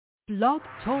Blog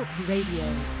Talk Radio.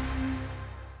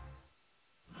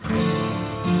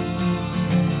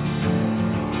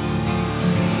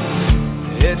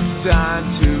 It's time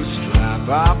to strap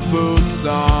our boots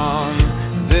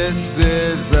on. This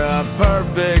is a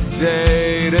perfect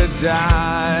day to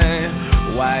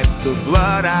die. Wipe the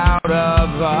blood out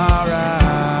of our eyes.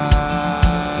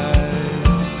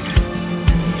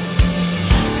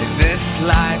 In this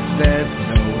life there's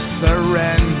no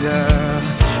surrender,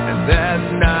 and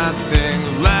there's nothing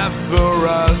left for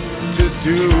us to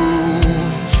do.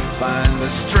 Find the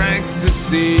strength to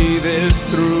see this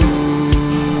through.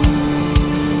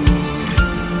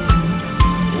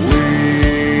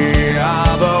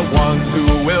 The ones who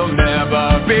will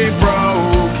never be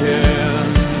broken.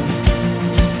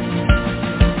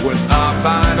 With our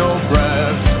final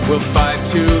breath, we'll fight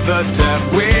to the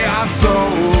death. We are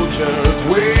soldiers,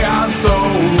 we are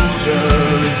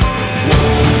soldiers. Whoa.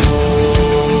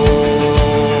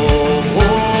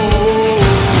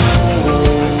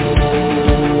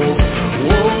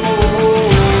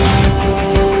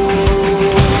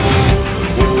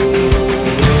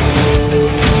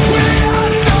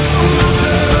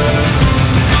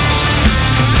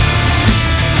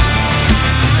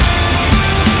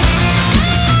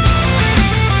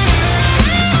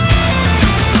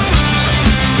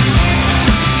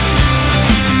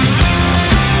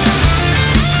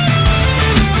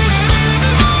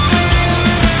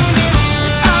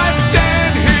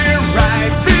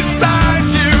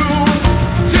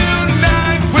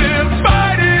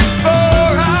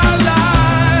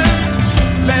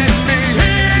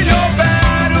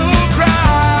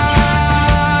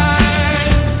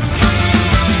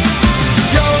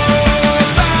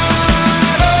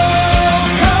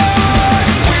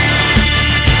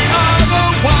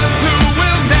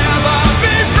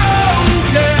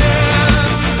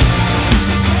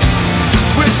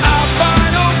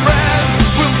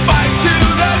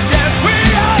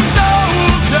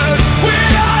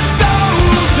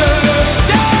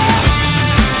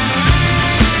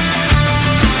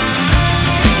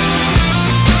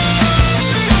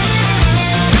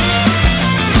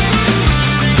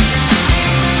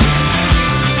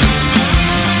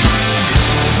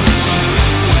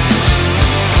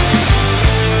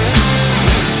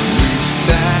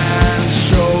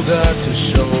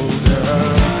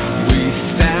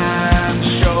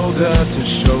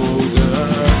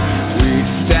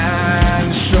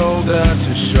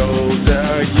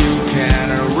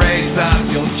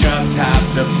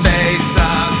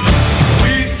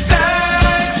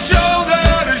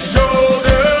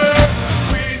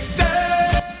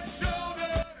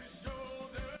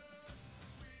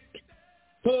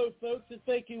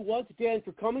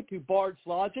 For coming to Bard's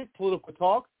Logic, Political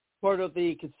Talk, part of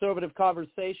the Conservative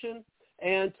Conversation.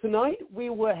 And tonight we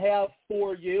will have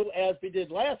for you, as we did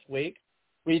last week,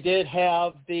 we did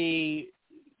have the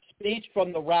speech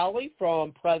from the rally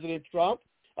from President Trump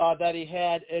that he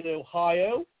had in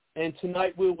Ohio. And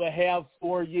tonight we will have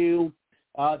for you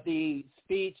the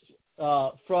speech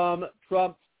from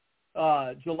Trump's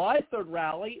July 3rd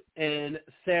rally in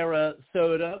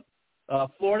Sarasota,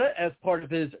 Florida, as part of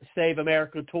his Save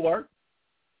America tour.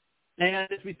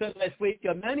 And as we said last week,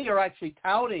 many are actually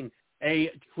touting a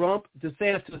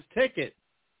Trump-DeSantis ticket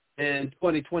in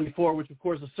 2024, which, of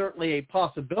course, is certainly a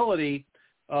possibility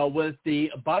with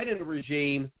the Biden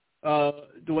regime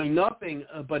doing nothing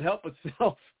but help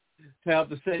itself to have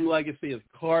the same legacy as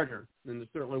Carter, and they're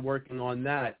certainly working on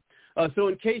that. So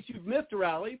in case you've missed a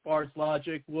rally, Bard's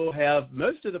Logic will have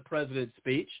most of the president's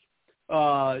speech.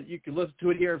 You can listen to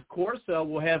it here, of course.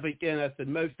 We'll have, again, I said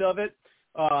most of it.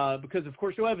 Because, of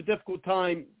course, you'll have a difficult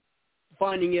time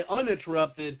finding it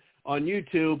uninterrupted on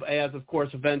YouTube, as, of course,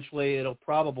 eventually it'll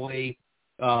probably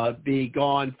be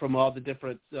gone from all the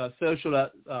different social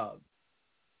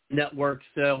networks.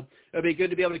 So it'll be good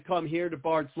to be able to come here to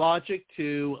Bard's Logic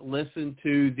to listen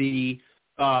to the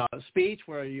speech,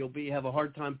 where you'll have a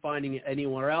hard time finding it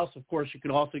anywhere else. Of course, you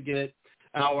can also get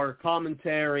our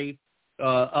commentary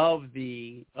of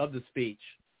the speech.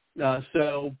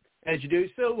 So as you do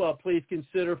so, please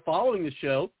consider following the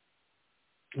show.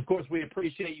 Of course, we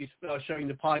appreciate you sharing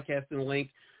the podcast and the link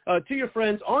to your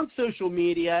friends on social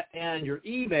media and your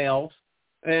emails.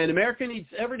 And America needs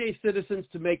everyday citizens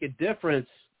to make a difference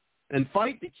and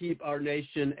fight to keep our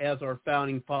nation as our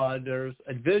founding fathers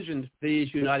envisioned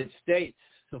these United States.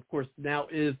 So, of course, now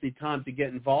is the time to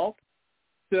get involved.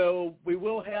 So we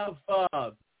will have,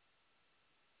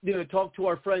 talk to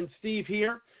our friend Steve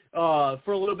here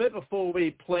for a little bit before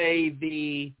we play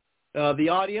the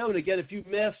audio. And again, if you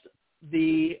missed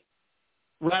the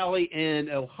rally in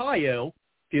Ohio,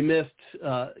 if you missed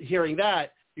hearing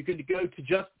that, you could go to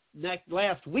just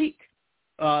last week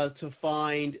to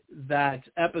find that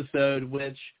episode,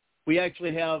 which we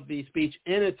actually have the speech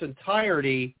in its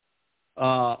entirety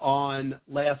on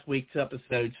last week's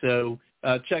episode. So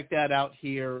check that out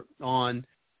here on,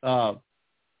 for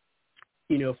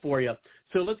you.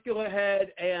 So let's go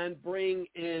ahead and bring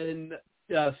in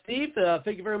Steve.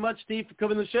 Thank you very much, Steve, for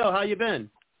coming to the show. How you been?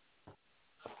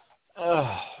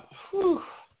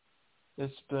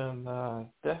 It's been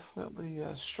definitely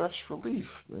stress relief,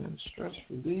 man. Stress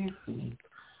relief and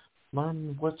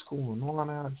learning what's going on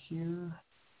out here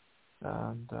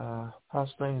and how's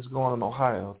things going in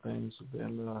Ohio. Things have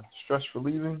been stress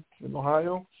relieving in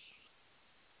Ohio.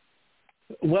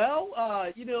 Well,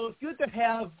 it's good to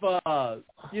have,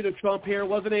 Trump here.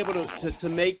 Wasn't able to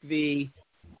make the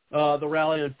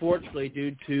rally, unfortunately,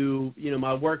 due to,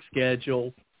 my work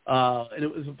schedule. And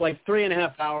it was like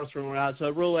 3.5 hours from where I was, so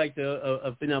I'd really like to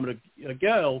have been able to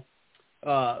go.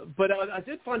 But I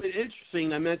did find it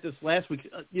interesting. I meant this last week,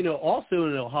 also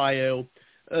in Ohio,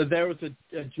 there was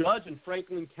a judge in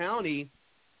Franklin County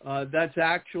that's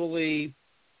actually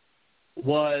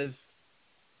was,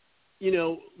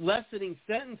 lessening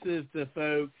sentences to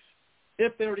folks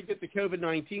if they were to get the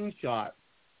COVID-19 shot.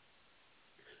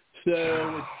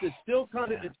 So it's still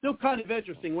kind of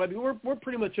interesting. I mean, we're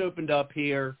pretty much opened up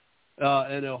here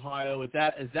in Ohio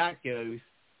as that goes.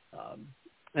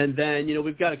 And then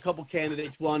we've got a couple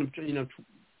candidates. One,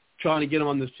 trying to get him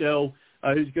on the show,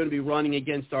 who's going to be running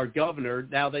against our governor.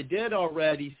 Now they did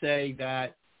already say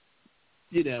that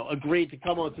agreed to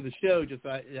come onto the show. Just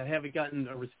I haven't gotten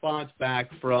a response back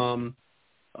from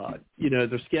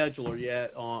their scheduler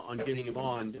yet on getting him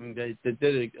on. I mean, they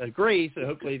did agree, so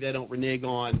hopefully they don't renege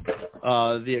on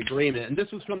the agreement. And this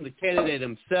was from the candidate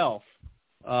himself,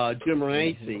 Jim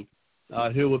Renacci,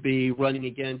 who would be running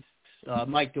against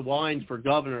Mike DeWine for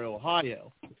governor of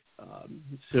Ohio.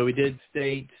 So he did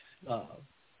state,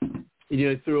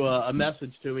 through a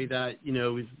message to me that,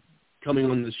 he's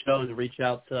coming on the show to reach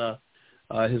out to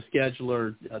his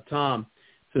scheduler, Tom.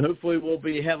 So hopefully we'll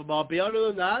have him all. But other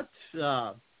than that,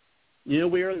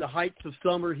 we are in the heights of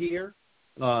summer here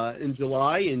in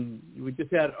July, and we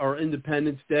just had our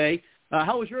Independence Day.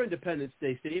 How was your Independence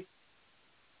Day, Steve?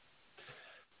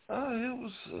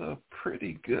 It was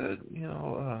pretty good.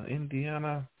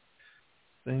 Indiana,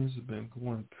 things have been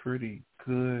going pretty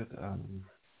good.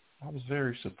 I was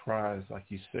very surprised, like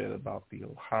you said, about the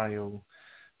Ohio.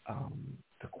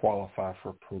 To qualify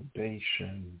for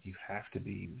probation, you have to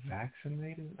be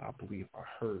vaccinated. I believe I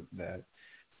heard that.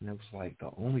 And it was like the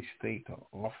only state to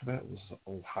offer that was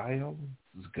Ohio's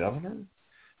governor.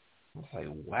 I was like,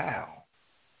 wow.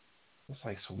 It's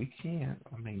like, so you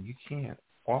can't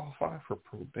qualify for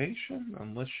probation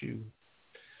unless you.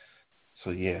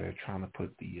 So, yeah, they're trying to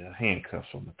put the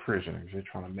handcuffs on the prisoners. They're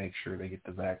trying to make sure they get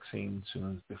the vaccine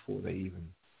before they even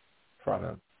try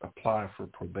to apply for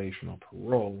probation or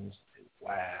parole.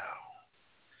 Wow.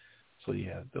 So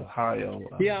yeah, the Ohio.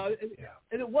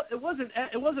 And it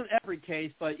wasn't every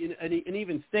case, but and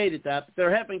even stated that. But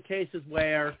there have been cases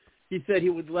where he said he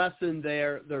would lessen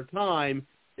their time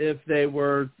if they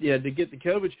were to get the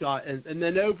COVID shot. And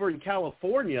then over in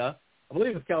California, I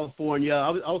believe it's California.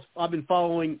 I've been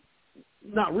following,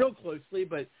 not real closely,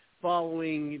 but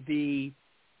following the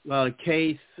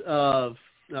case of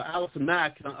Allison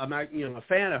Mack. I'm a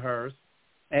fan of hers,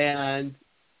 and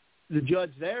the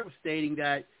judge there was stating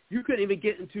that you couldn't even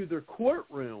get into their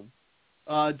courtroom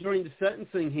during the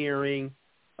sentencing hearing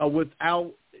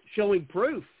without showing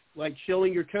proof, like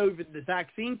showing your the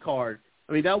vaccine card.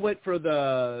 I mean, that went for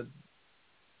the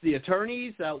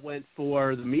attorneys, that went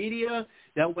for the media,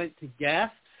 that went to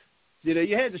guests.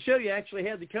 You had to show you actually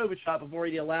had the COVID shot before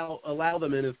you allow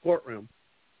them in his courtroom.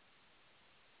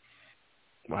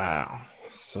 Wow.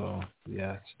 So,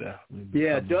 yeah, it's definitely...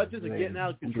 Yeah, judges are getting out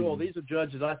of control. These are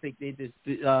judges I think need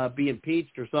to be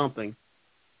impeached or something.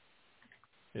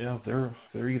 Yeah, they're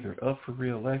either up for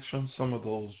re-election. Some of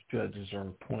those judges are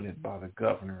appointed by the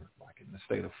governor, like in the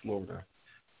state of Florida.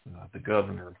 The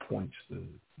governor appoints the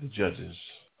judges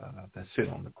that sit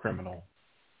on the criminal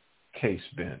case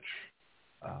bench.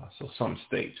 So some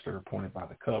states, they're appointed by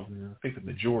the governor. I think the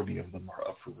majority of them are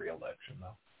up for re-election,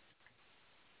 though.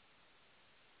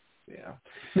 Yeah.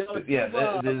 But yeah,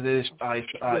 we're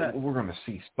going to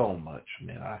see so much,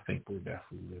 man. I think we're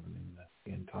definitely living in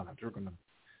the end times. We're going to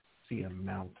see a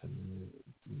mountain,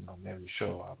 every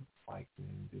show. I'm like,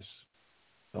 man, just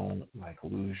don't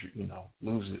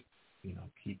lose it.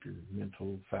 Keep your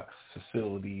mental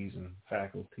facilities and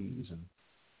faculties and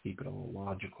keep it all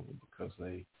logical, because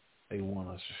they want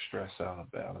us to stress out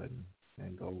about it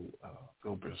and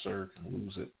go berserk and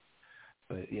lose it.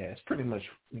 But yeah, it's pretty much,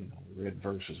 red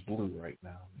versus blue right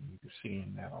now. You're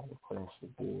seeing that all across the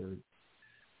board.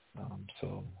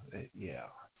 Yeah.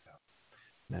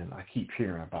 And I keep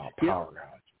hearing about power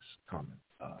outages coming.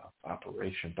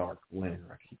 Operation Dark Winter.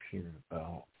 I keep hearing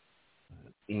about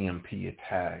EMP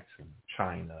attacks in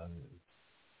China.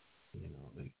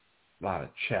 And, a lot of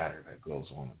chatter that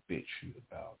goes on a BitChute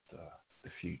about the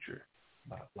future.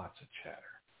 Lots of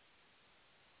chatter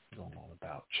going on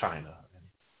about China and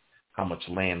how much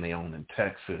land they own in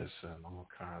Texas and all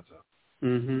kinds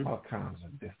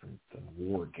of different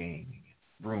war gaming,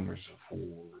 rumors of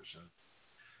wars,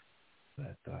 and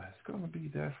that it's going to be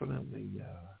definitely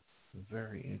a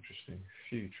very interesting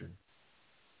future.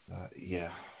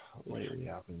 Lately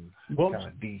I've been kind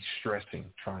of de-stressing,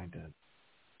 trying to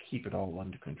keep it all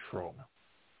under control.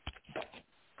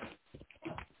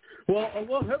 Well,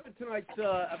 we'll hope in tonight's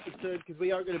episode, because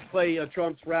we are going to play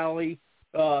Trump's rally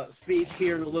speech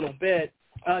here in a little bit.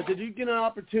 Did you get an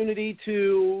opportunity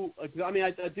to? I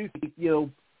do think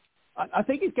I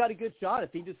think he's got a good shot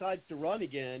if he decides to run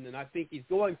again, and I think he's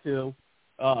going to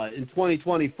in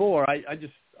 2024. I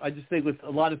just think with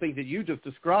a lot of things that you just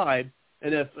described,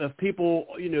 and if people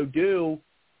do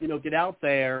get out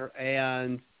there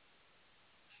and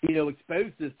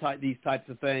expose these types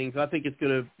of things, I think it's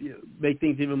going to make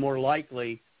things even more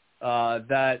likely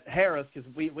that Harris, because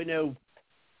we know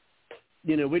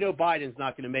Biden's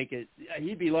not going to make it.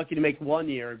 He'd be lucky to make 1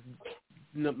 year,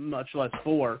 much less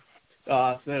 4.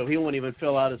 So he won't even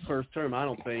fill out his first term, I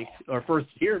don't think, or first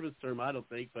year of his term, I don't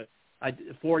think. But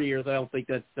 4 years, I don't think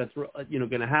that's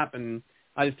going to happen.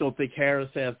 I just don't think Harris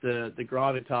has the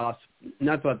gravitas, and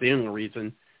that's not the only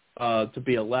reason, to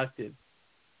be elected.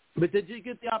 But did you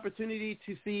get the opportunity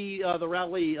to see the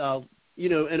rally,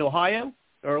 in Ohio,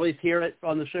 or at least hear it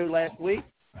on the show last week?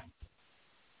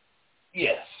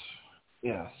 Yes.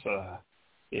 Yeah,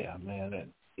 man. That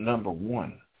number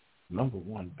one,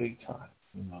 big time.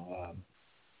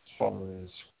 As far as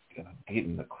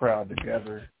getting the crowd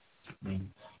together,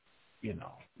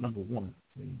 number one.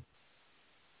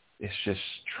 It's just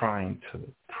trying to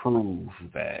prove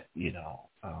that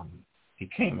he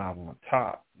came out on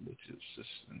top, which is just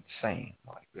insane.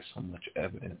 Like, there's so much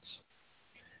evidence,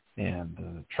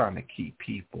 and trying to keep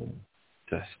people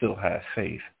to still have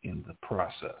faith in the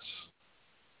process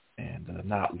and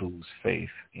not lose faith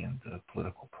in the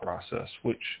political process,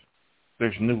 which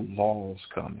there's new laws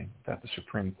coming that the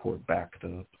Supreme Court backed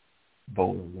up,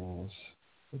 voter laws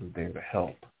that are there to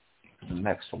help the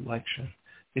next election.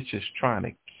 It's just trying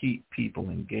to keep people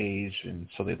engaged and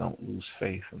so they don't lose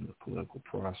faith in the political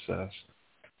process,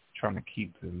 trying to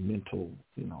keep their mental,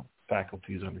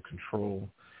 faculties under control.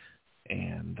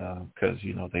 And because,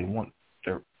 they want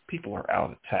people are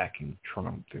out attacking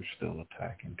Trump. They're still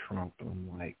attacking Trump. And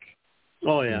I'm like,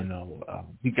 oh, yeah.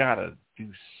 You got to do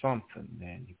something,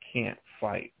 man. You can't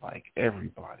fight like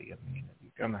everybody. I mean,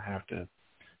 you're going to have to,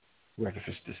 whether if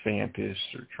it's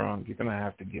DeSantis or Trump, you're going to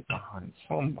have to get behind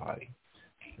somebody.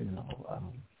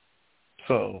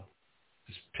 So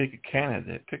just pick a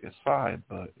candidate, pick a side,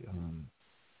 but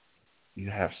you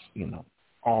have,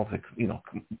 all the,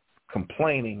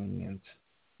 complaining and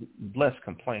less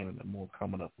complaining and more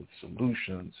coming up with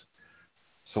solutions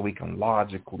so we can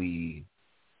logically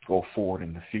go forward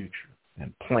in the future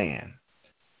and plan,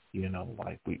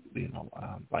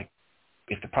 like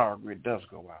if the power grid does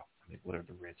go out, what are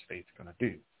the red states going to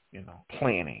do?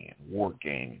 Planning and war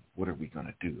gaming. What are we going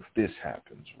to do if this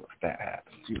happens or if that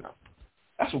happens?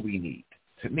 That's what we need.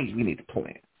 To me, we need to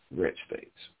plan. Red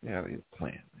states. Yeah, we need to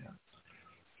plan. Yeah.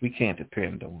 We can't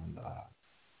depend on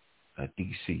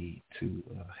D.C. to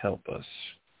help us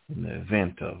in the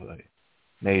event of a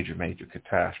major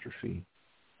catastrophe.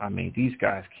 I mean, these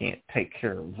guys can't take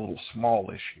care of little small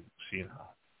issues,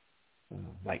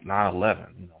 like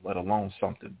 9/11, let alone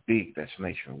something big that's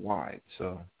nationwide.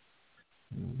 So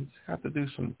we just have to do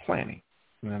some planning,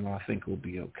 and I think we'll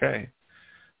be okay.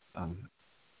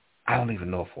 I don't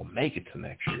even know if we'll make it to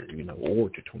next year, or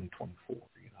to 2024.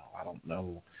 I don't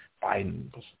know.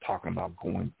 Biden was talking about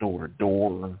going door to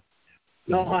door.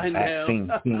 I know.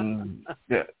 Vaccine team.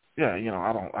 Yeah.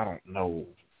 I don't know.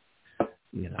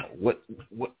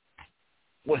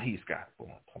 What he's got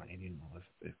going planned.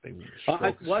 If they were.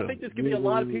 I think there's gonna be a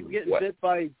lot of people getting bit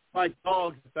by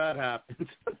dogs if that happens.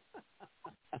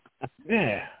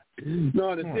 Yeah. No,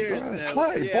 on a serious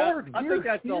note. Yeah, I think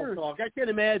that's all talk. I can't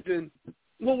imagine.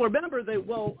 Well, remember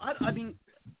I mean,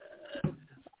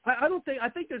 I don't think. I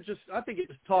think it's just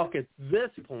talk at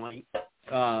this point.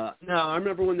 Now, I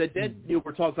remember when they did.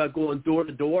 Were talking about going door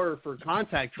to door for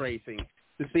contact tracing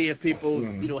to see if people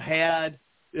had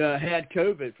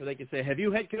COVID, so they could say, "Have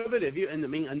you had COVID? Have you?" And I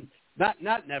mean,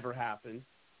 that never happened.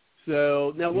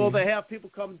 So now, will they have people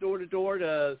come door to door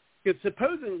to? Because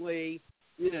supposedly,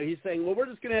 he's saying, well, we're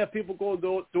just going to have people go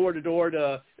door to door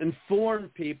to inform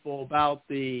people about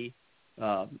the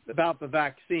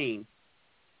vaccine.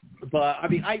 But I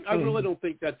mean, I really don't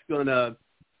think that's going to.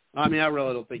 I mean, I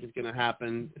really don't think it's going to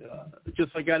happen.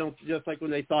 Just like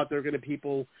when they thought there were going to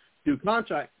people do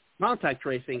contact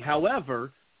tracing.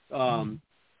 However, I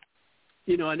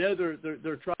know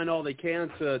they're trying all they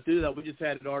can to do that. We just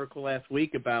had an article last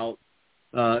week about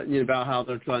about how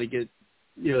they're trying to get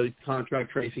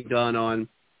contact tracing done on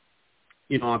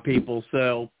on people.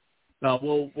 So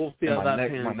we'll see how that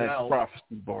pans out. My next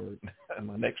prophecy, Bart, and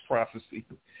my next prophecy.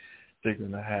 They're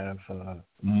going to have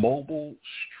mobile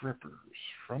strippers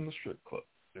from the strip club.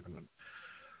 They're going to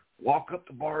walk up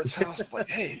to Bard's house like,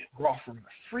 hey, we're offering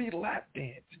a free lap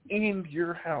dance in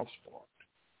your house, Bard.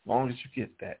 As long as you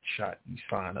get that shot, you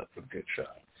sign up for the good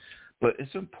shot. But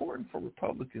it's important for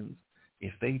Republicans,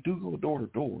 if they do go door to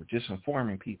door, just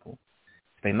informing people,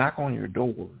 if they knock on your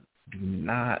door, do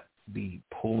not be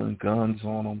pulling guns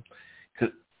on them.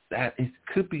 Because it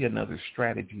could be another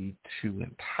strategy to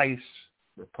entice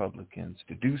Republicans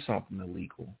to do something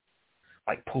illegal,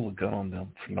 like pull a gun on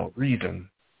them for no reason,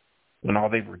 when all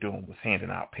they were doing was handing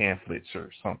out pamphlets or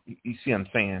something. You see what I'm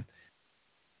saying?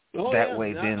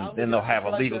 Way, then they'll have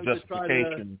a legal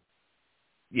justification.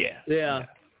 Yeah,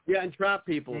 and trap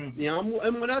people. Mm-hmm.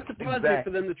 And we're not surprised for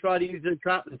them to try to use a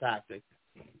entrapment tactic.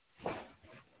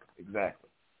 Exactly.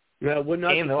 Yeah, we're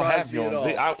not and they'll have you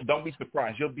on. Don't be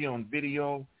surprised. You'll be on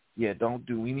video. Yeah, don't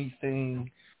do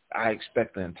anything. I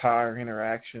expect the entire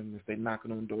interaction, if they're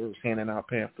knocking on doors, handing out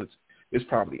pamphlets, it's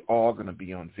probably all going to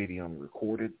be on video and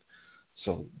recorded.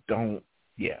 So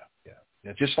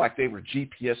just like they were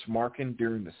GPS marking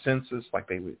during the census, like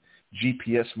they would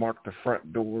GPS mark the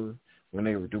front door when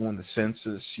they were doing the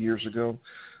census years ago.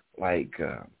 Like,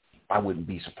 I wouldn't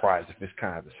be surprised if it's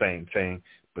kind of the same thing,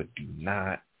 but do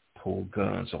not pull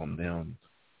guns on them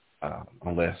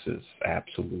unless it's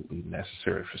absolutely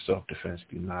necessary for self-defense.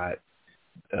 Do not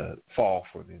fall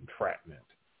for the entrapment,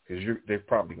 because they're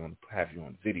probably going to have you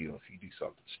on video if you do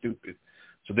something stupid.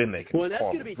 So then they can. Well, that's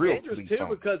going to be dangerous too,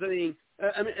 because I mean,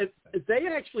 if they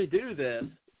actually do this,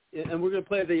 and we're going to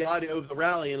play the audio of the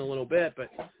rally in a little bit, but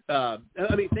I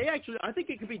think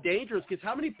it could be dangerous, because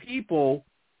how many people,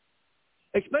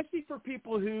 especially for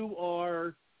people who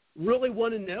are really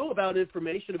want to know about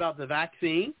information about the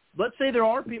vaccine. Let's say there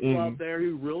are people out there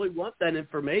who really want that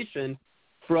information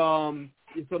from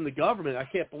the government. I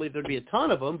can't believe there'd be a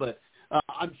ton of them, but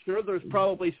I'm sure there's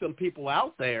probably some people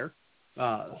out there.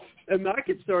 And my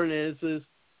concern is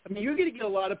you're going to get a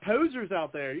lot of posers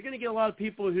out there. You're going to get a lot of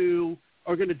people who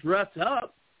are going to dress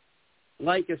up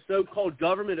like a so-called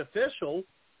government official,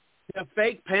 have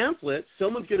fake pamphlets.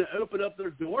 Someone's going to open up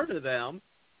their door to them,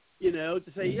 to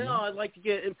say, I'd like to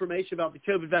get information about the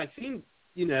COVID vaccine,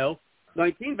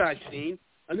 19 vaccine.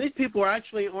 And these people aren't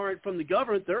from the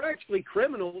government. They're actually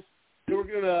criminals who are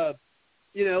going to,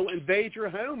 invade your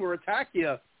home or attack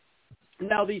you.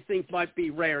 Now, these things might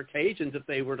be rare occasions if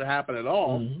they were to happen at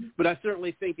all, but I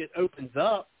certainly think it opens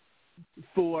up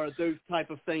for those type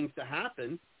of things to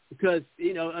happen, because,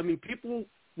 people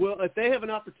will, if they have an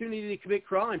opportunity to commit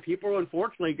crime, people are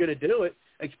unfortunately going to do it,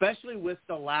 especially with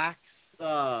the lax,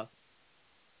 the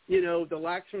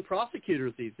lax from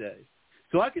prosecutors these days.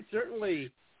 So I could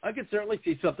certainly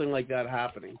see something like that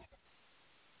happening.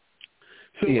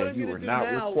 So what you are not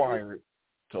required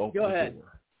to open the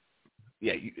door.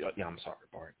 I'm sorry,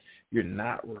 Bart. You're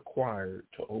not required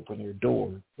to open your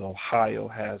door. Ohio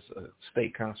has a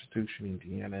state constitution.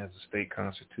 Indiana has a state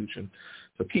constitution.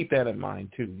 So keep that in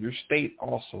mind, too. Your state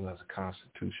also has a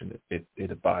constitution that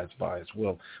it abides by as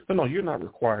well. But, no, you're not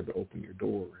required to open your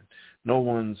door. No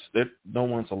one's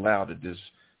allowed to just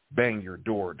bang your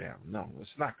door down. No, it's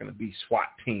not going to be SWAT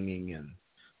teaming and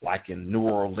like in New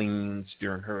Orleans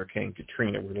during Hurricane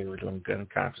Katrina where they were doing gun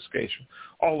confiscation.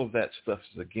 All of that stuff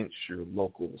is against your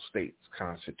local state's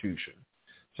constitution.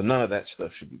 So none of that stuff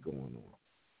should be going on.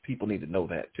 People need to know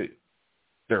that too.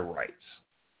 Their rights.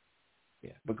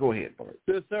 Yeah, but go ahead, Bart.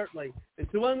 So certainly. And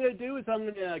so what I'm going to do is I'm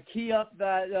going to key up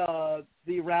that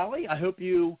the rally. I hope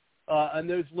you and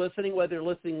those listening, whether they're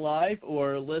listening live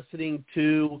or listening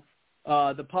to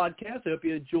the podcast, I hope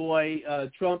you enjoy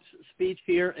Trump's speech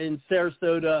here in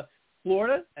Sarasota,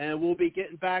 Florida, and we'll be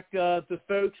getting back to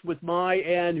folks with my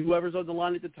and whoever's on the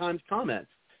line at the time's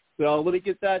comments. So let me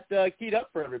get that keyed up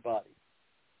for everybody.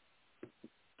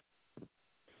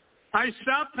 I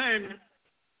stopped payment,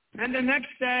 and the next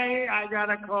day I got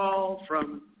a call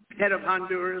from head of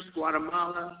Honduras,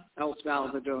 Guatemala, El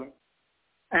Salvador.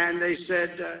 And they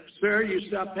said, sir, you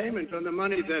stopped payment on the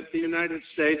money that the United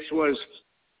States was,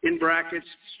 in brackets,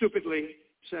 stupidly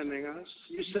sending us.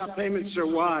 You stopped payment, sir.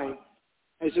 Why?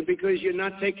 I said, because you're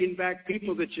not taking back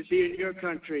people that should be in your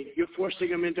country. You're forcing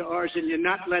them into ours, and you're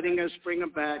not letting us bring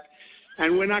them back.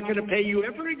 And we're not going to pay you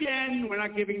ever again. We're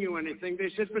not giving you anything.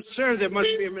 They said, but, sir, there must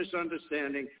be a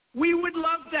misunderstanding. We would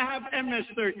love to have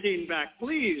MS-13 back.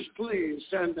 Please, please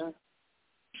send that.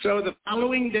 So the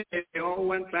following day, they all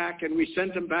went back, and we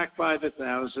sent them back by the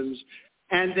thousands.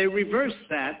 And they reversed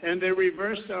that, and they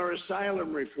reversed our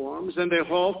asylum reforms, and they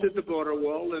halted the border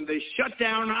wall, and they shut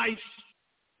down ICE,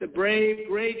 the brave,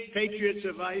 great patriots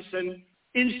of ICE, and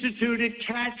instituted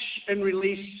catch and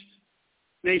release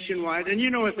nationwide. And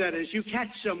you know what that is. You catch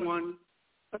someone,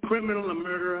 a criminal, a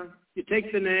murderer, you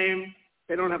take the name,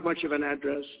 they don't have much of an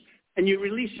address, and you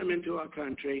release them into our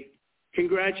country.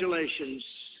 Congratulations.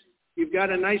 You've got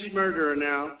a nice murderer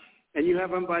now, and you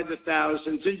have them by the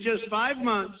thousands. In just 5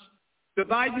 months, the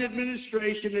Biden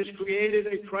administration has created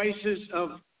a crisis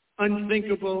of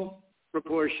unthinkable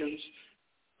proportions.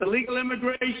 Illegal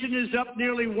immigration is up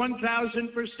nearly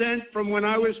 1,000% from when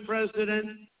I was president.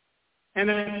 And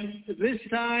at this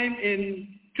time in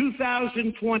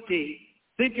 2020,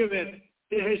 think of it,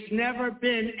 there has never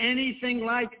been anything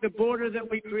like the border that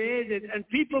we created. And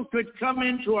people could come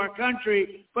into our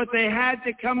country, but they had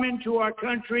to come into our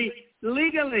country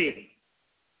legally.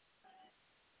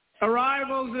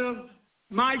 Arrivals of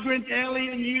migrant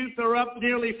alien youth are up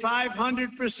nearly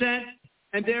 500%.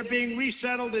 And they're being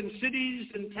resettled in cities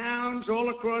and towns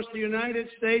all across the United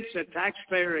States at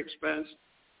taxpayer expense.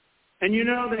 And you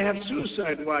know, they have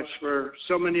suicide watch for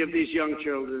so many of these young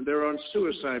children. They're on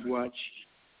suicide watch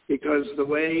because the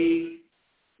way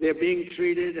they're being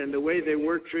treated and the way they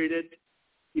were treated,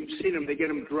 you've seen them. They get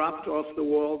them dropped off the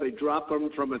wall. They drop them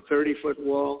from a 30-foot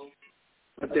wall.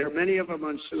 But there are many of them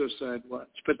on suicide watch.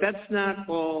 But that's not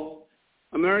all.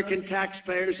 American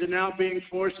taxpayers are now being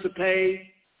forced to pay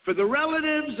for the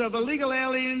relatives of illegal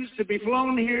aliens to be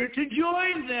flown here to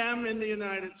join them in the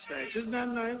United States. Isn't that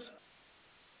nice?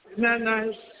 Isn't that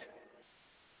nice?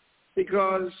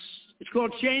 Because it's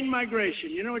called chain migration.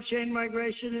 You know what chain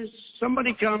migration is?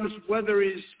 Somebody comes, whether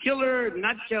he's killer,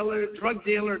 not killer, drug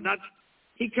dealer, not.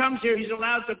 He comes here, he's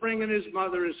allowed to bring in his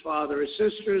mother, his father, his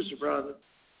sister, his brother,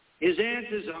 his aunt,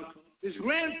 his uncle, his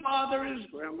grandfather, his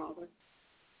grandmother.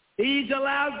 He's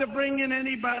allowed to bring in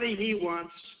anybody he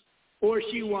wants or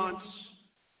she wants,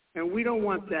 and we don't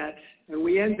want that, and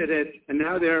we ended it, and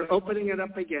now they're opening it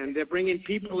up again. They're bringing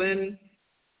people in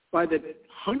by the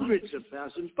hundreds of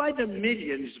thousands, by the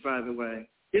millions, by the way.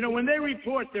 You know, when they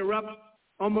report they're up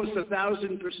almost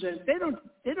 1,000%,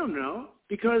 they don't know,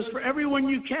 because for everyone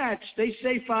you catch, they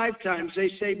say 5 times. They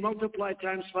say multiply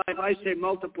times 5. I say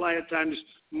multiply it times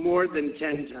more than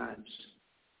 10 times.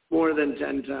 More than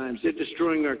 10 times. They're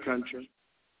destroying our country.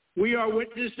 We are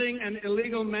witnessing an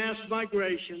illegal mass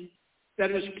migration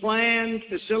that is planned,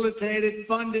 facilitated,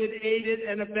 funded, aided,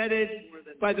 and abetted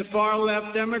by the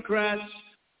far-left Democrats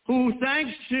who,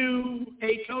 thanks to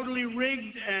a totally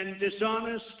rigged and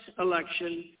dishonest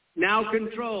election, now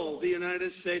control the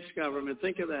United States government.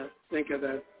 Think of that. Think of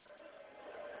that.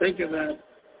 Think of that.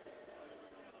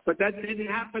 But that didn't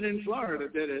happen in Florida,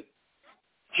 did it?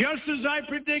 Just as I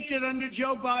predicted under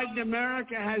Joe Biden,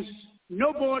 America has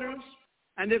no borders.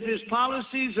 And if his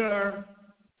policies are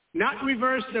not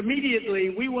reversed immediately,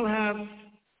 we will have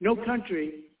no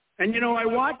country. And, you know, I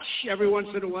watch every once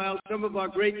in a while some of our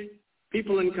great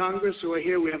people in Congress who are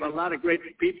here. We have a lot of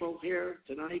great people here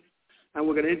tonight, and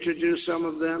we're going to introduce some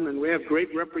of them, and we have great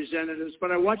representatives.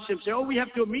 But I watch them say, oh, we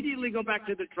have to immediately go back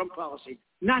to the Trump policy.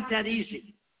 Not that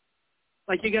easy.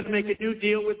 Like, you got to make a new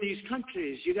deal with these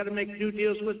countries. You got to make new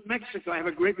deals with Mexico. I have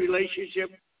a great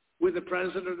relationship with the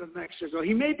president of Mexico.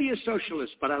 He may be a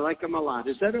socialist, but I like him a lot.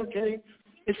 Is that okay?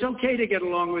 It's okay to get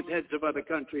along with heads of other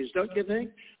countries, don't you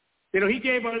think? You know, he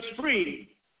gave us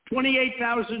free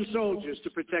 28,000 soldiers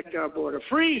to protect our border.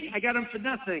 Free. I got them for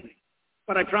nothing.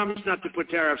 But I promised not to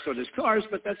put tariffs on his cars,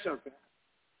 but that's okay.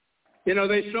 You know,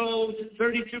 they sold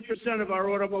 32% of our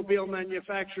automobile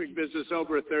manufacturing business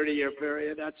over a 30-year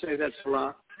period. I'd say that's a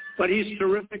lot. But he's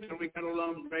terrific, and we got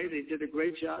along great. He did a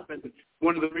great job, and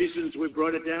one of the reasons we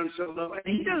brought it down so low.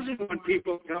 And he doesn't want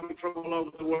people coming from all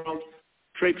over the world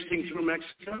traipsing through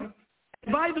Mexico.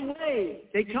 And by the way,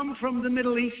 they come from the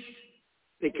Middle East.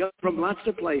 They come from lots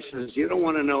of places. You don't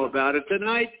want to know about it.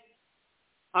 Tonight,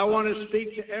 I want to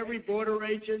speak to every border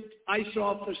agent, ICE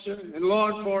officer, and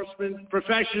law enforcement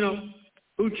professional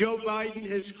who Joe Biden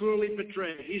has cruelly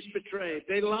betrayed. He's betrayed.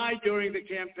 They lied during the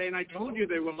campaign. I told you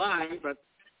they were lying, but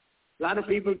a lot of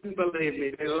people didn't believe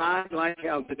me. They lied like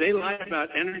hell. Did they lie about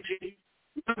energy?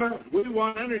 Remember, we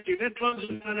want energy. That closes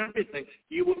down everything.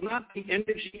 You will not be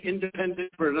energy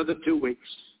independent for another 2 weeks.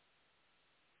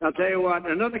 I'll tell you what,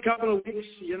 another couple of weeks,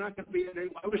 you're not going to be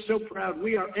energy. I was so proud.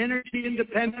 We are energy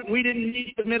independent. We didn't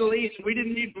need the Middle East. We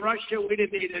didn't need Russia. We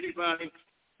didn't need anybody.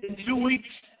 In 2 weeks,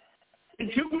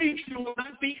 you will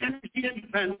not be energy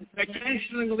independent. They're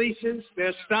canceling leases.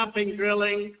 They're stopping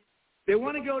drilling. They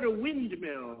want to go to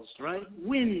windmills, right?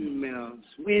 Windmills.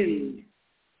 Wind.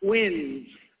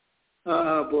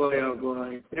 Oh,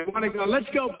 boy. They want to go, let's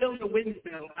go build a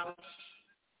windmill house.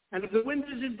 And if the wind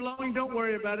isn't blowing, don't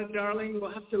worry about it, darling.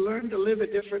 We'll have to learn to live a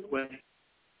different way.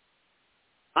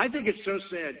 I think it's so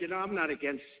sad. You know, I'm not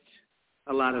against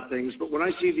a lot of things, but when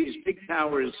I see these big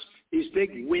towers, these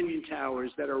big wind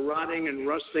towers that are rotting and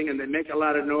rusting and they make a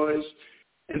lot of noise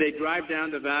and they drive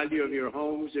down the value of your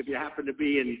homes if you happen to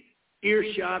be in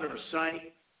earshot or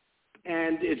sight,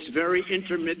 and it's very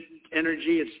intermittent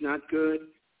energy. It's not good.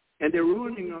 And they're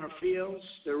ruining our fields.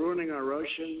 They're ruining our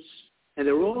oceans. And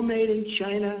they're all made in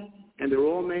China, and they're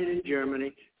all made in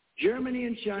Germany. Germany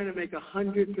and China make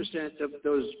 100% of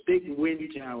those big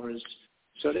wind towers.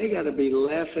 So they got to be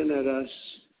laughing at us.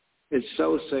 It's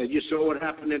so sad. You saw what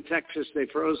happened in Texas. They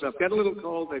froze up. Got a little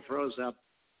cold. They froze up.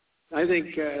 I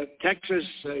think Texas,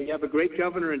 you have a great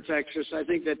governor in Texas. I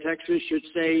think that Texas should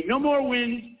say, no more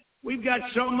wind. We've got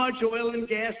so much oil and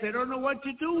gas, they don't know what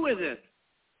to do with it.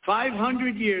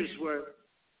 500 years worth.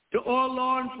 To all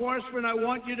law enforcement, I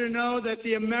want you to know that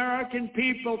the American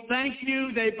people thank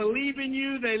you. They believe in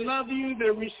you. They love you. They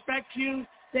respect you.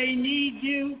 They need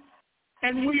you.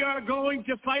 And we are going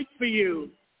to fight for you.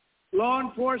 Law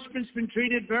enforcement's been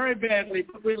treated very badly,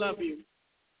 but we love you.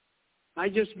 I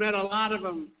just met a lot of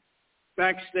them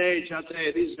backstage. I'll tell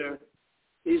you,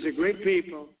 these are great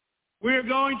people. We're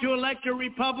going to elect a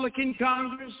Republican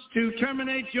Congress to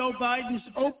terminate Joe Biden's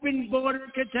open border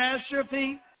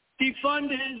catastrophe, defund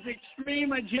his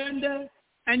extreme agenda,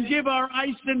 and give our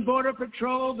ICE and Border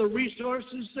Patrol the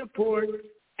resources, support,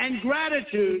 and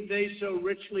gratitude they so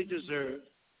richly deserve.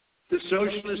 The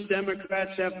Socialist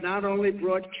Democrats have not only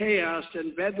brought chaos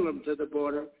and bedlam to the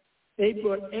border, they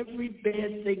brought every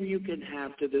bad thing you can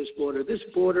have to this border. This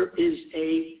border is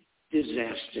a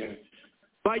disaster.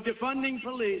 By defunding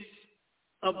police,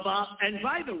 and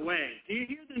by the way, do you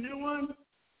hear the new one?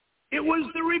 It was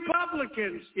the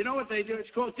Republicans. You know what they do? It's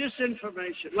called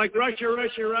disinformation. Like Russia.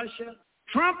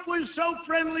 Trump was so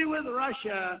friendly with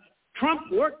Russia. Trump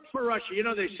worked for Russia. You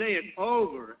know, they say it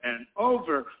over and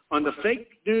over on the fake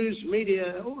news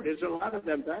media. Oh, there's a lot of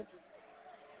them back.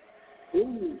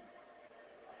 Ooh.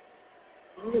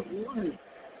 Oh, boy.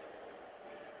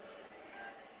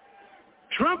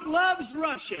 Trump loves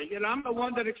Russia. You know, I'm the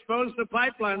one that exposed the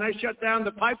pipeline. I shut down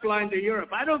the pipeline to Europe.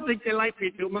 I don't think they like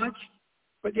me too much.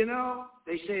 But, you know,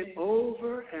 they say it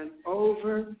over and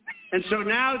over. And so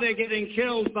now they're getting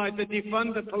killed by the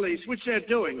defund the police, which they're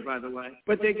doing, by the way.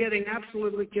 But they're getting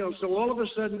absolutely killed. So all of a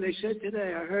sudden they said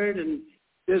today, I heard, and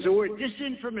there's a word,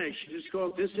 disinformation. It's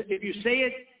called if you say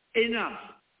it enough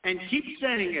and keep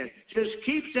saying it, just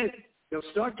keep saying it, they'll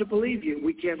start to believe you.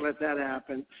 We can't let that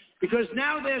happen. Because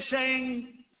now they're saying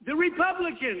the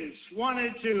Republicans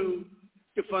wanted to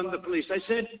defund the police. I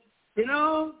said, you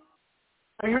know,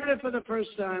 I heard it for the first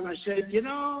time. I said, you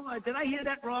know, did I hear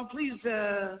that wrong? Please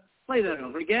play that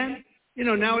over again. You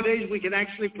know, nowadays we can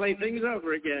actually play things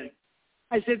over again.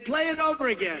 I said, play it over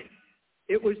again.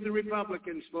 It was the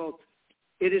Republicans' fault.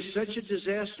 It is such a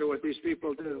disaster what these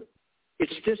people do.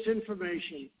 It's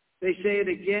disinformation. They say it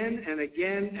again and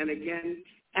again and again.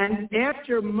 And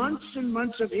after months and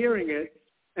months of hearing it,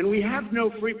 and we have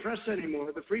no free press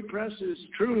anymore. The free press is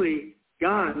truly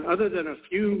gone. Other than a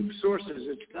few sources,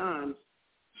 it's gone.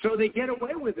 So they get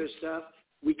away with this stuff.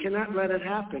 We cannot let it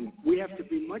happen. We have to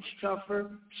be much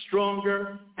tougher,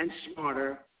 stronger, and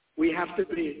smarter. We have to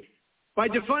be. By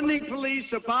defunding police,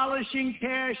 abolishing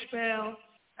cash bail,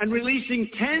 and releasing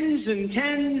tens and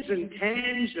tens and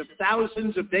tens of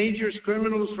thousands of dangerous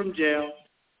criminals from jail,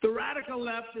 the radical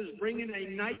left is bringing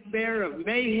a nightmare of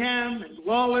mayhem and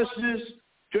lawlessness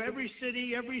to every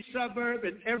city, every suburb,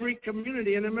 and every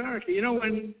community in America. You know,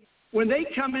 when they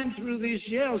come in through these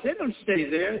jails, they don't stay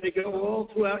there. They go all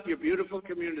throughout your beautiful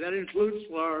community. That includes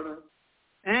Florida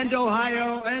and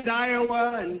Ohio and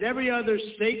Iowa and every other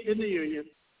state in the union.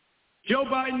 Joe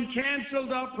Biden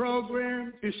canceled our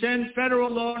program to send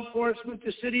federal law enforcement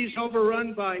to cities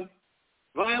overrun by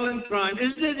violent crime.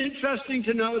 Isn't it interesting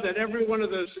to know that every one of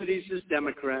those cities is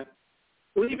Democrat,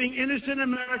 leaving innocent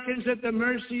Americans at the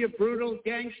mercy of brutal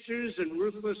gangsters and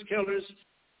ruthless killers?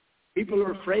 People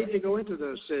are afraid to go into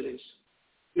those cities.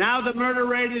 Now the murder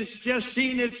rate has just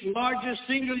seen its largest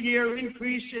single-year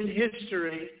increase in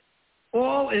history.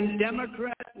 all in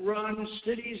Democrat-run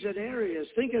cities and areas.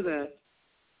 Think of that.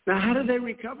 Now, how do they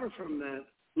recover from that?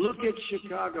 Look at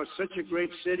Chicago, such a great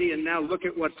city, and now look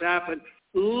at what's happened.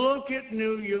 Look at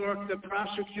New York. The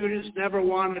prosecutors never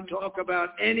want to talk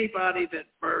about anybody that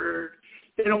murdered.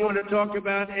 They don't want to talk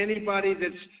about anybody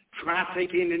that's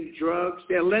trafficking in drugs.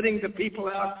 They're letting the people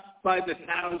out by the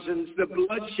thousands. The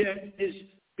bloodshed is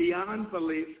beyond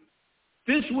belief.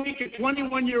 This week, a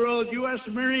 21-year-old U.S.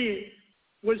 Marine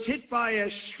was hit by a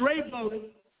stray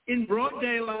bullet in broad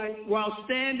daylight while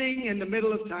standing in the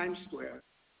middle of Times Square.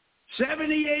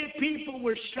 78 people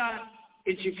were shot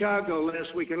in Chicago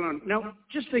last week alone. Now,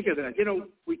 just think of that.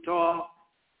 We talk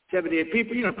 78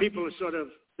 people. People are sort of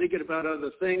thinking about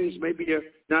other things. Maybe you're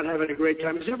not having a great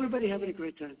time. Is everybody having a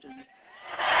great time tonight?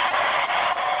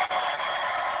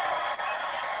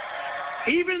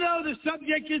 Even though the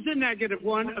subject is a negative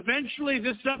one, eventually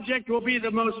this subject will be the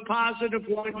most positive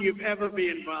one you've ever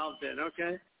been involved in,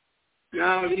 okay?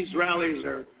 Now, these rallies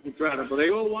are incredible. They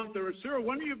all want sir,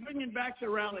 when are you bringing back the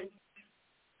rally?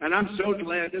 And I'm so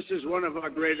glad this is one of our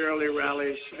great early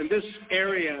rallies. And this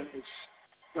area is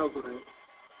so great.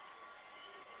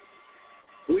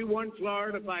 We won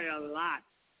Florida by a lot.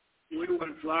 We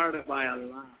won Florida by a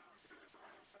lot.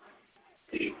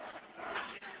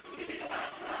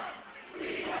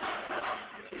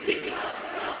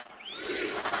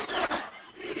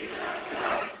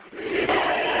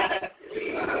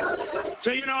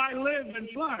 So, I live in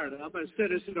Florida. I'm a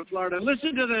citizen of Florida.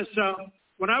 Listen to this.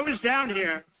 When I was down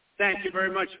here, thank you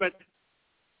very much, but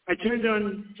I turned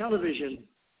on television,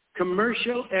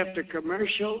 commercial after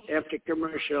commercial after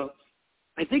commercial.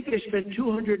 I think they spent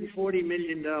 $240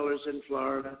 million in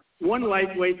Florida. One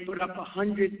lightweight put up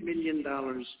 $100 million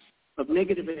of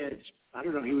negative ads. I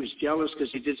don't know, he was jealous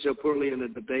because he did so poorly in the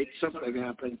debate. Something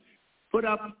happened. Put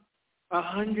up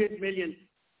 $100 million.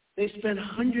 They spent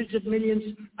hundreds of millions.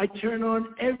 I turn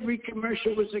on, every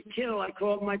commercial was a kill. I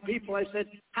called my people. I said,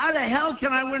 how the hell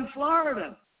can I win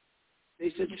Florida?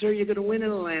 They said, sir, you're going to win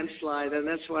in a landslide. And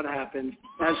that's what happened.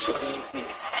 That's what happened.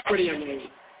 Pretty amazing.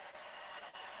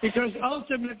 Because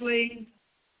ultimately,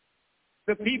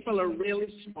 the people are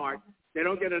really smart. They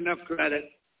don't get enough credit.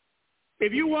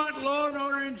 If you want law and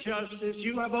order and justice,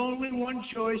 you have only one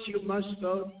choice. You must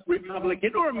vote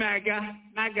Republican or MAGA.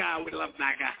 MAGA, we love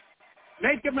MAGA.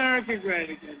 Make America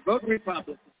great again. Vote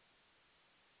Republican.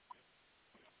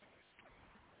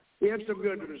 We have some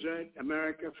good ones, right?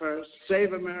 America first.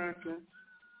 Save America.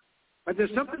 But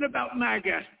there's something about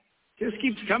MAGA. Just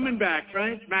keeps coming back,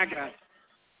 right? MAGA.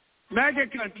 MAGA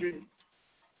country.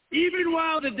 Even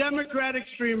while the Democrat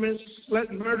extremists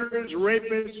let murderers,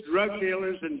 rapists, drug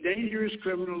dealers, and dangerous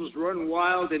criminals run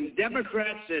wild in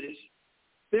Democrat cities,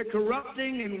 they're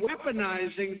corrupting and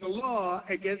weaponizing the law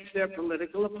against their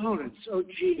political opponents. Oh,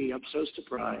 gee, I'm so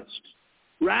surprised.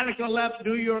 Radical left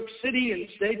New York City and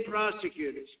state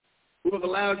prosecutors who have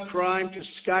allowed crime to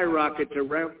skyrocket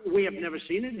we have never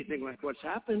seen anything like what's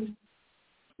happened.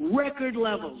 Record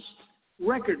levels.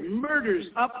 Record murders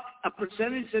up a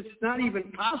percentage that's not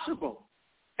even possible.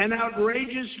 And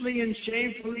outrageously and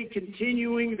shamefully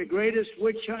continuing the greatest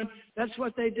witch hunt. That's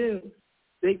what they do.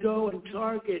 They go and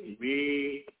target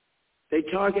me.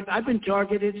 I've been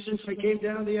targeted since I came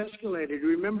down the escalator. Do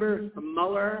you remember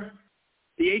Mueller?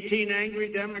 The 18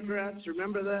 angry Democrats,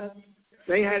 remember that?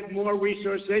 They had more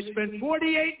resources. They spent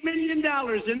 $48 million.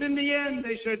 And in the end,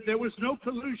 they said there was no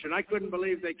collusion. I couldn't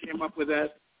believe they came up with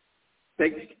that. A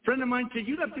friend of mine said,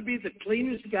 you have to be the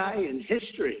cleanest guy in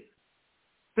history.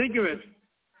 Think of it.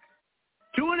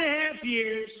 2.5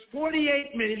 years,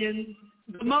 $48 million,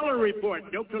 the Mueller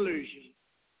report, no collusion.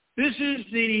 This is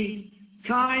the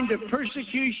kind of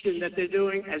persecution that they're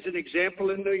doing, as an example,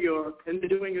 in New York, and they're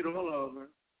doing it all over,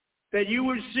 that you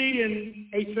would see in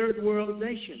a third world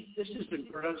nation. This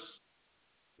isn't for us.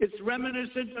 It's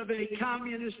reminiscent of a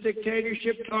communist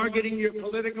dictatorship targeting your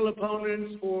political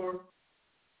opponents for,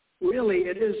 really,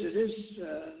 it is,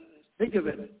 think of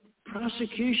it,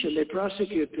 prosecution. They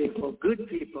prosecute people, good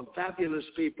people, fabulous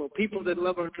people, people that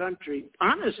love our country,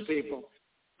 honest people,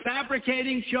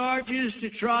 fabricating charges to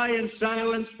try and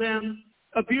silence them,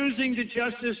 abusing the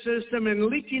justice system, and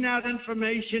leaking out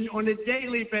information on a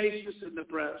daily basis in the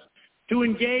press to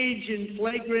engage in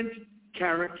flagrant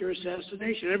character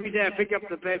assassination. Every day I pick up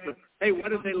the paper. Hey, what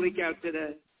did they leak out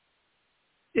today?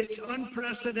 It's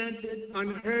unprecedented,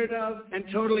 unheard of, and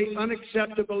totally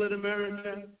unacceptable in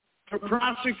America for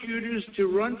prosecutors to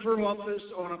run for office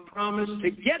on a promise to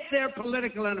get their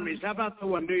political enemies. How about the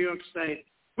one, New York State?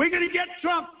 We're going to get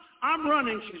Trump. I'm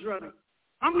running. She's running.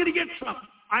 I'm going to get Trump.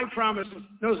 I promise.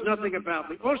 Knows nothing about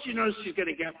me. All she knows, she's going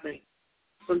to get me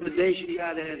from the day she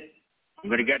got in. I'm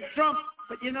going to get Trump.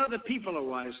 But, you know, the people are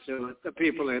wise to it. The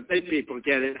people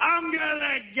get it. I'm going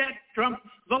to get Trump.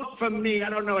 Vote for me. I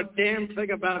don't know a damn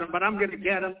thing about him, but I'm going to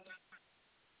get him.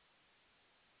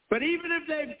 But even if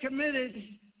they've committed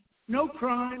no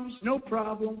crimes, no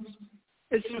problems,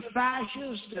 it's a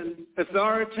fascist and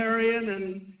authoritarian,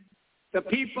 and the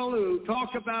people who talk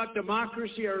about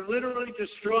democracy are literally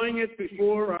destroying it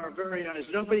before our very eyes.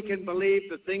 Nobody can believe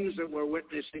the things that we're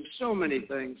witnessing, so many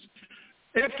things.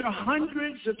 After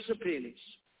hundreds of subpoenas,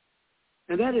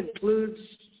 and that includes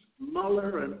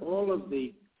Mueller and all of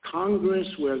the Congress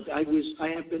where I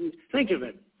have been, think of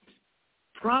it,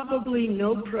 probably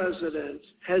no president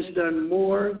has done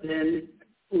more than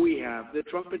we have, the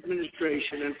Trump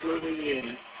administration, including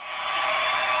me.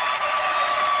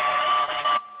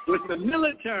 With the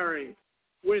military,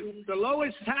 with the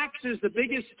lowest taxes, the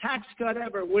biggest tax cut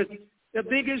ever, with the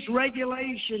biggest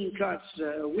regulation cuts.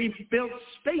 We've built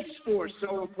Space Force,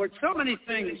 so many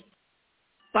things.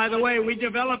 By the way, we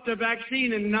developed a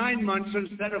vaccine in 9 months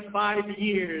instead of 5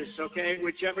 years, okay,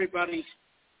 which everybody's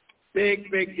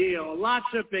big deal. Lots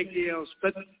of big deals.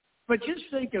 But just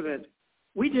think of it.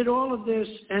 We did all of this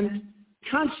and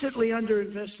constantly under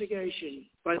investigation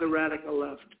by the radical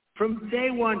left. From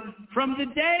day one, from the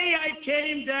day I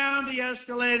came down the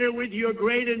escalator with your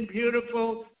great and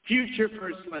beautiful future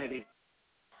First Lady.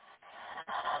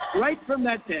 Right from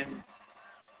that day.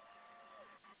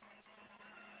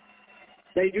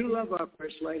 They do love our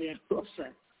First Lady, I will say.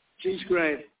 She's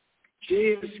great. She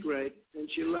is great, and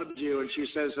she loves you, and she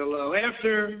says hello.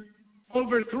 After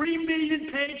over 3 million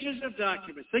pages of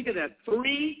documents, think of that,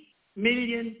 3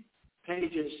 million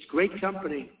pages. Great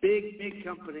company, big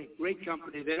company, great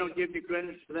company. They don't give you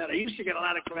credit for that. I used to get a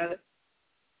lot of credit.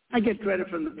 I get credit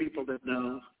from the people that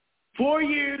know. 4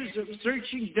 years of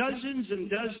searching, dozens and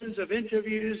dozens of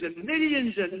interviews, and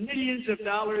millions of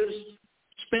dollars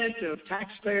spent of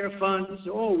taxpayer funds,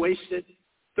 all wasted.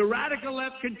 The radical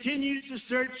left continues to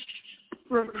search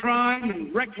for crime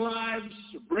and wreck lives,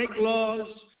 break laws,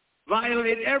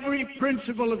 violate every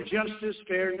principle of justice,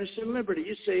 fairness, and liberty.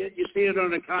 You see it. You see it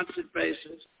on a constant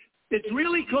basis. It's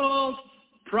really called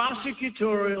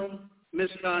prosecutorial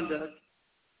misconduct.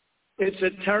 It's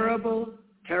a terrible,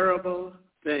 terrible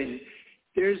thing.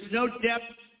 There's no depth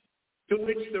to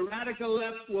which the radical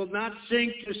left will not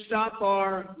sink to stop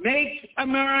our Make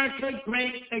America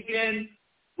Great Again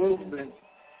movement.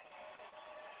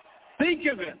 Think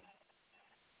of it.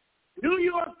 New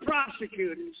York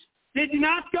prosecutors did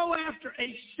not go after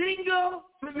a single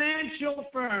financial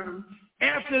firm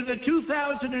after the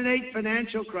 2008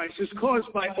 financial crisis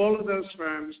caused by all of those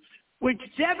firms, which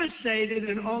devastated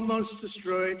and almost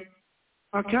destroyed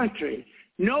our country.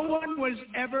 No one was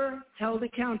ever held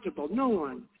accountable. No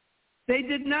one. They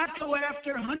did not go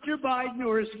after Hunter Biden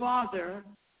or his father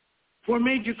for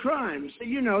major crimes.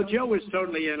 You know, Joe was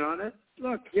totally in on it.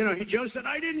 Look, you know, Joe said,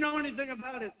 I didn't know anything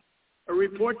about it. A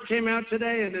report came out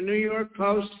today in the New York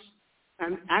Post,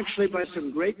 and actually by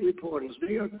some great reporters.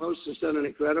 New York Post has done an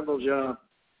incredible job.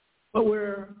 But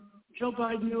where Joe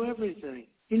Biden knew everything.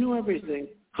 He knew everything.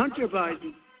 Hunter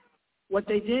Biden, what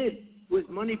they did with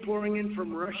money pouring in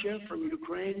from Russia, from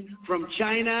Ukraine, from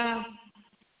China,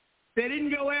 they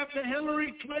didn't go after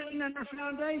Hillary Clinton and her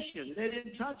foundation. They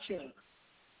didn't touch her.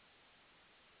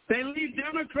 They leave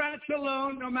Democrats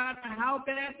alone no matter how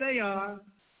bad they are,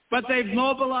 but they've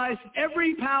mobilized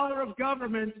every power of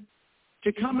government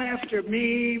to come after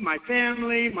me, my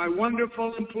family, my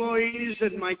wonderful employees,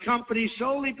 and my company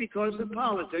solely because of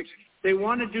politics. They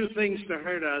want to do things to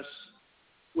hurt us.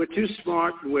 We're too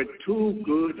smart, we're too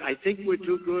good, I think we're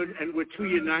too good, and we're too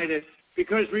united.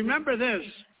 Because remember this,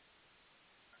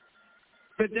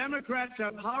 the Democrats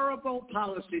have horrible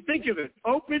policy. Think of it.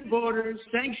 Open borders,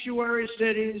 sanctuary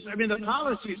cities. I mean, the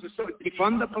policies are so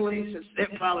defund the police. It's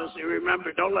their policy.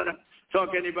 Remember, don't let them talk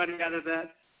anybody out of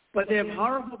that. But they have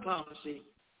horrible policy,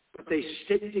 but they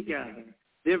stick together.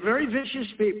 They're very vicious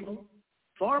people,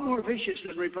 far more vicious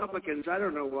than Republicans. I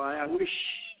don't know why. I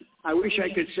wish I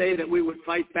could say that we would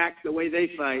fight back the way they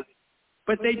fight.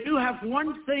 But they do have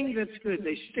one thing that's good.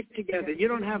 They stick together. You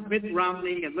don't have Mitt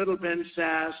Romney and Little Ben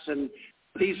Sass and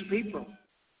these people.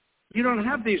 You don't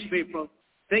have these people.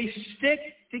 They stick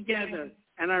together,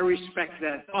 and I respect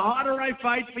that. The harder I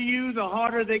fight for you, the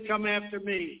harder they come after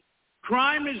me.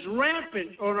 Crime is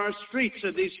rampant on our streets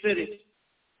of these cities,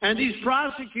 and these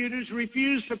prosecutors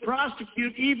refuse to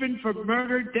prosecute even for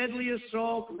murder, deadly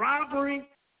assault, robbery,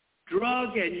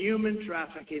 drug, and human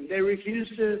trafficking. They refuse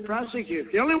to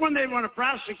prosecute. The only one they want to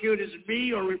prosecute is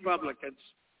me or Republicans.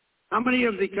 How many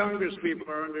of the Congress people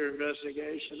are under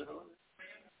investigation?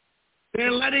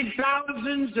 They're letting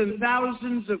thousands and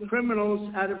thousands of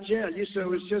criminals out of jail. You saw it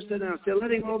was just announced. They're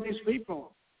letting all these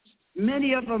people.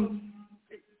 Many of them,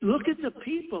 look at the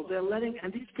people they're letting,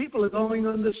 and these people are going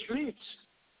on the streets.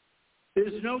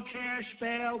 There's no cash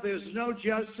bail. There's no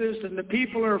justice, and the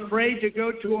people are afraid to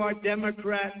go to our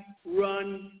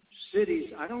Democrat-run cities.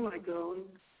 I don't like going.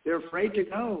 They're afraid to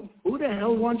go. Who the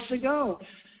hell wants to go?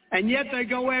 And yet they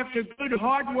go after good,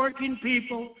 hard-working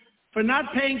people for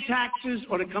not paying taxes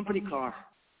on a company car.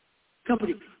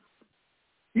 Company car.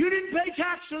 You didn't pay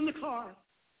tax on the car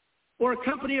or a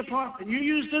company apartment. You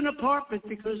used an apartment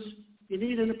because you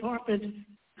need an apartment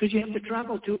because you have to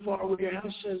travel too far where your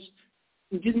house is.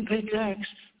 You didn't pay tax.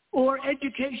 Or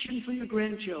education for your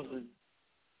grandchildren.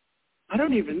 I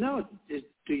don't even know.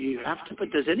 Do you have to?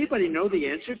 But does anybody know the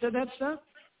answer to that stuff?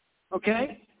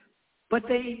 Okay? But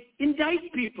they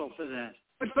indict people for that.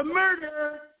 But for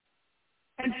murder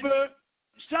and for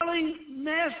selling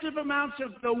massive amounts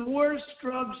of the worst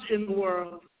drugs in the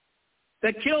world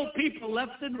that kill people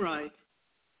left and right,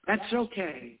 that's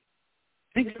okay.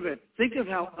 Think of it. Think of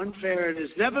how unfair it is.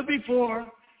 Never before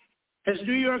has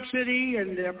New York City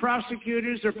and their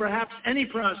prosecutors, or perhaps any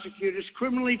prosecutors,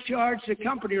 criminally charged a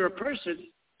company or a person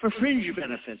for fringe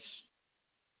benefits.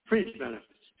 Fringe benefits.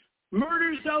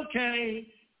 Murder's okay.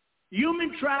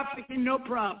 Human trafficking, no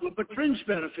problem. But fringe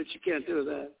benefits, you can't do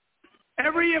that.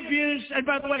 Every abuse, and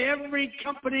by the way, every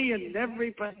company and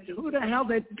every, who the hell,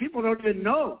 people don't even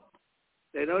know.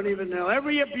 They don't even know.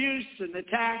 Every abuse and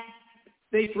attack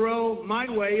they throw my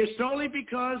way is solely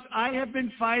because I have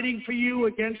been fighting for you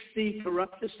against the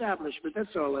corrupt establishment.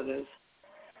 That's all it is.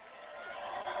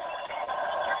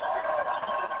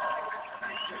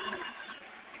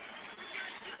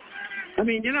 I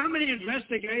mean, you know how many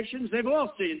investigations? They've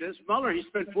all seen this. Mueller, he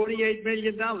spent $48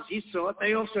 million. He saw it.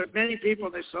 They also, many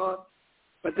people, they saw it.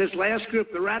 But this last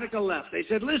group, the radical left, they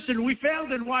said, listen, we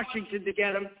failed in Washington to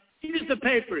get him. Here's the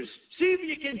papers. See if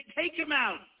you can take him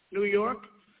out, New York.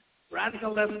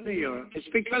 Radical left New York. It's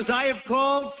because I have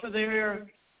called for their,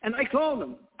 and I called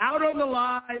them, out on the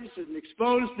lies and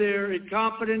exposed their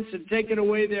incompetence and taken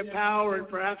away their power, and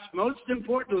perhaps most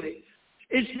importantly,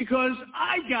 it's because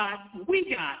I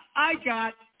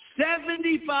got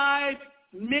 75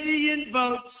 million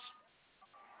votes.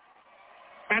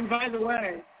 And by the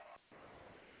way,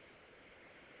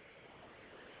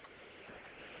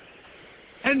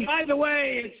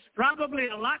 it's probably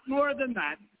a lot more than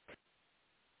that.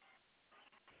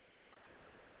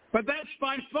 But that's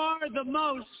by far the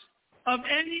most of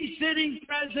any sitting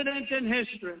president in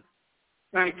history.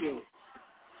 Thank you.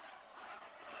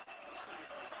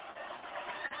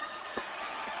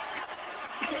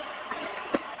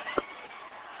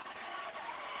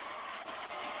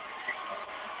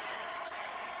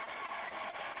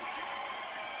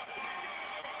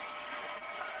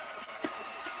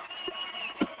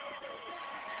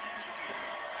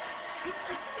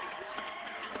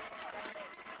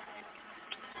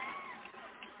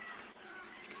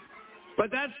 But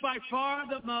that's by far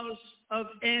the most of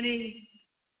any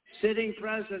sitting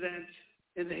president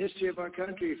in the history of our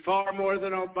country, far more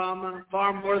than Obama,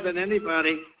 far more than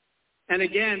anybody. And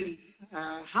again,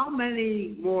 how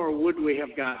many more would we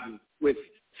have gotten with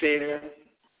fair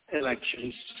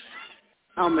elections?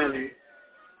 How many?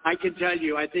 I can tell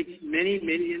you, I think many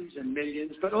millions and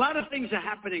millions. But a lot of things are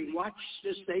happening. Watch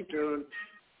this, stay tuned.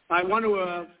 I want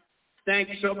to thank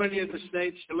so many of the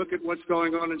states. To look at what's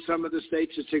going on in some of the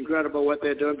states, it's incredible what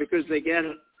they're doing because they get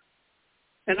it.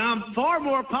 And I'm far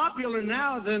more popular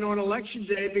now than on Election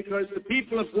Day because the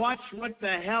people have watched what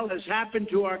the hell has happened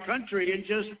to our country in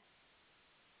just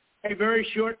a very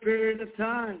short period of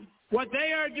time. What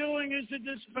they are doing is a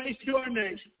disgrace to our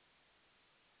nation.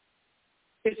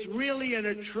 It's really an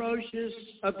atrocious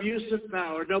abuse of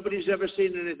power. Nobody's ever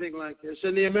seen anything like this.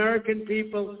 And the American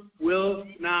people will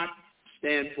not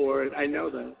stand for it. I know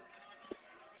that.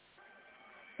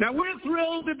 Now, we're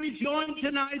thrilled to be joined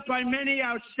tonight by many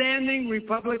outstanding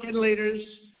Republican leaders,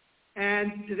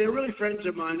 and they're really friends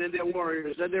of mine, and they're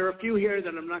warriors. And there are a few here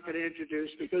that I'm not going to introduce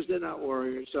because they're not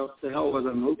warriors, so the hell with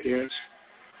them. Who cares?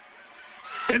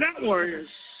 They're not warriors.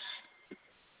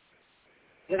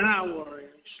 They're not warriors.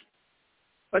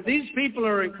 But these people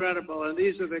are incredible, and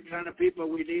these are the kind of people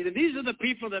we need. And these are the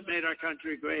people that made our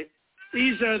country great.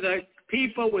 These are the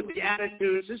people with the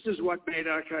attitudes. This is what made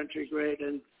our country great,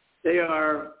 and they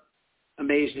are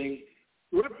amazing.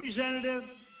 Representative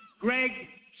Greg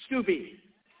Steube.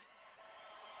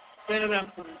 Stand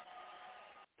up.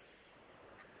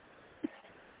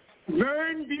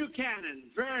 Vern Buchanan.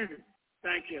 Vern,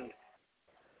 thank you.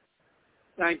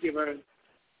 Thank you, Vern.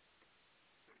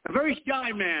 A very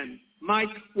shy man, Mike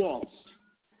Waltz.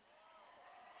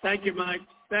 Thank you, Mike.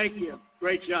 Thank you.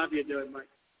 Great job you're doing, Mike.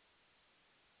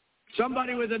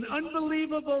 Somebody with an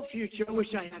unbelievable future. I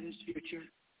wish I had his future.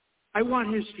 I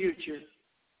want his future.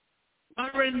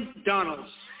 Byron Donalds.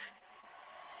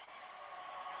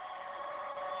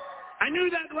 I knew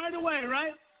that right away,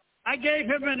 right? I gave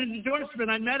him an endorsement.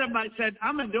 I met him. I said,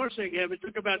 I'm endorsing him. It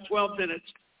took about 12 minutes.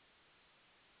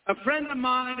 A friend of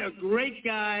mine, a great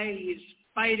guy. He's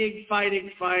fighting,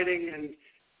 and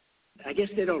I guess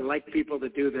they don't like people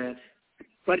that do that.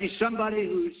 But he's somebody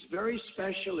who's very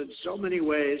special in so many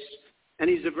ways, and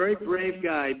he's a very brave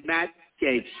guy, Matt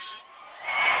Gaetz.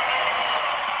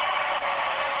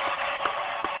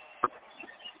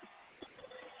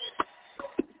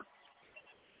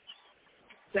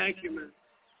 Thank you, Matt.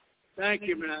 Thank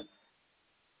you, Matt.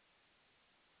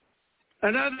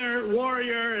 Another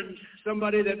warrior and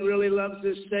somebody that really loves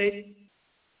this state.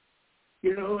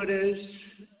 You know who it is?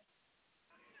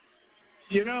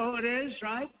 You know who it is,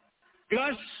 right?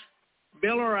 Gus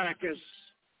Bilirakis.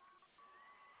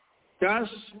 Gus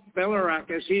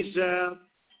Bilirakis. He's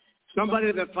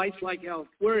somebody that fights like hell.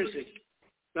 Where is he?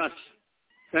 Gus.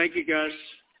 Thank you, Gus.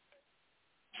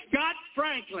 Scott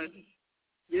Franklin.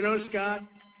 You know Scott?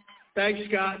 Thanks,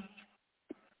 Scott.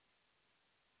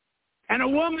 And a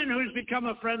woman who's become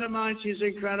a friend of mine. She's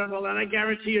incredible. And I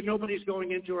guarantee you nobody's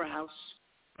going into her house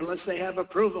unless they have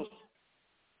approval.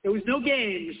 There was no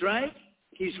games, right?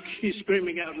 He's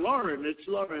screaming out, Lauren, it's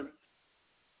Lauren.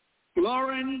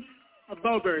 Lauren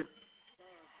Boebert.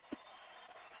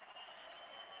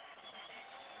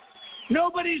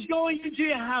 Nobody's going into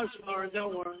your house, Lauren,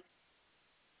 don't worry.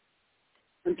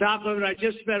 On top of it, I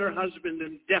just met her husband,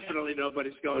 and definitely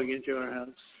nobody's going into her house.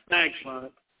 Thanks, Lauren.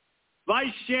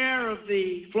 Vice Chair of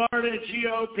the Florida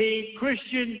GOP,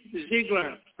 Christian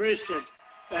Ziegler. Christian,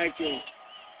 thank you.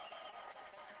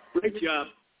 Great job.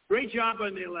 Great job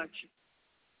on the election.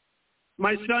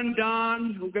 My son,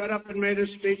 Don, who got up and made a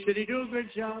speech, did he do a good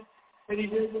job? Did he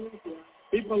do a good job?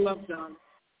 People love Don.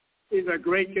 He's a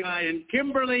great guy. And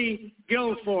Kimberly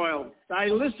Guilfoyle, I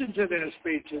listened to their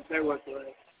speeches. They were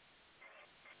great.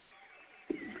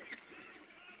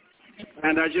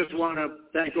 And I just want to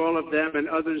thank all of them and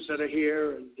others that are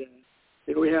here.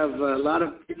 And we have a lot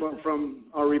of people from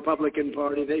our Republican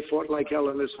Party. They fought like hell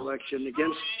in this election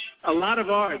against a lot of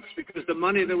odds because the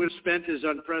money that was spent is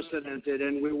unprecedented,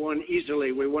 and we won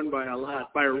easily. We won by a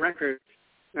lot, by a record.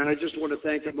 And I just want to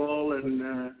thank them all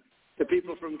and the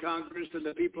people from Congress and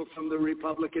the people from the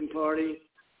Republican Party.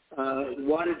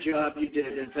 What a job you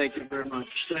did, and thank you very much.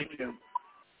 Thank you.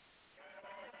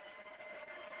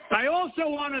 I also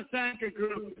want to thank a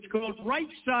group. It's called Right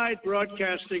Side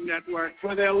Broadcasting Network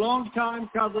for their long-time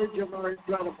coverage of our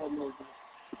incredible movement.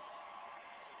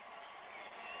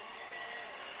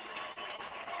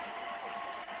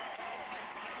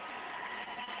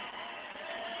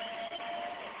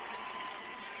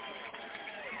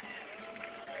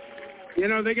 You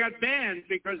know, they got banned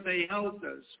because they held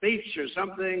a speech or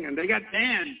something, and they got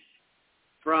banned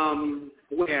from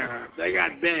where? They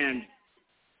got banned.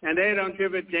 And they don't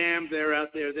give a damn. They're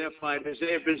out there. They're fighters.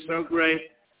 They have been so great.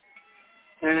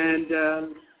 And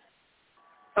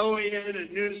OEN and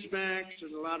Newsmax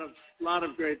and a lot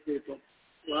of great people.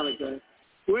 A lot of great.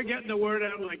 We're getting the word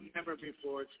out like never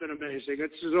before. It's been amazing.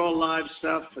 This is all live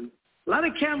stuff. And a lot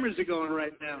of cameras are going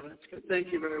right now. That's good.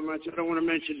 Thank you very much. I don't want to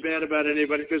mention bad about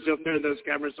anybody because they'll turn those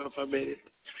cameras off immediately.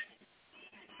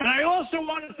 And I also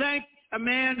want to thank a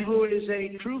man who is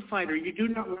a true fighter. You do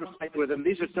not want to fight with him.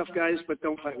 These are tough guys, but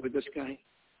don't fight with this guy.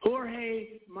 Jorge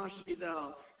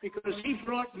Masvidal, because he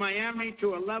brought Miami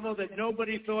to a level that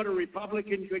nobody thought a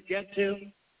Republican could get to.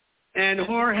 And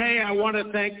Jorge, I want to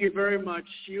thank you very much.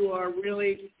 You are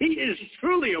really, he is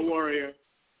truly a warrior.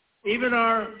 Even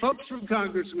our folks from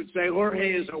Congress would say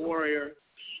Jorge is a warrior.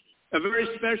 A very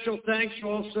special thanks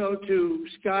also to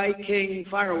Sky King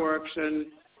Fireworks. And,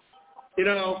 you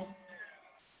know,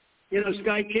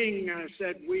 Sky King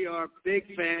said we are big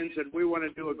fans and we want to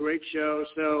do a great show.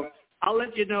 So I'll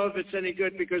let you know if it's any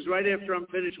good because right after I'm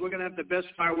finished, we're going to have the best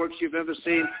fireworks you've ever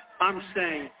seen. I'm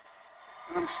staying.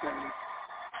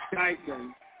 Sky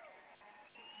King.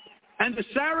 And the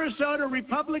Sarasota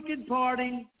Republican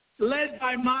Party, led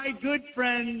by my good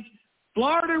friend,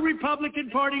 Florida Republican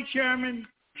Party Chairman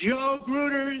Joe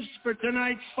Gruters for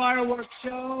tonight's fireworks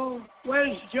show.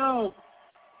 Where's Joe?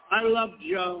 I love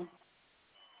Joe.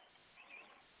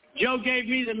 Joe gave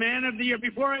me the Man of the Year.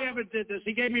 Before I ever did this,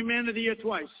 he gave me Man of the Year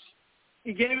twice.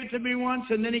 He gave it to me once,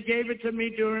 and then he gave it to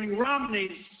me during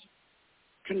Romney's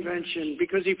convention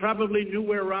because he probably knew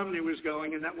where Romney was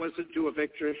going, and that wasn't to a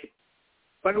victory.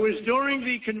 But it was during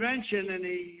the convention, and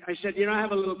I said, I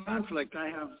have a little conflict. I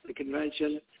have the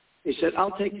convention. He said,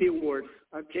 I'll take the award.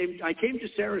 I came to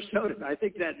Sarasota, I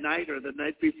think that night or the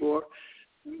night before,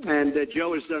 and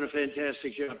Joe has done a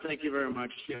fantastic job. Thank you very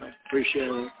much, Joe. Appreciate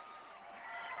it.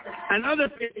 And other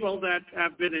people that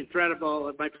have been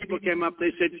incredible, my people came up,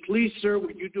 they said, please, sir,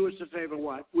 would you do us a favor?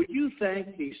 What? Would you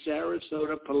thank the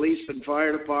Sarasota Police and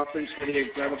Fire Departments for the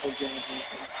incredible job?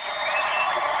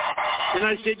 And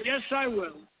I said, yes, I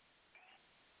will.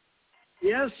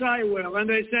 Yes, I will. And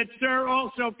they said, sir,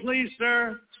 also, please,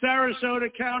 sir, Sarasota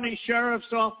County Sheriff's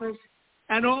Office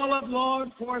and all of law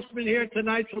enforcement here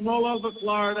tonight from all over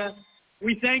Florida,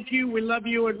 we thank you, we love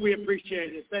you, and we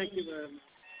appreciate it. Thank you very much.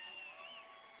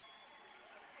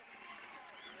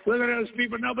 Look at those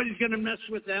people. Nobody's going to mess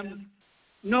with them.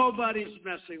 Nobody's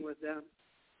messing with them.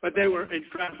 But they were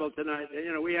incredible tonight.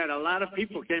 You know, we had a lot of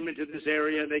people came into this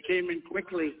area. They came in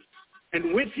quickly.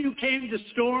 And with you came the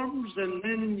storms, and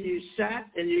then you sat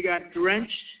and you got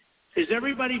drenched. Is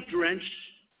everybody drenched?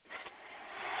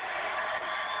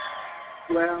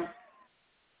 Well,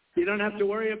 you don't have to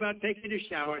worry about taking a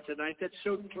shower tonight. That's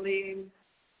so clean.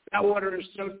 That water is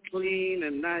so clean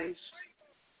and nice.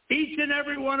 Each and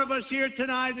every one of us here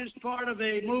tonight is part of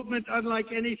a movement unlike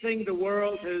anything the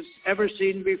world has ever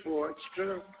seen before. It's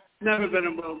true. Never been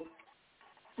a movement.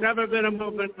 Never been a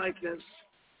movement like this.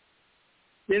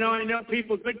 You know, I know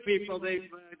people, good people, they've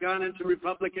gone into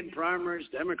Republican primaries,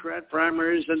 Democrat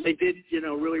primaries, and they did, you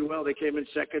know, really well. They came in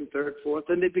second, third, fourth,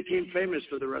 and they became famous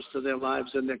for the rest of their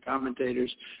lives and their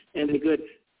commentators. And they're good.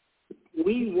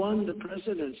 We won the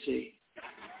presidency.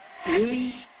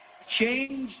 We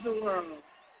changed the world.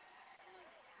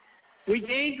 We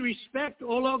gained respect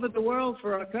all over the world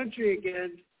for our country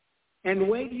again. And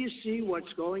wait till you see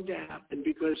what's going to happen,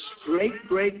 because great,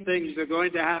 great things are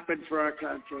going to happen for our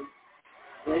country.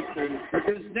 Great things. But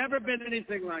there's never been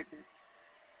anything like it.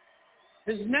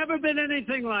 There's never been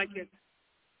anything like it.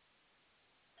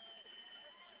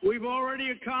 We've already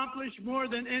accomplished more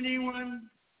than anyone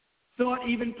thought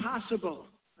even possible.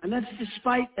 And that's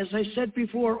despite, as I said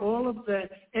before, all of the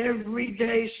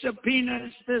everyday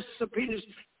subpoenas, subpoenas.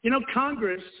 You know,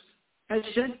 Congress has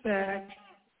sent back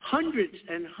hundreds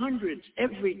and hundreds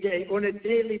every day on a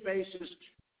daily basis.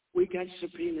 We got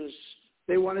subpoenas.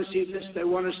 They want to see this. They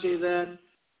want to see that.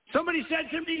 Somebody said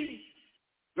to me,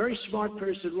 very smart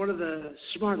person, one of the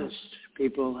smartest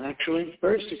people, actually,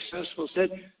 very successful, said,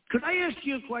 could I ask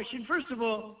you a question? First of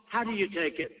all, how do you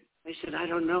take it? I said, I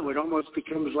don't know. It almost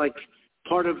becomes like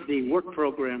part of the work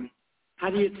program. How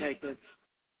do you take it?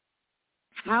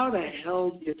 How the hell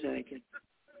do you take it?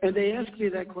 And they ask me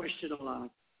that question a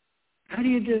lot. How do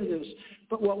you do this?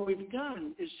 But what we've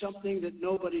done is something that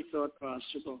nobody thought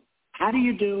possible. How do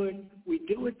you do it? We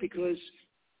do it because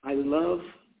I love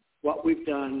what we've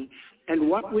done. And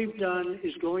what we've done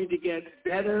is going to get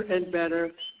better and better.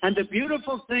 And the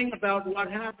beautiful thing about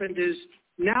what happened is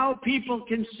now people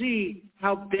can see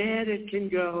how bad it can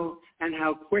go and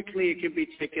how quickly it can be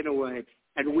taken away.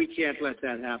 And we can't let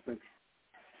that happen.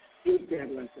 We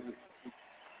can't let that happen.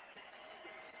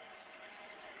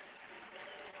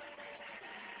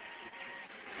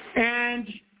 And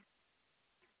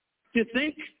to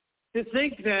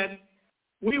think that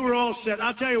we were all set.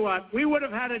 I'll tell you what, we would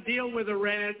have had a deal with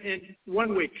Iran in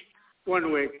 1 week.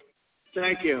 1 week.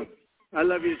 Thank you. I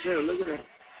love you too. Look at that.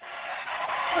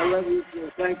 I love you too.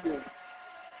 Thank you.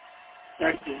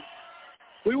 Thank you.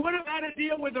 We would have had a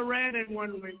deal with Iran in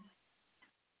 1 week.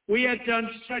 We had done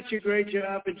such a great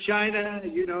job in China.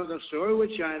 You know the story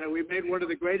with China. We made one of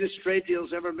the greatest trade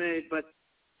deals ever made, but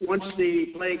once the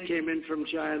plague came in from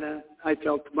China, I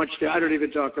felt I don't even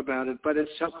talk about it, but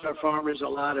it's helped our farmers a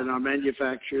lot and our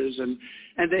manufacturers, and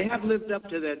they have lived up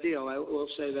to that deal. I will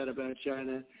say that about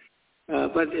China.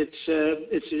 But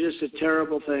it's just a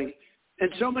terrible thing.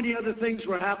 And so many other things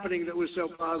were happening that were so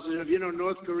positive. You know,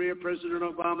 North Korea, President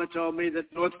Obama told me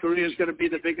that North Korea is going to be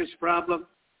the biggest problem.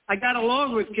 I got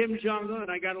along with Kim Jong-un.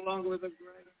 I got along with him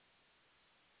great.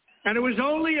 And it was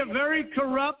only a very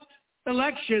corrupt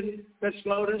election that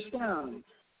slowed us down.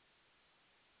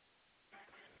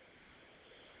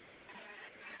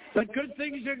 But good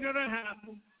things are going to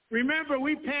happen. Remember,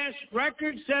 we passed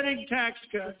record-setting tax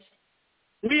cuts.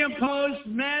 We imposed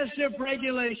massive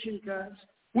regulation cuts.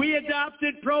 We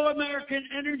adopted pro-American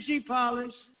energy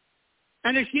policy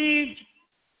and achieved,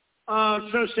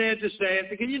 so sad to say it,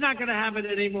 because you're not going to have it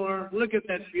anymore. Look at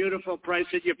that beautiful price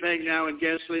that you're paying now in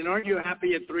gasoline. Aren't you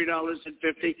happy at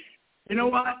 $3.50? You know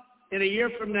what? In a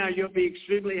year from now, you'll be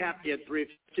extremely happy at $3.50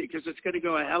 because it's going to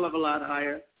go a hell of a lot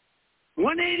higher.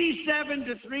 $187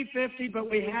 to $3.50, but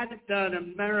we hadn't done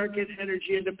American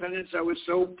energy independence. I was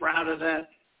so proud of that.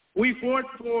 We fought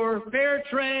for fair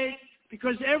trade,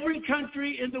 because every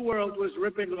country in the world was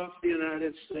ripping off the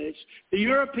United States. The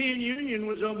European Union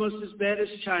was almost as bad as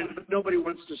China, but nobody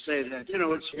wants to say that. You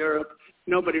know, it's Europe.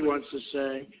 Nobody wants to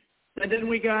say. And then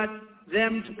we got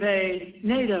them to pay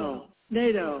NATO,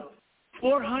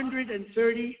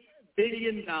 $430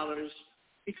 billion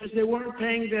because they weren't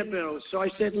paying their bills. So I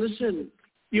said, listen,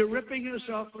 you're ripping us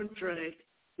off on trade.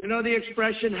 You know the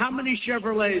expression, how many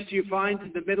Chevrolets do you find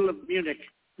in the middle of Munich?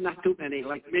 Not too many,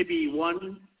 like maybe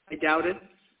one. I doubt it.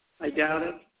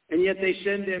 And yet they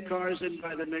send their cars in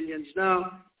by the millions.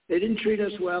 No, they didn't treat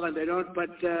us well, and they don't.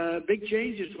 But big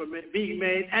changes were being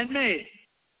made.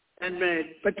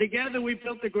 But together we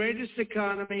built the greatest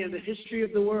economy in the history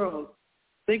of the world.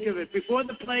 Think of it. Before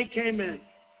the plague came in,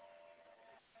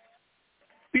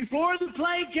 and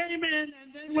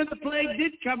then when the plague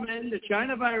did come in, the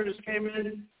China virus came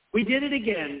in, we did it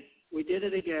again.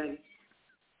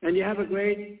 And you have a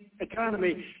great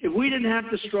economy. If we didn't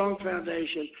have the strong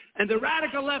foundation, and the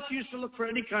radical left used to look for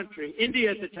any country.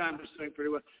 India at the time was doing pretty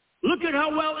well. Look at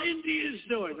how well India is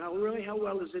doing. Now, really, how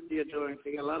well is India doing?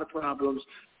 They got a lot of problems.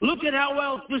 Look at how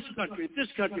well this country.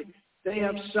 They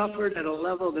have suffered at a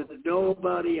level that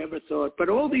nobody ever thought. But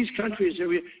all these countries,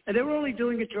 and they were only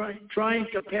doing it trying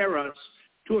to compare us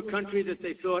to a country that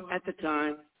they thought at the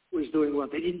time was doing well.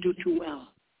 They didn't do too well.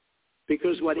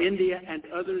 Because what India and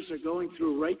others are going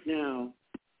through right now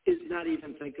is not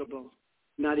even thinkable.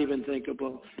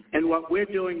 And what we're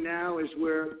doing now is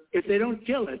if they don't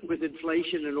kill it with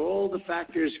inflation and all the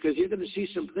factors, because you're going to see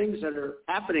some things that are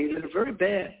happening that are very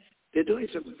bad. They're doing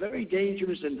some very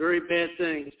dangerous and very bad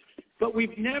things. But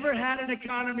we've never had an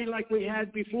economy like we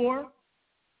had before.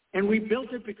 And we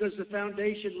built it because the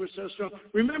foundation was so strong.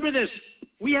 Remember this,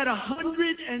 we had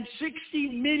 160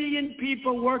 million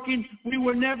people working. We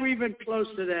were never even close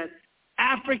to that.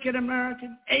 African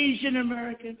American, Asian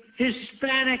American,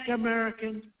 Hispanic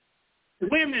American,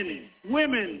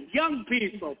 women, young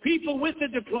people, people with a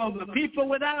diploma, people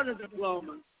without a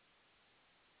diploma.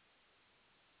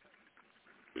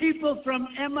 People from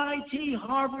MIT,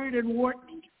 Harvard, and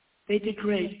Wharton, they did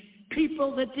great.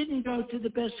 People that didn't go to the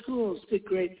best schools did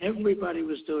great. Everybody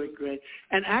was doing great.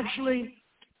 And actually,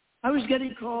 I was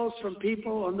getting calls from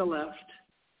people on the left.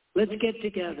 Let's get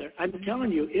together. I'm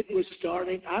telling you, it was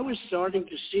starting. I was starting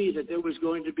to see that there was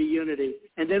going to be unity.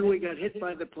 And then we got hit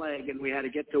by the plague and we had to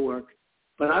get to work.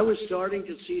 But I was starting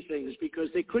to see things because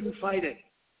they couldn't fight it.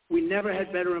 We never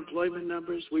had better employment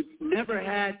numbers. We've never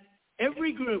had,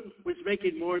 every group was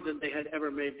making more than they had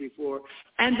ever made before.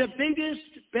 And the biggest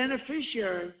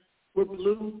beneficiary were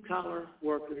blue-collar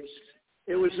workers.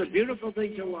 It was a beautiful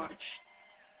thing to watch.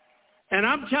 And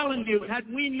I'm telling you, had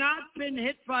we not been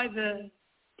hit by the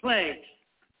plague,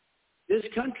 this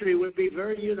country would be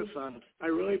very unified. I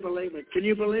really believe it. Can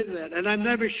you believe that? And I'm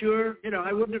never sure,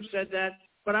 I wouldn't have said that,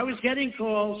 but I was getting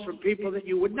calls from people that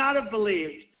you would not have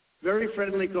believed, very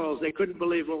friendly calls. They couldn't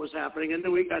believe what was happening, and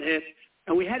then we got hit.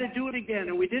 And we had to do it again,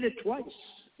 and we did it twice.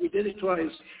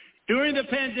 During the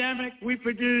pandemic, we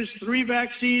produced 3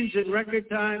 vaccines in record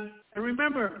time. And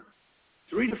remember,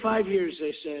 3 to 5 years,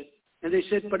 they said. And they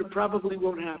said, but it probably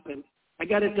won't happen. I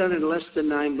got it done in less than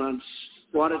 9 months.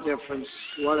 What a difference.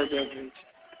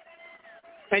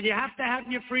 And you have to have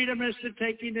your freedom as to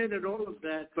taking it and all of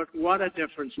that. But what a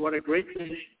difference. What a great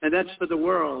thing. And that's for the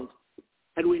world.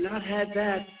 Had we not had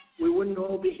that, we wouldn't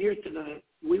all be here tonight.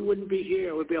 We wouldn't be here.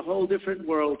 It would be a whole different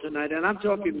world tonight. And I'm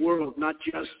talking world, not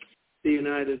just the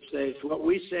United States. What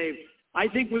we saved, I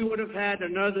think we would have had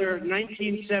another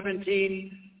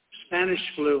 1917 Spanish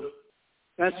flu.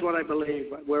 That's what I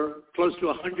believe. We're close to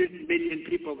 100 million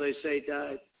people, they say,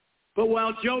 died. But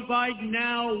while Joe Biden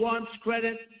now wants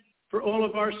credit for all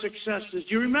of our successes, do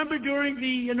you remember during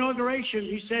the inauguration,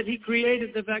 he said he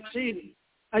created the vaccine?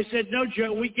 I said, no,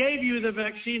 Joe, we gave you the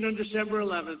vaccine on December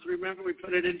 11th. Remember, we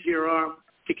put it into your arm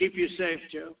to keep you safe,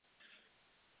 Joe.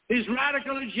 His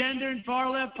radical agenda and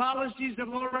far-left policies have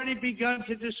already begun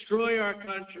to destroy our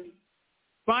country.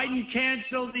 Biden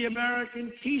canceled the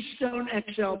American Keystone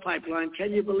XL pipeline.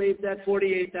 Can you believe that?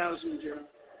 48,000 jobs.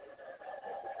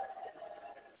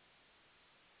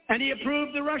 And he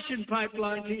approved the Russian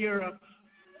pipeline to Europe.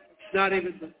 Not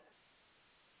even that.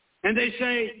 And they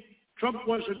say Trump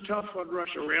wasn't tough on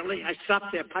Russia. Really? I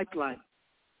stopped their pipeline.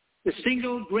 The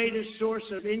single greatest source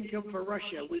of income for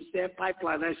Russia was their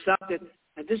pipeline. I stopped it.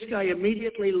 And this guy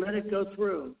immediately let it go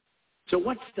through. So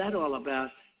what's that all about?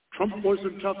 Trump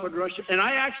wasn't tough on Russia. And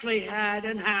I actually had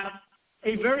and have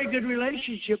a very good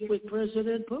relationship with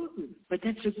President Putin. But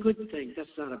that's a good thing. That's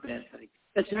not a bad thing.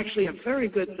 That's actually a very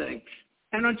good thing.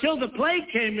 And until the plague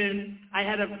came in, I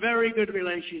had a very good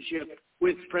relationship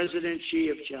with President Xi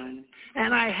of China.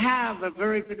 And I have a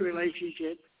very good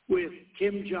relationship with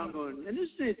Kim Jong-un. And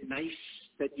isn't it nice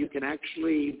that you can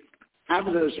actually have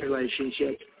those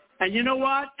relationships? And you know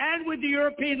what? And with the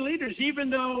European leaders, even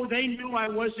though they knew I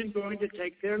wasn't going to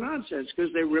take their nonsense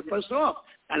because they rip us off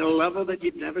at a level that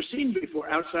you've never seen before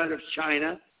outside of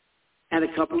China and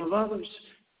a couple of others.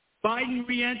 Biden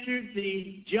re-entered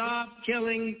the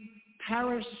job-killing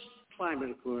Paris Climate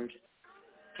Accord.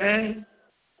 Okay?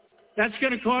 That's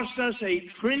going to cost us $1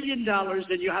 trillion,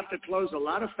 and you have to close a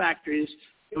lot of factories.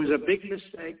 It was a big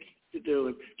mistake to do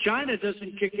it. China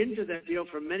doesn't kick into that deal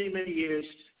for many, many years.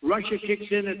 Russia kicks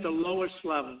in at the lowest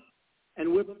level.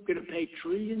 And we're going to pay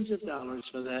trillions of dollars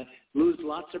for that, lose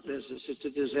lots of business. It's a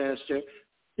disaster.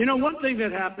 You know, one thing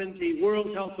that happened, the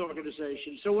World Health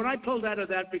Organization. So when I pulled out of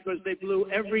that because they blew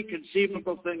every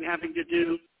conceivable thing having to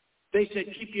do, they said,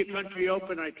 keep your country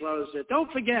open, I closed it.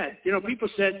 Don't forget, you know, people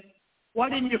said, why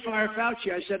didn't you fire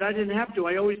Fauci? I said, I didn't have to.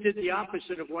 I always did the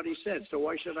opposite of what he said, so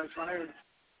why should I fire him?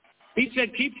 He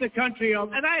said, keep the country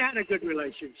open. And I had a good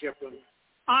relationship with him.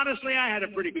 Honestly, I had a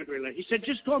pretty good relationship. He said,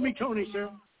 just call me Tony, sir.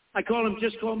 I call him,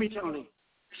 just call me Tony.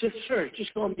 I said, sir,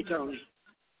 just call me Tony.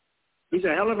 He's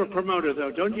a hell of a promoter,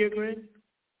 though. Don't you agree?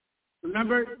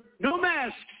 Remember, no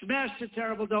masks. Masks are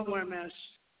terrible. Don't wear masks.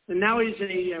 And now he's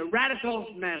a radical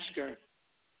masker.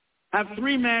 Have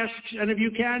 3 masks, and if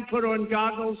you can, put on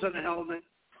goggles and a helmet.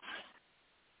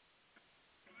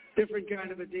 Different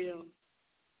kind of a deal.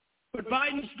 But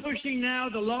Biden's pushing now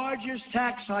the largest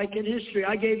tax hike in history.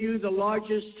 I gave you the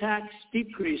largest tax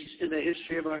decrease in the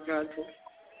history of our country.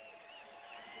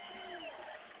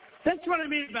 That's what I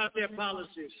mean about their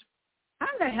policies. How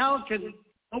the hell can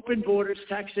open borders,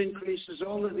 tax increases,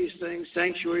 all of these things,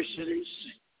 sanctuary cities,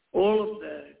 all of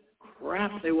the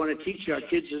crap they want to teach our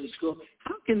kids in school,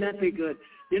 how can that be good?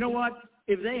 You know what?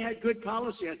 If they had good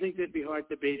policy, I think they'd be hard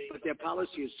to beat, but their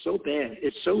policy is so bad,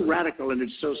 it's so radical, and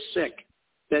it's so sick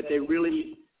that they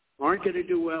really aren't going to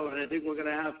do well, and I think we're going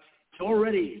to have, it's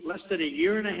already less than 1.5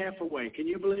 years away. Can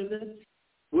you believe that?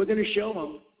 We're going to show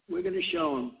them. We're going to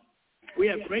show them. We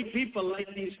have great people like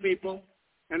these people,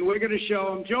 and we're going to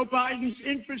show them. Joe Biden's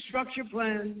infrastructure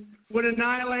plan would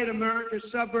annihilate America's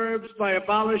suburbs by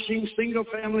abolishing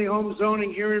single-family home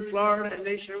zoning here in Florida and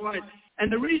nationwide. And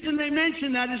the reason they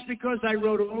mention that is because I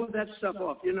wrote all of that stuff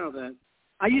off. You know that.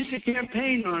 I used to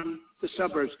campaign on the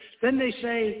suburbs. Then they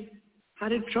say, how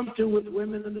did Trump do with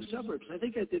women in the suburbs? I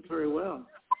think I did very well.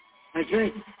 I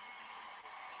think.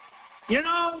 You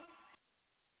know,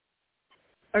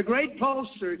 a great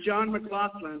pollster, John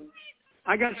McLaughlin,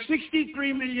 I got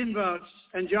 63 million votes,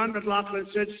 and John McLaughlin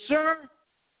said, sir,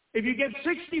 if you get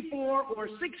 64 or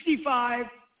 65,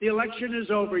 the election is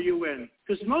over, you win.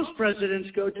 Because most presidents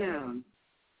go down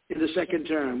in the second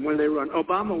term when they run.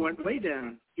 Obama went way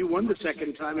down. He won the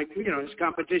second time. You know, his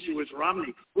competition was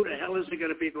Romney. Who the hell is he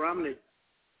going to beat Romney?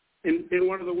 In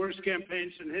one of the worst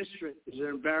campaigns in history. It's an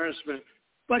embarrassment.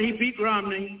 But he beat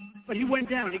Romney, but he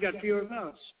went down. He got fewer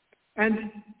votes.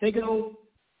 And they go,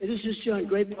 this is John,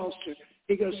 great pollster.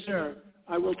 He goes, sir,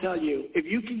 I will tell you, if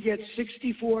you can get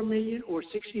 64 million or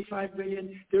 65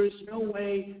 million, there is no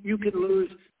way you can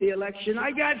lose the election.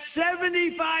 I got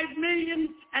 75 million,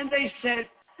 and they said,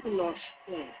 you lost.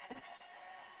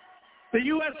 The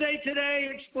USA Today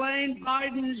explained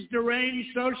Biden's deranged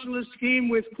socialist scheme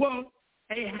with, quote,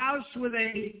 a house with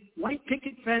a white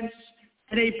picket fence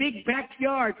and a big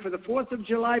backyard for the 4th of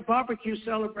July barbecue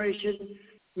celebration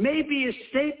may be a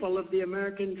staple of the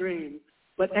American dream.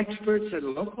 But experts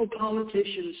and local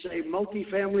politicians say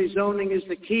multifamily zoning is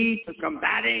the key to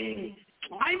combating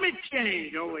climate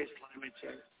change, always climate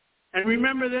change. And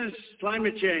remember this,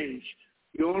 climate change,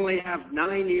 you only have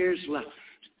 9 years left,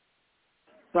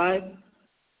 right?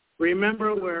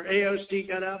 Remember where AOC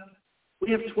got up?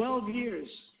 We have 12 years.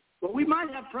 Well, we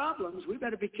might have problems. We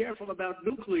better be careful about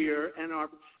nuclear and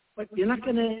but you're not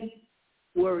going to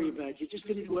worry about it. You're just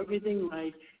going to do everything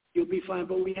right. You'll be fine.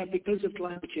 But we have, because of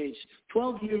climate change,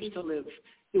 12 years to live.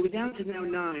 We're down to now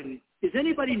 9. Is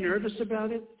anybody nervous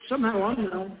about it? Somehow I'm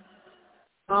not.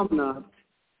 I'm not.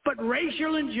 But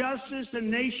racial injustice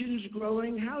and nation's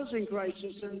growing housing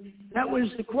crisis. And that was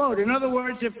the quote. In other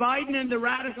words, if Biden and the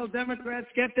radical Democrats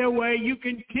get their way, you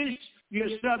can kiss your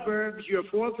suburbs, your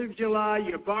 4th of July,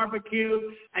 your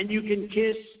barbecue, and you can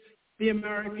kiss the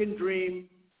American dream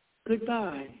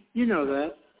goodbye. You know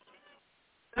that.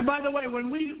 And by the way, when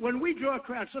we draw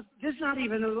crowds, look, there's not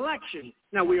even an election.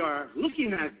 Now, we are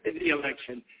looking at the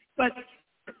election, but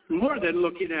more than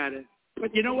looking at it.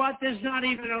 But you know what? There's not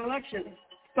even an election.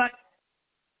 But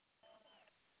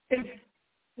if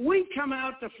we come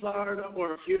out to Florida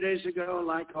or a few days ago,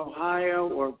 like Ohio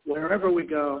or wherever we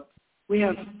go, we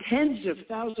have tens of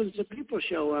thousands of people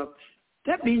show up.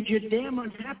 that means you're damn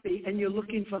unhappy and you're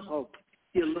looking for hope.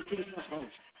 You're looking for hope.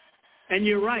 And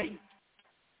you're right,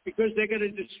 because they're going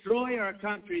to destroy our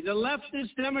country. The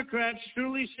leftist Democrats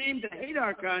truly seem to hate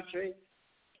our country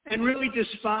and really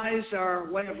despise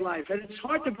our way of life. And it's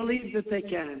hard to believe that they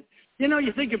can. You know,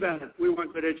 you think about it. We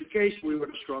want good education. We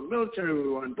want a strong military. We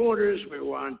want borders. We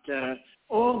want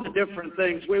all the different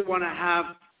things. We want to have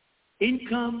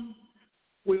income.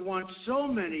 We want so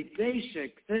many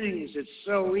basic things. It's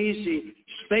so easy.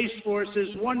 Space Force is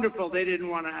wonderful. They didn't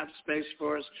want to have Space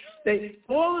Force.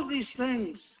 All of these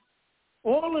things,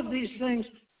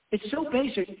 it's so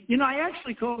basic. You know, I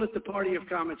actually call it the party of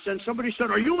common sense. Somebody said,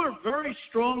 are you a very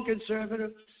strong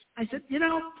conservative? I said, you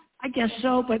know, I guess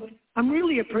so, but I'm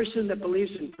really a person that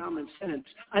believes in common sense.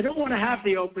 I don't want to have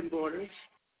the open borders.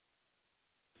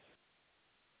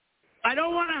 I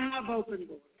don't want to have open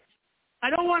borders. I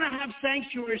don't want to have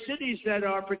sanctuary cities that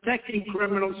are protecting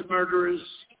criminals, murderers,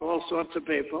 all sorts of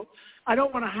people. I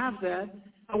don't want to have that.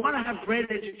 I want to have great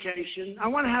education. I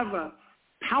want to have a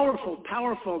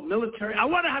powerful military. I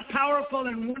want to have powerful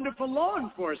and wonderful law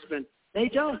enforcement. They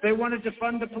don't. They want to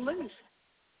defund the police.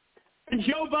 And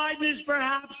Joe Biden is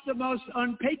perhaps the most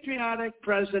unpatriotic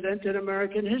president in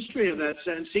American history in that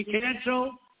sense. He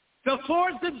canceled the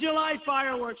 4th of July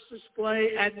fireworks display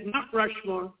at Mount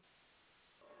Rushmore.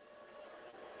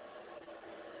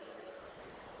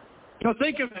 So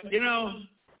think of it, you know,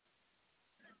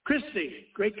 Christie,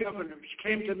 great governor, she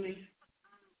came to me.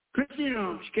 Christie, you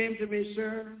know, she came to me,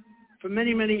 sir, for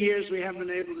many, many years we haven't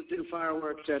been able to do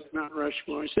fireworks at Mount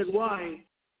Rushmore. I said, why?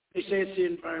 They say it's the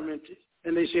environment,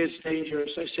 and they say it's dangerous.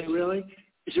 I said, really?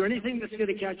 Is there anything that's going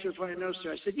to catch on fire? No,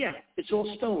 sir. I said, yeah, it's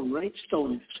all stone, right?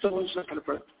 Stone. Stone's not going to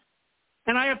burn.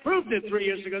 And I approved it 3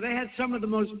 years ago. They had some of the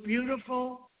most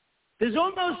beautiful. There's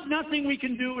almost nothing we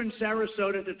can do in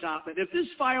Sarasota to top it. If this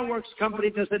fireworks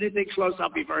company does anything close, I'll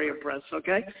be very impressed,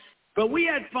 okay? But we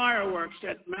had fireworks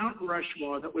at Mount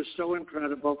Rushmore that was so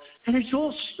incredible. And it's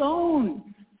all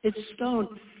stone. It's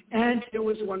stone. And it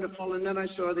was wonderful. And then I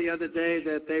saw the other day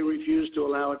that they refused to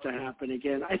allow it to happen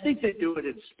again. I think they do it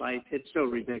in spite. It's so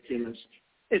ridiculous.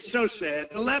 It's so sad.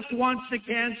 The left wants to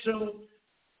cancel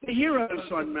the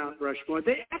heroes on Mount Rushmore.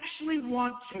 They actually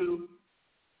want to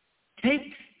take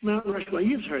Mount Rushmore.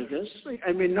 You've heard this.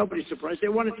 I mean, nobody's surprised. They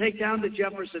want to take down the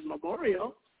Jefferson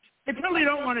Memorial. They probably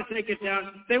don't want to take it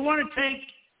down. They want to take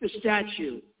the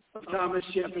statue of Thomas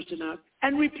Jefferson out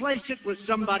and replace it with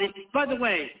somebody. By the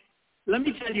way, let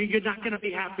me tell you, you're not going to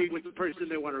be happy with the person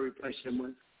they want to replace him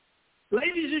with.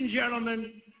 Ladies and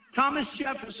gentlemen, Thomas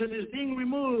Jefferson is being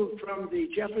removed from the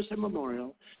Jefferson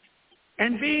Memorial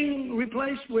and being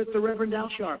replaced with the Reverend Al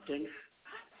Sharpton.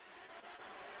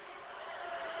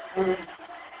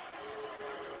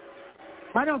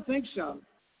 I don't think so.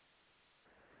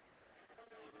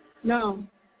 No.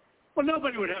 Well,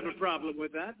 nobody would have a problem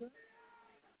with that.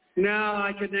 No,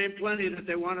 I could name plenty that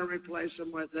they want to replace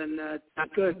them with, and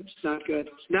not good. It's not good.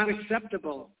 It's not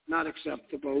acceptable. Not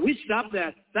acceptable. We stopped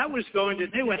that. That was going to,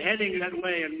 they were heading that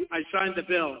way, and I signed the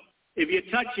bill. If you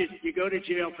touch it, you go to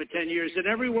jail for 10 years. And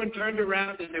everyone turned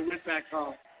around and they went back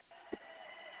home.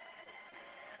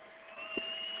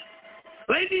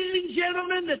 Ladies and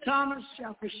gentlemen, the Thomas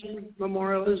Jefferson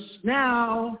Memorial is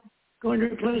now going to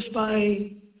be replaced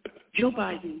by Joe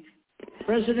Biden.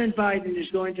 President Biden is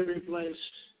going to replace.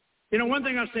 You know, one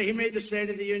thing I'll say, he made the State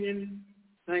of the Union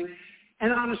thing,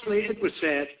 and honestly, it was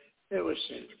sad. It was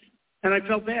sad. And I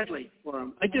felt badly for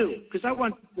him. I do, because I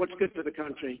want what's good for the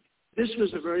country. This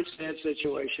was a very sad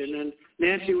situation, and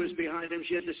Nancy was behind him.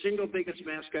 She had the single biggest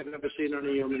mask I've ever seen on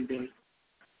a human being.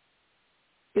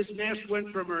 His mask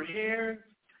went from her hair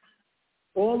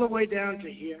all the way down to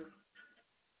here.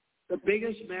 The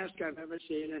biggest mask I've ever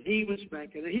seen, and he was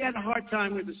making it. He had a hard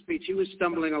time with the speech. He was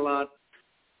stumbling a lot.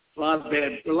 A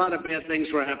lot of bad things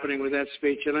were happening with that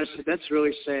speech, and I said, that's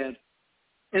really sad.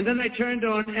 And then I turned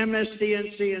on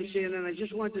MSDNC and CNN. I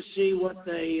just wanted to see what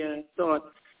they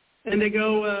thought. And they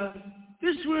go,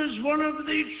 this was one of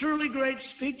the truly great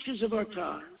speeches of our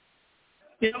time.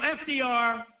 You know,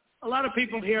 FDR, a lot of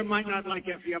people here might not like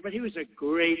FDR, but he was a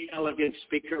great, elegant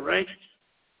speaker, right?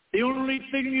 The only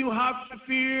thing you have to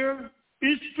fear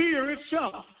is fear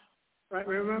itself. Right?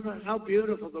 Remember how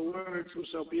beautiful the words were,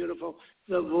 so beautiful.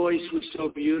 The voice was so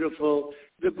beautiful.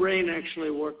 The brain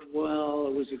actually worked well.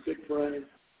 It was a good brain.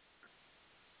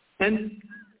 And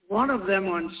one of them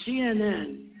on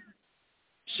CNN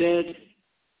said,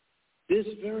 this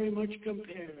very much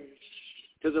compares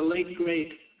to the late,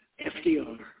 great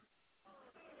FDR.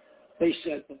 They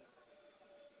said that.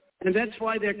 And that's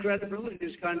why their credibility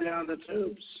has gone down the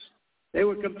tubes. They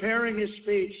were comparing his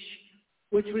speech,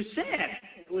 which was sad.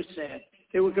 It was sad.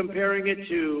 They were comparing it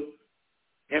to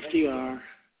FDR.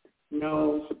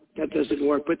 No, that doesn't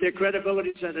work. But their credibility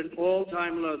is at an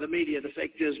all-time low. The media, the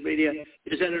fake news media,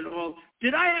 is at an all.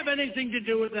 Did I have anything to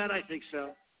do with that? I think so.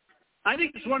 I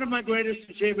think it's one of my greatest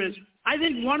achievements. I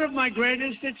think one of my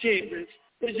greatest achievements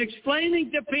is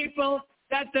explaining to people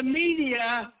that the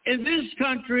media in this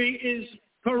country is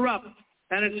corrupt,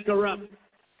 and it's corrupt. It's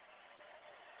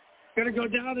going to go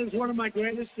down as one of my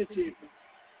greatest achievements.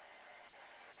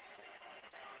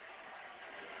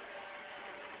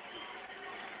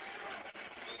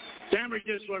 Camera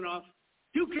just went off.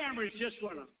 2 cameras just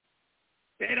went off.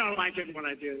 They don't like it when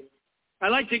I do. I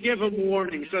like to give them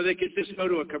warning so they can just go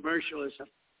to a commercial or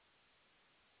something.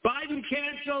 Biden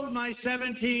canceled my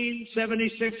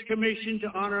 1776 commission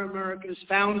to honor America's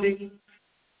founding.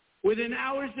 Within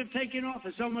hours of taking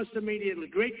office, almost immediately,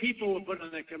 great people were put on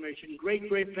that commission, great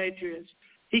patriots.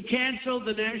 He canceled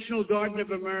the National Garden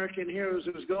of American Heroes.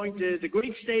 It was going to the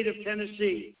great state of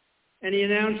Tennessee. And he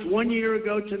announced 1 year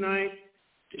ago tonight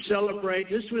to celebrate.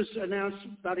 This was announced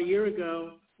about a year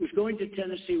ago. He was going to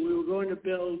Tennessee. We were going to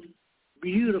build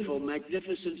beautiful,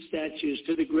 magnificent statues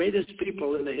to the greatest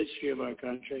people in the history of our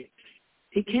country.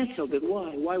 He canceled it.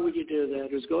 Why? Why would you do that?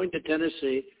 It was going to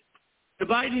Tennessee. The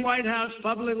Biden White House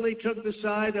publicly took the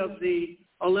side of the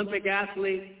Olympic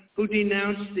athlete who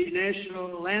denounced the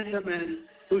national anthem and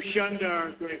who shunned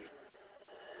our great.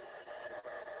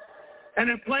 And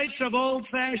in place of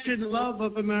old-fashioned love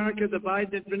of America, the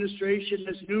Biden administration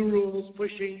has new rules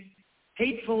pushing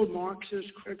hateful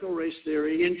Marxist critical race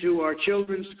theory into our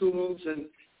children's schools and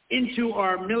into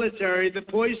our military. The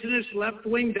poisonous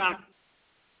left-wing doctrine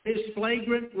is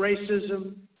flagrant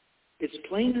racism. It's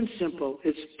plain and simple.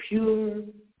 It's pure,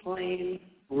 plain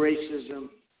racism.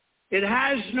 It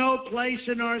has no place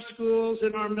in our schools,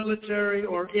 in our military,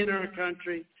 or in our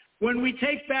country. When we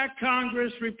take back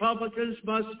Congress, Republicans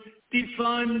must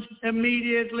defund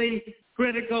immediately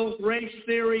critical race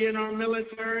theory in our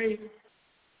military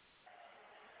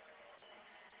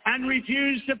and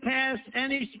refuse to pass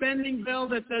any spending bill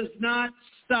that does not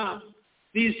stop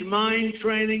these mind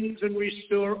trainings and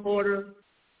restore order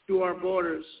to our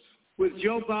borders. With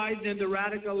Joe Biden and the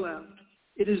radical left,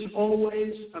 it is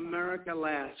always America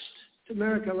last. It's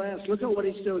America last. Look at what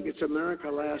he's doing. It's America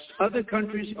last. Other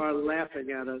countries are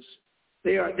laughing at us.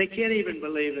 They can't even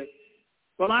believe it.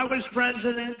 When I was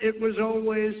president, it was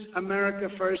always America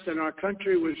first, and our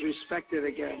country was respected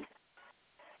again.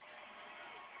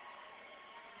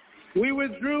 We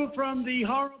withdrew from the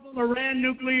horrible Iran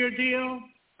nuclear deal.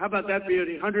 How about that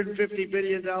beauty? $150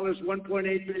 billion,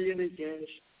 $1.8 billion in cash.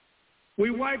 We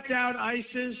wiped out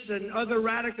ISIS and other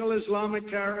radical Islamic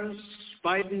terrorists.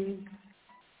 Biden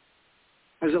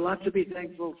has a lot to be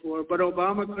thankful for, but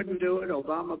Obama couldn't do it.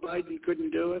 Biden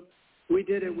couldn't do it. We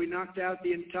did it. We knocked out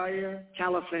the entire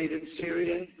caliphate in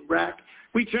Syria, Iraq.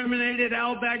 We terminated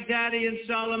al-Baghdadi and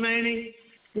Soleimani.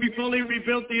 We fully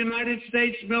rebuilt the United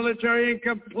States military and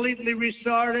completely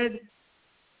restarted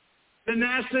the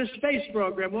NASA space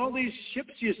program. All these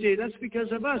ships you see, that's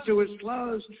because of us. It was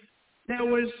closed. There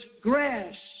was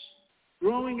grass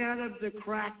growing out of the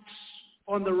cracks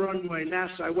on the runway.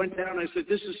 NASA, I went down, I said,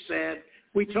 this is sad.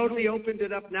 We totally opened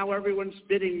it up. Now everyone's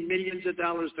bidding millions of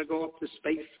dollars to go up to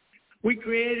space. We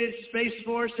created Space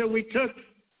Force, and we took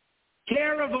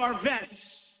care of our vets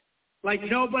like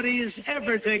nobody has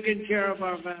ever taken care of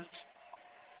our vets.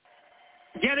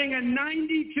 Getting a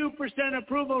 92%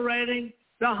 approval rating,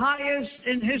 the highest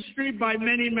in history by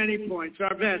many, many points.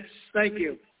 Our vets, thank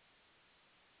you.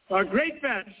 Our great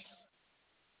vets.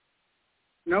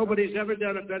 Nobody's ever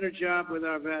done a better job with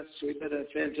our vets. We did a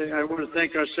fantastic. I want to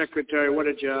thank our secretary. What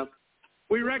a job.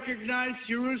 We recognize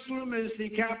Jerusalem as the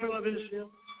capital of Israel.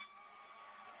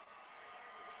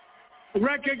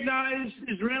 Recognize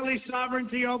Israeli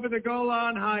sovereignty over the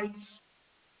Golan Heights.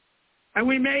 And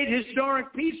we made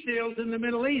historic peace deals in the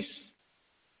Middle East,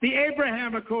 the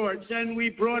Abraham Accords, and we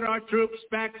brought our troops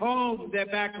back home. They're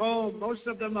back home. Most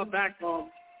of them are back home.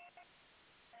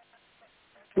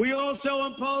 We also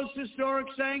imposed historic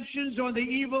sanctions on the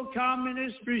evil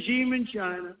communist regime in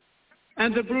China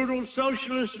and the brutal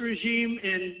socialist regime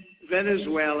in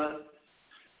Venezuela.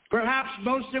 Perhaps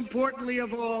most importantly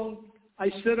of all, I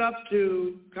stood up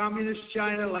to communist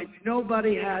China like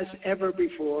nobody has ever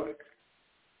before,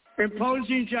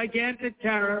 imposing gigantic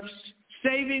tariffs,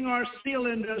 saving our steel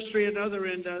industry and other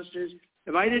industries.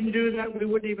 If I didn't do that, we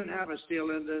wouldn't even have a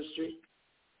steel industry,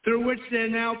 through which they're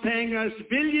now paying us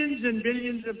billions and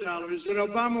billions of dollars. And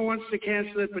Obama wants to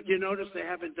cancel it, but you notice they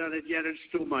haven't done it yet. It's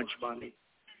too much money.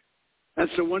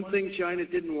 That's the one thing China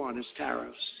didn't want, is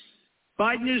tariffs.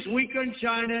 Biden is weak on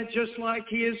China, just like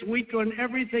he is weak on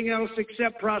everything else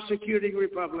except prosecuting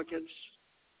Republicans.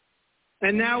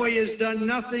 And now he has done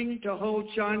nothing to hold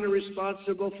China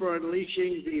responsible for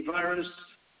unleashing the virus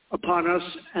upon us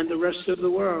and the rest of the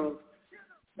world.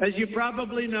 As you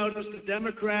probably noticed, the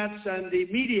Democrats and the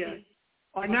media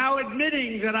are now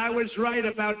admitting that I was right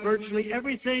about virtually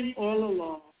everything all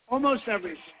along, almost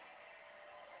everything.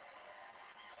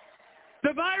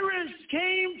 The virus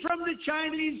came from the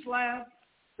Chinese lab.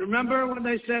 Remember when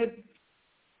they said,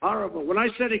 horrible. When I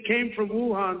said it came from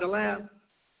Wuhan, the lab,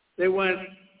 they went,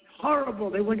 horrible.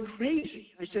 They went crazy.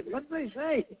 I said, what did they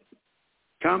say?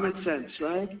 Common sense,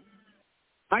 right?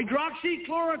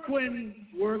 Hydroxychloroquine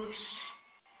works.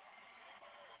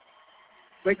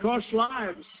 They cost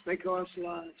lives. They cost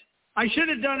lives. I should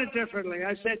have done it differently.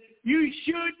 I said, you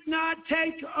should not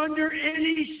take under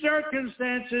any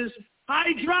circumstances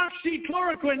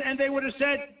hydroxychloroquine. And they would have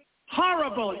said,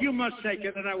 horrible, you must take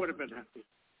it. And I would have been happy.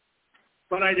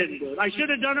 But I didn't do it. I should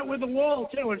have done it with the wall,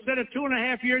 too, instead of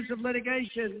 2.5 years of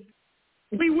litigation.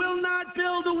 We will not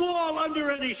build a wall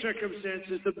under any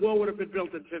circumstances. The wall would have been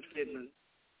built in 15 minutes.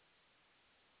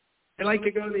 I like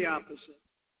to go the opposite.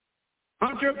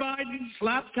 Hunter Biden's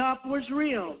laptop was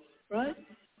real, right?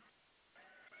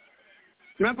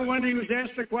 Remember when he was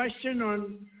asked a question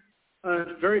on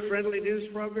a very friendly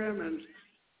news program, and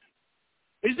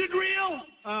is it real?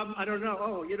 I don't know.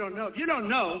 Oh, you don't know. If you don't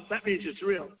know, that means it's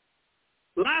real.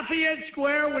 Lafayette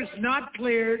Square was not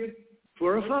cleared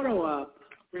for a photo op,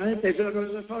 right? They thought it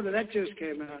was a photo. That just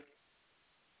came out.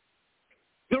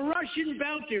 The Russian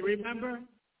bounty, remember?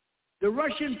 The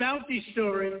Russian bounty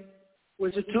story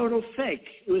was a total fake.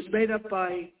 It was made up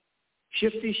by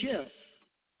Shifty Schiff.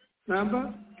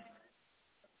 Remember?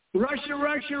 Russia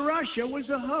was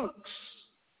a hoax.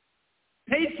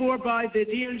 Paid for by the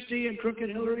DNC and crooked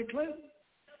Hillary Clinton.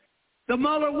 The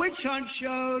Mueller witch hunt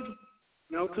showed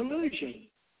no collusion.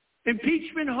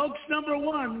 Impeachment hoax number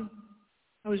 1,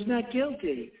 I was not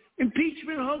guilty.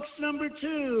 Impeachment hoax number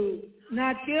 2,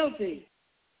 not guilty.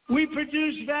 We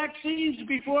produced vaccines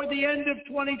before the end of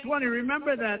 2020.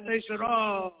 Remember that? They said,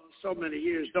 oh, so many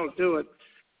years, don't do it.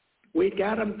 We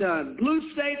got them done. Blue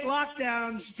state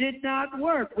lockdowns did not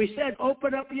work. We said,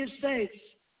 open up your states.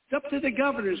 It's up to the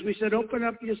governors. We said, open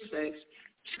up your states.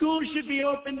 Schools should be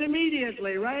opened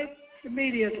immediately, right?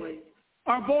 Immediately.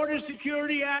 Our border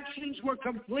security actions were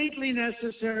completely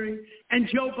necessary, and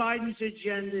Joe Biden's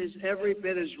agenda is every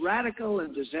bit as radical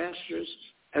and disastrous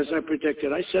as I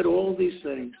predicted. I said all these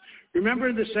things. Remember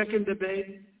in the second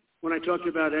debate when I talked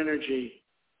about energy,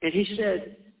 and he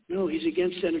said, no, he's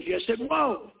against energy. I said,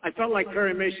 whoa. I felt like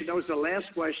Perry Mason. That was the last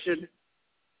question,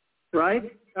 right?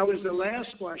 That was the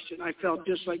last question. I felt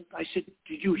just like, I said,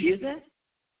 did you hear that?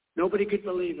 Nobody could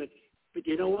believe it. But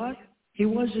you know what? He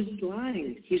wasn't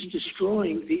lying. He's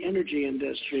destroying the energy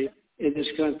industry in this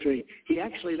country.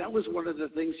 That was one of the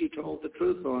things he told the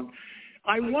truth on.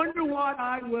 I wonder what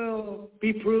I will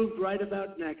be proved right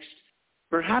about next.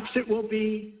 Perhaps it will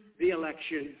be the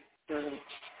election.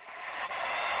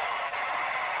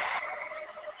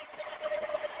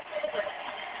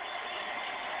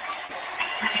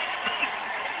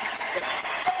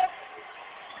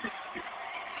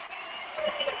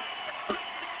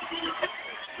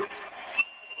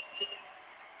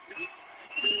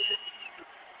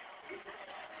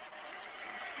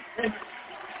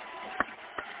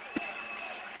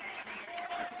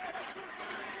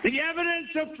 The evidence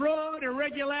of fraud,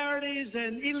 irregularities,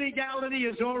 and illegality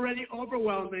is already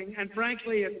overwhelming, and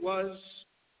frankly, it was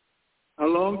a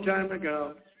long time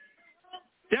ago.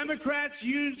 Democrats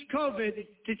used COVID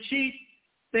to cheat.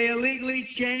 They illegally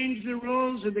changed the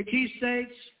rules in the key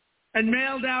states and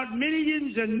mailed out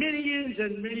millions and millions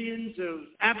and millions of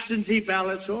absentee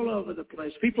ballots all over the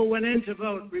place. People went in to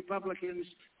vote, Republicans.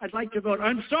 I'd like to vote.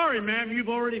 I'm sorry, ma'am, you've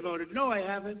already voted. No, I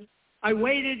haven't. I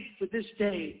waited for this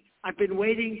day. I've been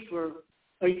waiting for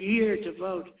a year to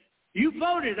vote. You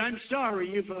voted. I'm sorry,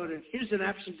 you voted. Here's an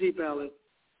absentee ballot.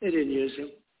 They didn't use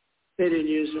them.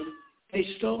 They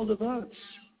stole the votes.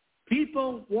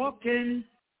 People walked in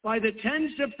by the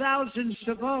tens of thousands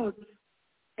to vote.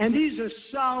 And these are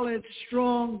solid,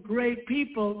 strong, great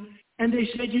people. And they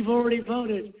said, you've already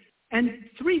voted. And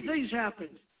 3 things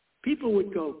happened. People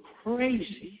would go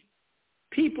crazy.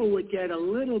 People would get a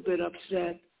little bit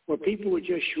upset, or people would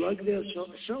just shrug their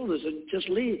shoulders and just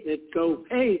leave. They'd go,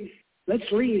 hey, let's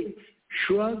leave.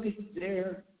 Shrug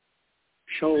their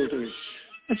shoulders.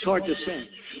 That's hard to say.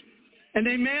 And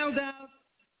they mailed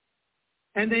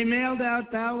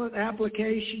out ballot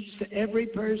applications to every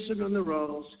person on the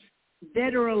rolls,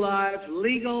 dead or alive,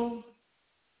 legal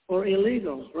or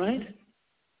illegal, right?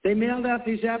 They mailed out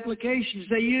these applications.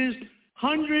 They used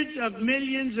hundreds of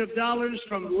millions of dollars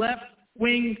from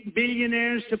left-wing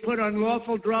billionaires to put on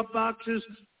lawful drop boxes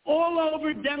all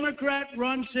over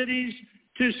Democrat-run cities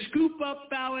to scoop up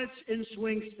ballots in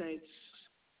swing states.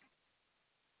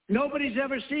 Nobody's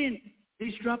ever seen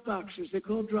these drop boxes. They're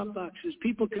called drop boxes.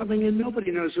 People coming in,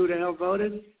 nobody knows who the hell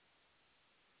voted.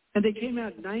 And they came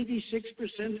out 96%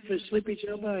 for Sleepy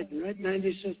Joe Biden, right?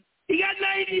 96. He got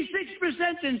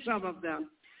 96% in some of them.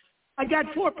 I got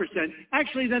 4%.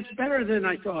 Actually, that's better than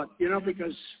I thought,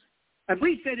 because at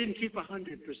least they didn't keep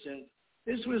 100%.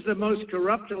 This was the most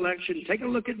corrupt election. Take a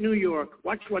look at New York.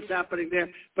 Watch what's happening there.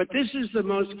 But this is the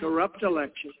most corrupt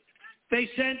election. They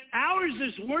said ours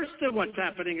is worse than what's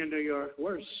happening in New York.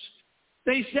 Worse.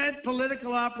 They sent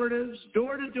political operatives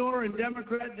door to door in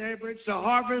Democrat neighborhoods to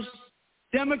harvest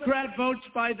Democrat votes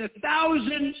by the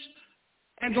thousands,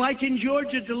 and like in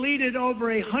Georgia, deleted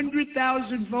over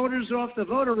 100,000 voters off the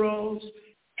voter rolls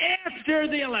after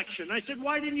the election. I said,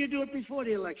 why didn't you do it before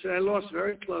the election? I lost a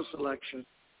very close election.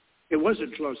 It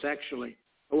wasn't close, actually.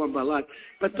 I won by a lot.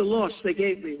 But the loss they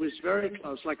gave me was very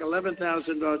close, like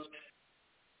 11,000 votes.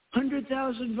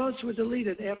 100,000 votes were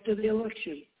deleted after the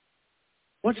election.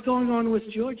 What's going on with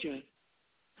Georgia?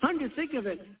 100, think of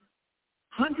it.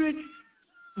 100,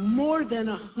 more than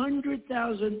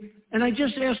 100,000. And I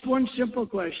just asked one simple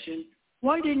question.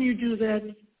 Why didn't you do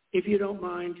that, if you don't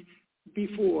mind,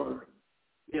 before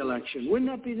the election? Wouldn't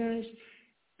that be nice?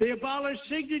 They abolished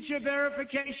signature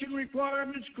verification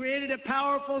requirements, created a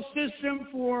powerful system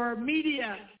for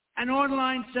media and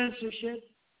online censorship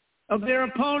of their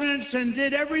opponents, and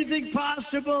did everything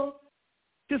possible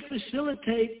to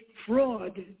facilitate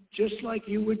fraud, just like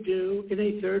you would do in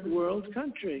a third world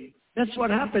country. That's what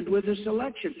happened with this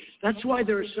election. That's why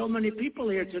there are so many people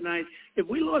here tonight. If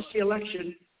we lost the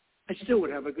election, I still would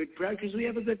have a good crowd because we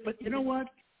have a good, but you know what?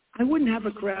 I wouldn't have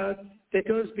a crowd that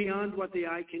goes beyond what the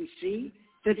eye can see,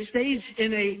 that stays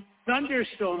in a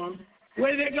thunderstorm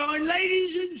where they're going,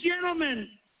 ladies and gentlemen,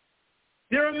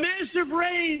 there are massive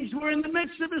rains. We're in the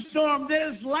midst of a storm.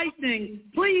 There's lightning.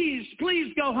 Please,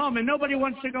 please go home. And nobody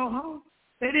wants to go home.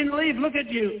 They didn't leave. Look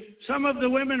at you. Some of the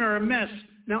women are a mess.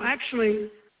 Now, actually,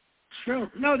 true.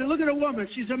 No, look at a woman.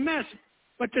 She's a mess.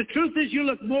 But the truth is you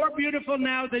look more beautiful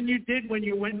now than you did when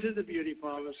you went to the beauty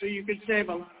parlor. So you can save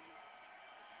a lot.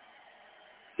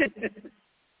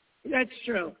 That's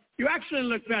true. You actually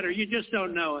look better. You just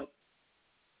don't know it.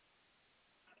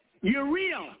 You're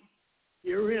real.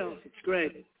 You're real. It's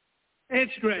great.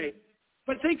 It's great.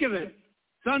 But think of it.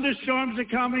 Thunderstorms are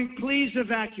coming. Please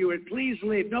evacuate. Please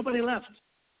leave. Nobody left.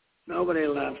 Nobody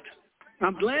left.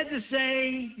 I'm glad to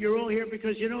say you're all here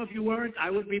because, if you weren't,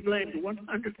 I would be blamed 100%.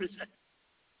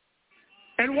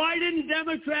 And why didn't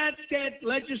Democrats get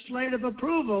legislative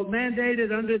approval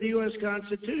mandated under the U.S.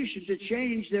 Constitution to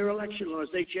change their election laws?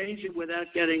 They changed it without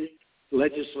getting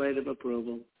legislative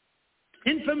approval.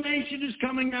 Information is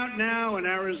coming out now in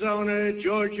Arizona,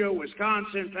 Georgia,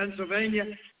 Wisconsin, Pennsylvania,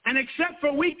 and except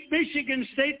for weak Michigan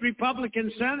state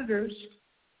Republican senators,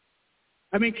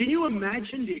 I mean, can you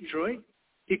imagine Detroit?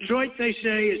 Detroit, they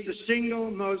say, is the single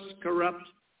most corrupt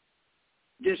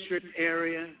district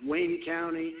area, Wayne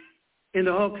County, in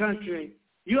the whole country.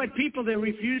 You had people that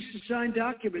refused to sign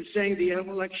documents saying the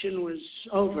election was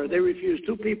over. They refused.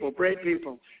 2 people, brave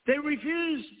people. They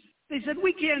refused. They said,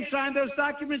 we can't sign those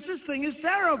documents. This thing is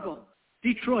terrible.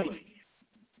 Detroit.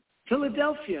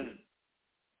 Philadelphia.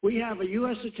 We have a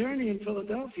U.S. attorney in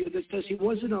Philadelphia that says he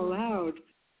wasn't allowed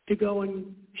to go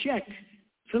and check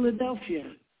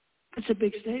Philadelphia. That's a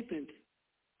big statement.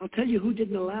 I'll tell you who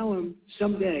didn't allow him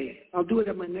someday. I'll do it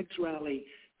at my next rally.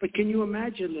 But can you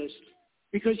imagine this?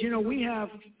 Because, we have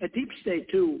a deep state,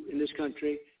 too, in this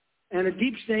country. And a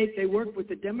deep state, they work with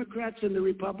the Democrats and the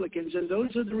Republicans, and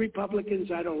those are the Republicans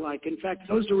I don't like. In fact,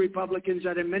 those are Republicans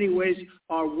that in many ways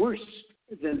are worse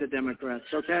than the Democrats,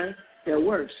 okay? They're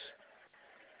worse.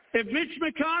 If Mitch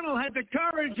McConnell had the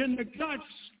courage and the guts,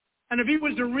 and if he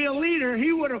was a real leader,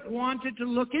 he would have wanted to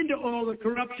look into all the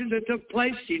corruption that took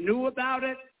place. He knew about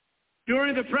it.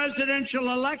 During the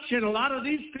presidential election, a lot of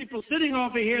these people sitting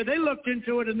over here, they looked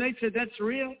into it and they said, that's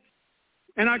real.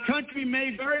 And our country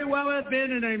may very well have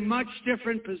been in a much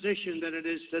different position than it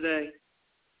is today.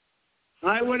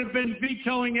 I would have been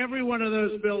vetoing every one of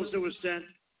those bills that was sent.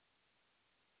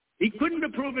 He couldn't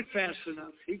approve it fast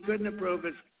enough. He couldn't approve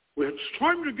it. Well, it's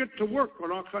time to get to work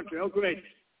on our country. Oh, great.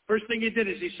 First thing he did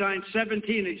is he signed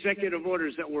 17 executive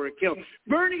orders that were a kill.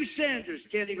 Bernie Sanders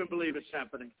can't even believe it's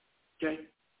happening. Okay?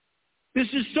 This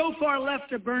is so far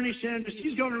left of Bernie Sanders.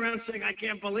 He's going around saying, I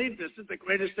can't believe this. It's the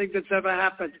greatest thing that's ever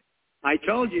happened. I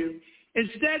told you.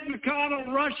 Instead,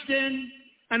 McConnell rushed in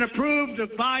and approved of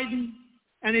Biden,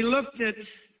 and he looked at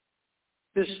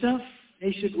the stuff.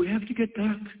 He said, we have to get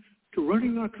back to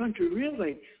running our country,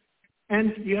 really.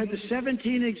 And you had the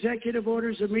 17 executive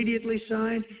orders immediately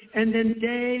signed, and then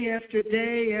day after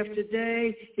day after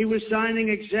day, he was signing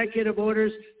executive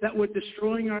orders that were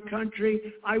destroying our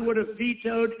country. I would have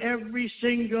vetoed every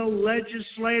single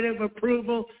legislative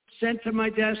approval sent to my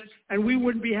desk, and we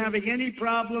wouldn't be having any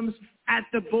problems at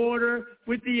the border,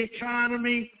 with the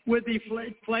economy, with the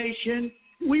inflation.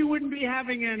 We wouldn't be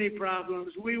having any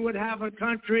problems. We would have a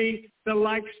country the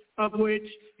likes of which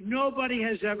nobody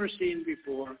has ever seen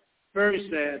before. Very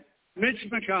sad. Mitch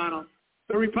McConnell.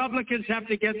 The Republicans have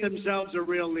to get themselves a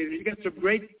real leader. You got some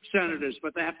great senators,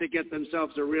 but they have to get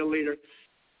themselves a real leader.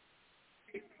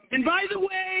 And by the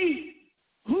way,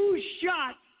 who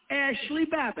shot Ashley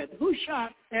Babbitt? Who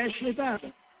shot Ashley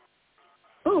Babbitt?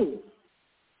 Who?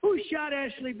 Who shot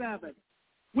Ashley Babbitt?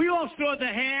 We all saw the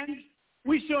hand.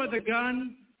 We saw the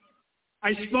gun.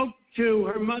 I spoke to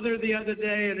her mother the other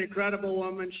day, an incredible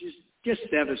woman. She's just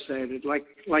devastated, like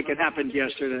it happened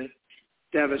yesterday.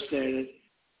 Devastated.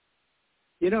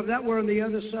 You know, if that were on the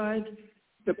other side,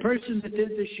 the person that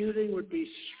did the shooting would be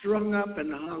strung up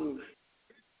and hung.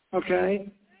 Okay?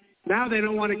 Now they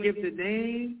don't want to give the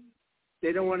name.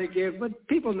 They don't want to give, but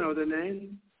people know the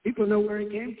name. People know where he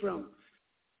came from.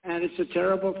 And it's a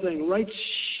terrible thing. Right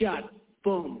shot.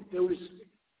 Boom. There was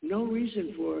no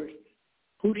reason for it.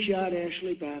 Who shot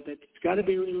Ashley Babbitt? It's got to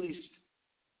be released.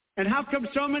 And how come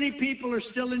so many people are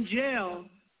still in jail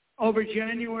over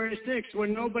January 6th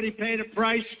when nobody paid a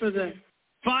price for the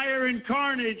fire and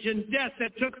carnage and death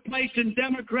that took place in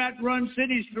Democrat-run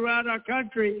cities throughout our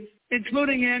country,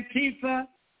 including Antifa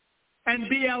and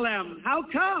BLM? How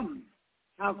come?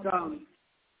 How come?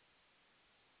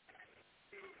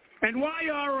 And why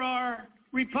are our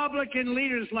Republican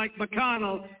leaders like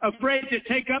McConnell afraid to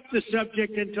take up the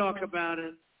subject and talk about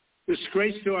it?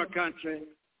 Disgrace to our country.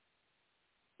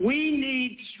 We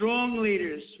need strong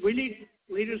leaders. We need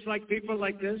leaders like people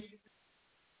like this.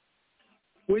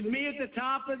 With me at the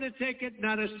top of the ticket,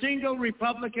 not a single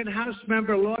Republican House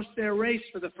member lost their race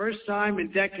for the first time in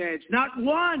decades. Not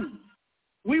one.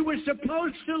 We were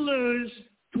supposed to lose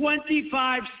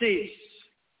 25 seats,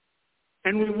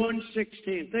 and we won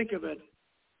 16. Think of it.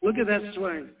 Look at that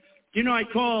swing. You know, I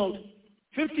called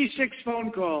 56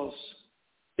 phone calls.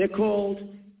 They're called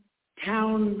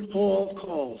town hall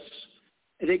calls.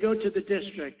 And they go to the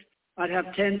district. I'd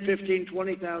have 10, 15,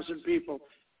 20,000 people.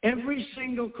 Every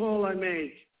single call I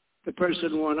made, the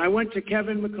person won. I went to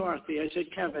Kevin McCarthy. I said,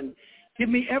 Kevin, give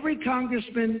me every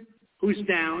congressman who's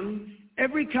down,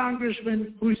 every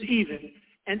congressman who's even,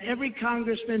 and every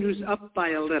congressman who's up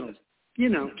by a little. You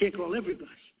know, can't call everybody.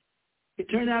 It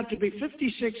turned out to be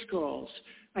 56 calls.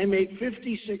 I made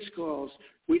 56 calls.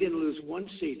 We didn't lose one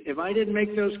seat. If I didn't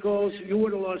make those calls, you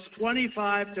would have lost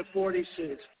 25 to 40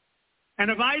 seats. And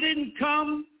if I didn't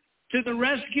come to the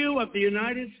rescue of the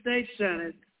United States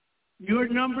Senate, your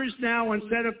numbers now,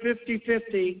 instead of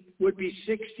 50-50, would be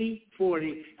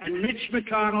 60-40. And Mitch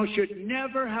McConnell should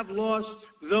never have lost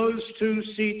those 2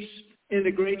 seats in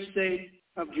the great state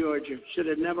of Georgia. Should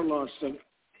have never lost them.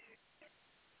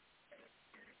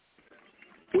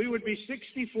 We would be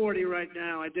 60-40 right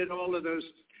now. I did all of those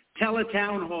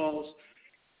teletown halls.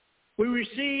 We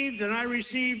received, and I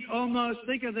received almost,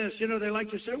 think of this, you know, they like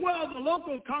to say, well, the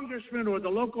local congressman or the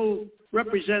local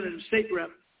representative, state rep,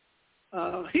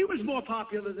 he was more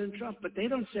popular than Trump, but they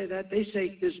don't say that. They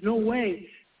say there's no way.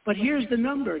 But here's the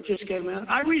number. It just came out.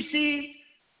 I received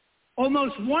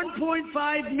almost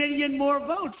 1.5 million more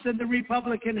votes than the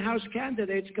Republican House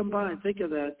candidates combined. Think of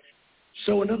that.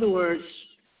 So in other words,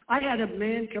 I had a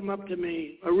man come up to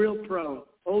me, a real pro,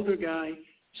 older guy,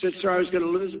 said, sir, I was going to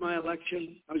lose my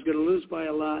election. I was going to lose by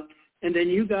a lot. And then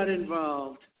you got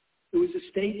involved. It was a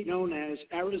state known as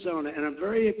Arizona, and I'm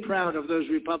very proud of those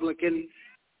Republican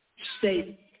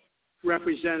state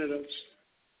representatives.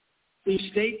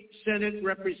 These state Senate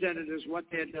representatives, what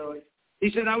they're doing.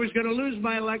 He said, I was going to lose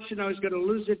my election. I was going to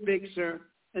lose it big, sir.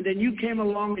 And then you came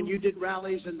along and you did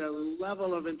rallies and the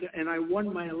level of it, and I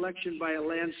won my election by a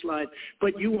landslide.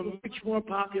 But you were much more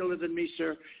popular than me,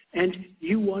 sir, and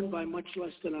you won by much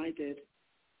less than I did.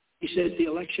 He said the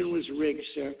election was rigged,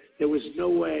 sir. There was no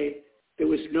way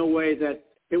that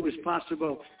it was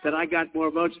possible that I got more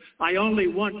votes. I only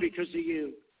won because of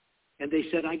you. And they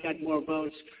said I got more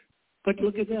votes. But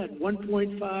look at that,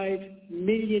 1.5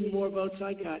 million more votes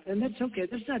I got. And that's okay.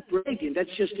 That's not bragging. That's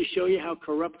just to show you how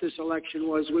corrupt this election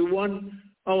was. We won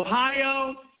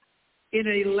Ohio in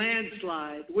a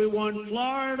landslide. We won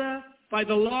Florida by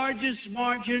the largest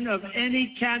margin of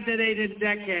any candidate in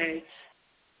decades.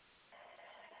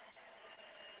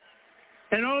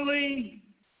 And only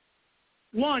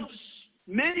once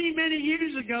Many, many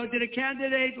years ago, did a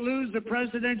candidate lose the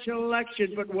presidential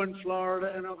election but won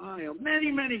Florida and Ohio?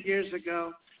 Many, many years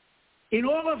ago. In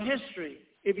all of history,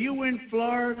 if you win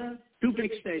Florida, 2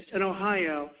 big states, and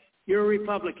Ohio, you're a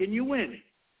Republican, you win.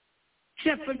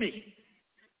 Except for me.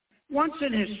 Once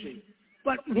in history.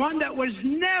 But one that was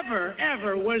never,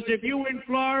 ever was if you win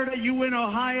Florida, you win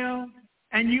Ohio,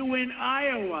 and you win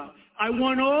Iowa. I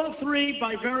won all 3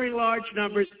 by very large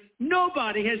numbers.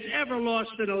 Nobody has ever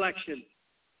lost an election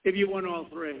if you won all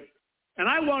 3. And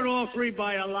I won all 3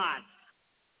 by a lot.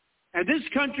 And this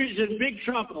country is in big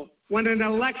trouble when an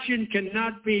election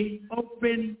cannot be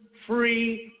open,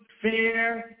 free,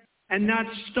 fair, and not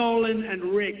stolen and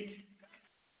rigged.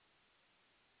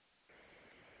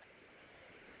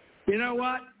 You know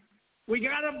what? We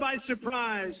got them by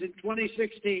surprise in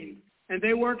 2016, and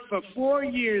they worked for 4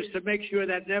 years to make sure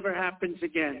that never happens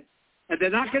again. And they're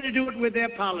not going to do it with their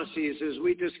policies, as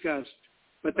we discussed.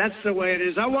 But that's the way it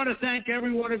is. I want to thank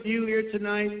every one of you here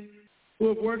tonight who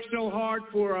have worked so hard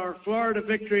for our Florida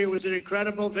victory. It was an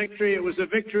incredible victory. It was a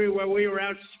victory where we were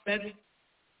outspent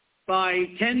by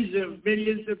tens of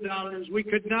millions of dollars. We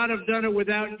could not have done it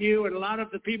without you and a lot of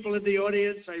the people in the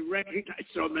audience. I recognize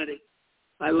so many.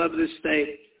 I love this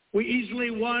state. We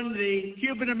easily won the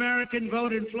Cuban-American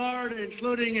vote in Florida,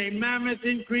 including a mammoth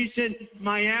increase in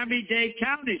Miami-Dade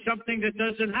County, something that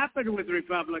doesn't happen with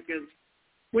Republicans.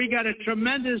 We got a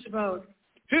tremendous vote.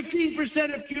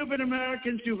 15% of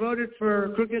Cuban-Americans who voted for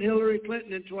crooked Hillary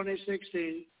Clinton in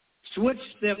 2016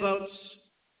 switched their votes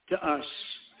to us.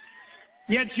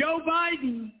 Yet Joe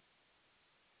Biden,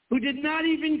 who did not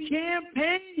even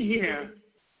campaign here,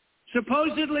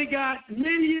 supposedly got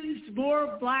millions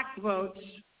more black votes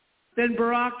than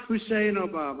Barack Hussein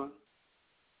Obama.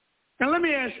 Now let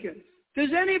me ask you, does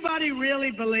anybody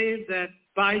really believe that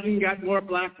Biden got more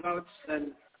black votes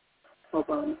than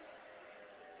Obama?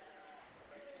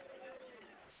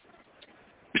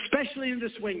 Especially in the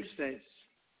swing states.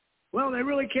 Well, they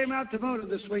really came out to vote in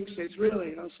the swing states,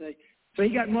 really, I'll say. So he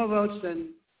got more votes than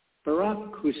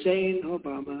Barack Hussein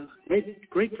Obama.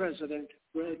 Great president.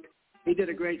 Great. He did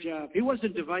a great job. He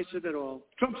wasn't divisive at all.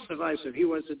 Trump's divisive. He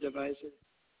wasn't divisive.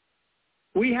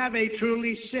 We have a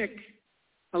truly sick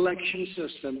election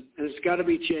system, and it's got to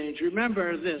be changed.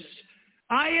 Remember this.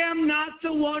 I am not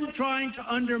the one trying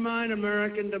to undermine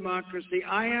American democracy.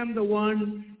 I am the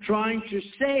one trying to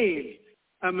save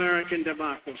American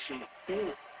democracy.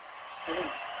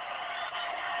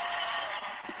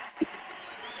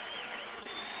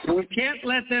 We can't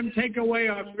let them take away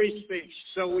our free speech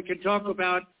so we can talk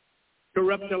about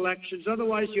corrupt elections.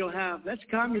 Otherwise, that's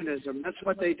communism. That's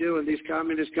what they do in these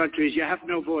communist countries. You have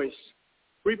no voice.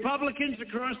 Republicans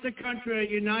across the country are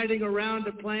uniting around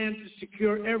a plan to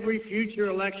secure every future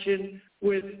election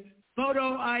with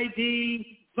photo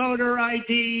ID, voter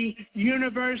ID,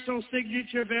 universal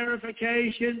signature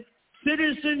verification,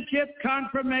 citizenship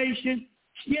confirmation,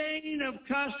 chain of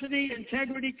custody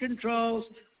integrity controls,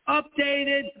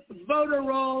 updated voter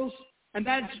rolls, and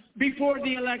that's before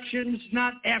the elections,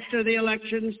 not after the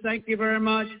elections. Thank you very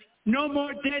much. No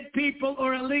more dead people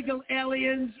or illegal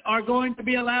aliens are going to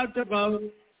be allowed to vote.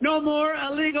 No more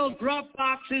illegal drop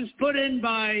boxes put in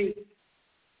by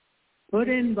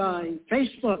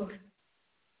Facebook.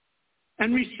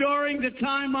 And restoring the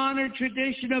time-honored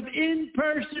tradition of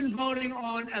in-person voting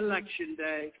on Election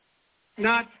Day,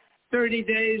 not 30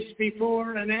 days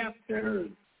before and after,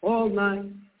 all night.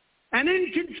 And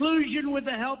in conclusion, with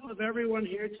the help of everyone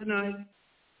here tonight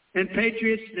and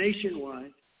patriots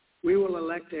nationwide, we will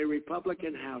elect a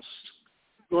Republican House.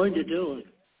 Going to do it.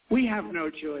 We have no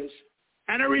choice.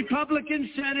 And a Republican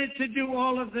Senate to do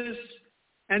all of this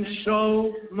and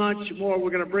so much more. We're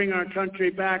going to bring our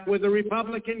country back with a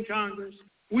Republican Congress.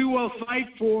 We will fight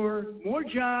for more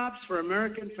jobs for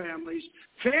American families,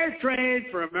 fair trade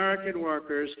for American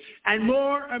workers, and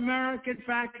more American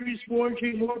factories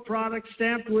forging more products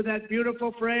stamped with that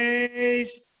beautiful phrase,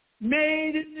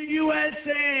 made in the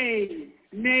USA,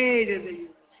 made in the USA.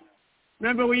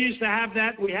 Remember, we used to have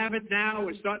that. We have it now.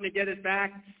 We're starting to get it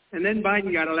back. And then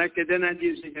Biden got elected. They're not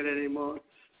using it anymore.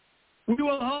 We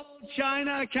will hold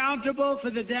China accountable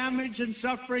for the damage and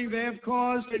suffering they have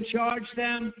caused and charge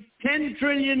them $10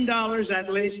 trillion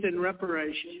at least in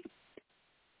reparation.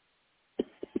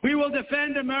 We will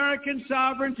defend American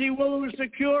sovereignty. We will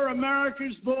secure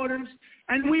America's borders.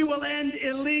 And we will end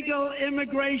illegal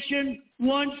immigration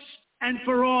once and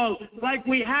for all, like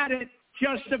we had it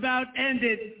just about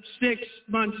ended 6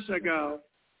 months ago.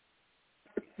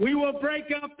 We will break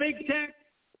up big tech,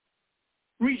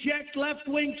 reject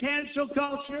left-wing cancel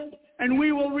culture, and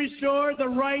we will restore the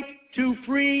right to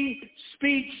free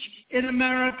speech in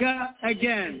America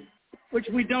again, which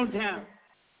we don't have.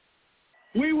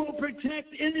 We will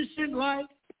protect innocent life.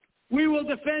 We will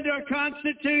defend our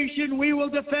Constitution. We will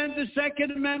defend the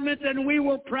Second Amendment, and we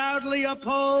will proudly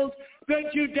uphold the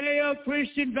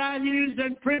Judeo-Christian values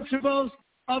and principles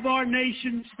of our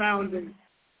nation's founding.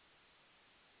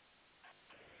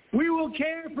 We will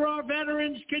care for our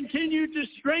veterans, continue to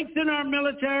strengthen our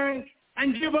military,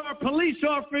 and give our police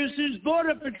officers,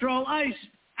 Border Patrol, ICE,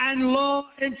 and law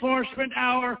enforcement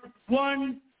our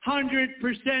 100%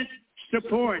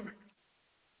 support.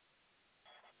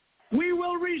 We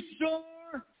will restore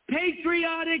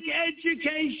patriotic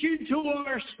education to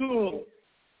our schools.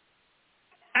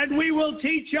 And we will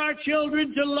teach our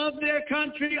children to love their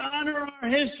country, honor our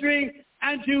history,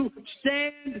 and to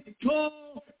stand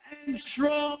tall and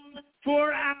strong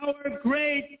for our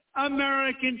great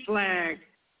American flag.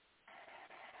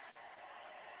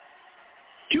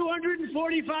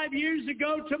 245 years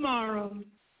ago tomorrow,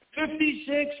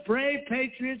 56 brave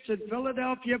patriots in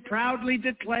Philadelphia proudly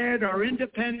declared our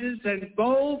independence and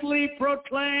boldly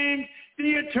proclaimed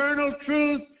the eternal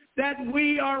truth that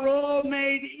we are all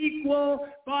made equal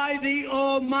by the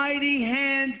almighty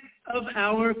hand of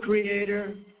our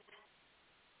Creator.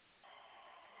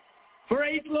 For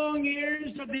 8 long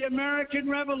years of the American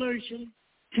Revolution,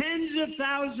 tens of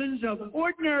thousands of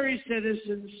ordinary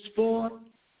citizens fought,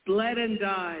 bled, and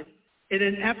died in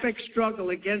an epic struggle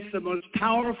against the most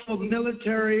powerful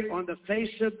military on the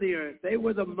face of the earth. They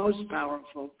were the most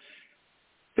powerful.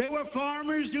 They were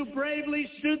farmers who bravely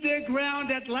stood their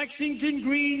ground at Lexington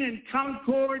Green and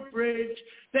Concord Bridge.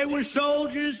 They were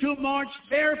soldiers who marched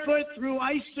barefoot through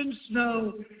ice and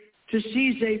snow to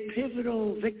seize a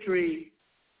pivotal victory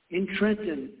in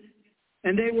Trenton.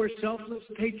 And they were selfless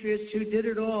patriots who did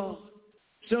it all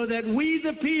so that we,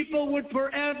 the people, would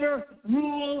forever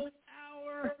rule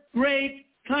our great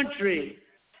country.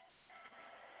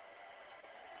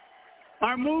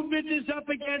 Our movement is up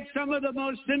against some of the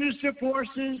most sinister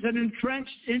forces and entrenched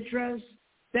interests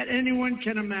that anyone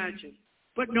can imagine.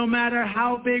 But no matter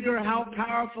how big or how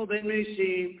powerful they may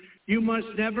seem, you must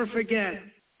never forget,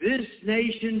 this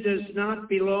nation does not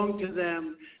belong to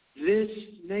them. This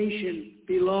nation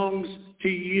belongs to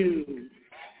you.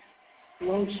 It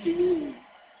belongs to you.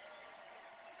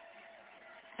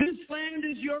 This land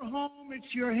is your home,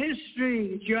 it's your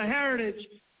history, it's your heritage,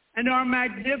 and our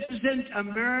magnificent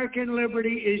American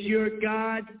liberty is your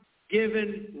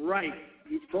God-given right.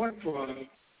 You fought for it.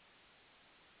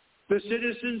 The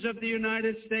citizens of the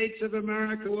United States of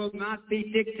America will not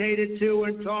be dictated to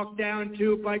and talked down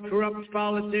to by corrupt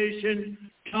politicians,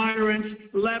 tyrants,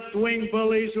 left-wing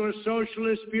bullies, or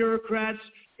socialist bureaucrats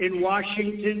in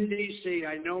Washington, D.C.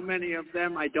 I know many of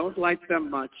them. I don't like them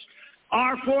much.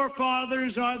 Our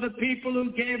forefathers are the people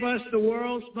who gave us the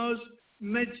world's most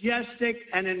majestic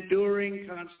and enduring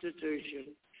Constitution.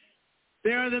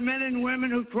 They are the men and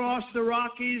women who crossed the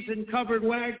Rockies in covered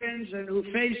wagons and who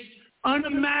faced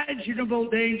unimaginable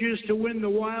dangers to win the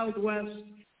Wild West,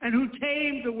 and who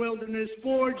tamed the wilderness,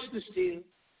 forged the steel,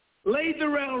 laid the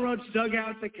railroads, dug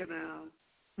out the canal,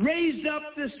 raised up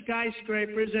the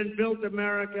skyscrapers, and built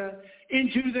America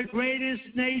into the greatest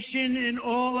nation in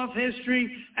all of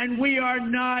history, and we are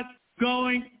not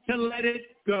going to let it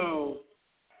go.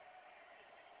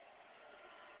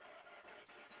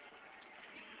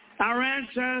 Our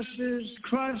ancestors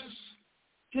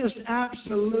just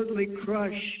absolutely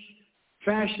crushed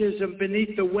fascism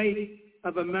beneath the weight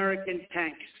of American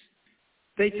tanks.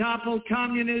 They toppled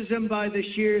communism by the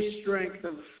sheer strength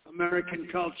of American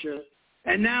culture.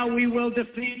 And now we will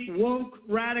defeat woke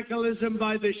radicalism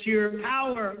by the sheer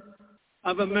power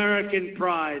of American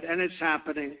pride, and it's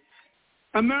happening.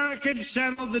 Americans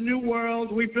settled the new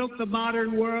world. We built the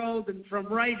modern world, and from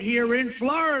right here in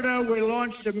Florida, we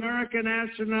launched American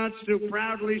astronauts to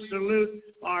proudly salute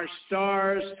our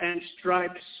stars and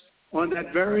stripes on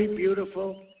that very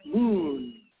beautiful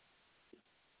moon.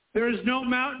 There is no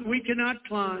mountain we cannot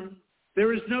climb.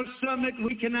 There is no summit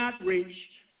we cannot reach.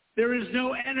 There is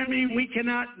no enemy we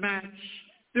cannot match.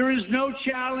 There is no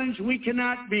challenge we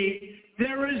cannot meet.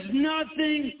 There is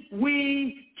nothing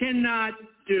we cannot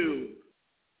do.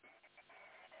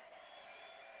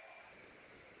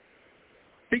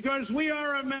 Because we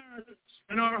are Americans,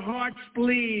 and our hearts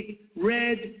bleed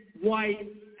red, white,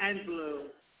 and blue.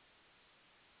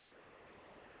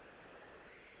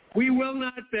 We will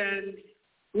not bend.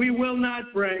 We will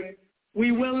not break.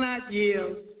 We will not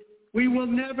yield. We will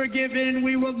never give in.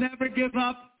 We will never give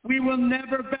up. We will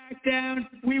never back down.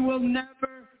 We will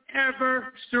never,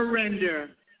 ever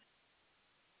surrender.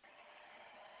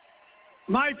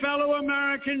 My fellow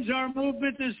Americans, our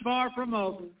movement is far from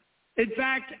over. In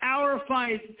fact, our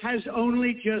fight has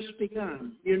only just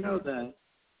begun. You know that.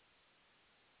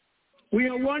 We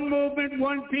are one movement,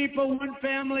 one people, one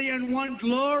family, and one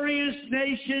glorious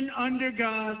nation under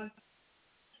God.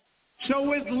 So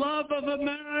with love of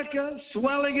America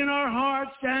swelling in our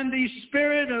hearts and the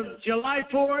spirit of July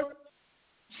 4th,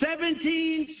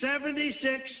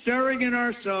 1776 stirring in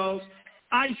our souls,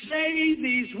 I say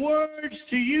these words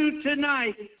to you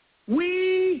tonight.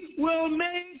 We will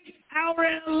make our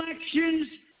elections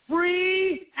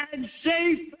free and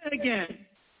safe again.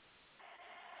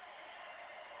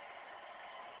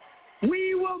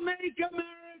 We will make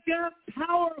America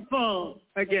powerful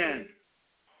again.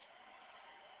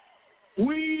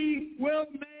 We will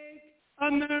make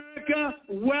America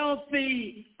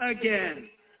wealthy again.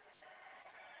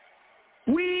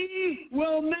 We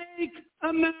will make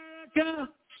America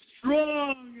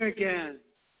strong again.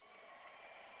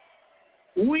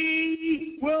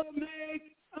 We will make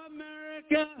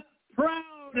America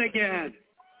proud again.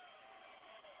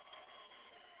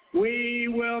 We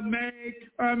will make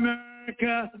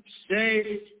America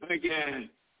safe again.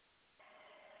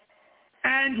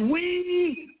 And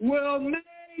we will make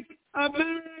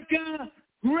America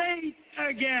great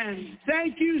again.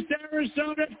 Thank you,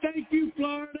 Sarasota. Thank you,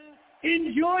 Florida.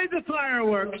 Enjoy the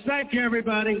fireworks. Thank you,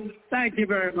 everybody. Thank you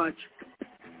very much.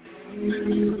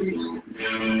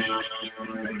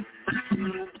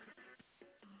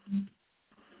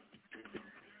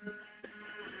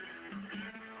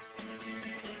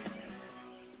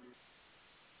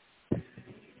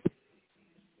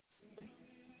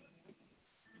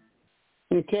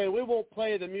 Okay, we won't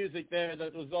play the music there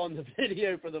that was on the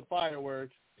video for the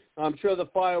fireworks. I'm sure the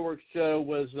fireworks show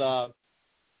was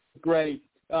great.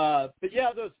 But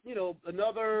yeah, there's,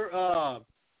 another,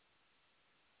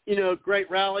 great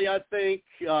rally, I think.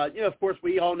 Of course,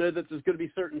 we all know that there's going to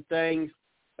be certain things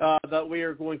that we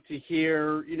are going to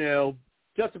hear,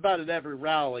 just about at every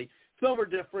rally. Some are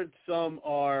different, some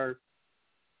are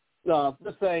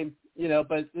the same,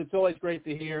 but it's always great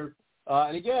to hear.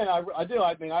 And again,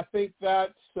 I think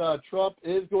that Trump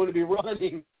is going to be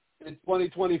running in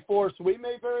 2024, so we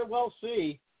may very well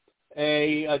see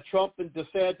a Trump and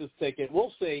DeSantis ticket.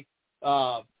 We'll see.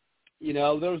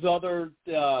 There's other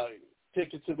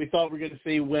tickets that we thought we were going to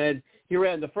see when he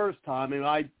ran the first time, and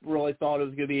I really thought it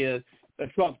was going to be a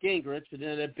Trump-Gingrich, and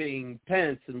ended up being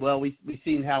Pence, and, well, we've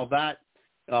seen how that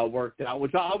worked out,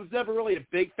 which I was never really a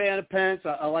big fan of Pence.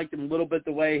 I liked him a little bit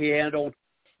the way he handled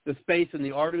the space and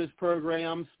the Artemis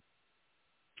programs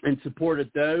and supported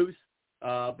those.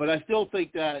 But I still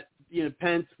think that,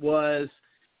 Pence was,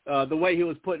 the way he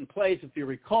was put in place, if you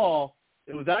recall,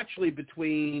 it was actually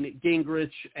between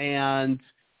Gingrich and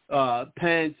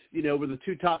Pence, were the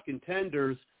two top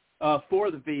contenders for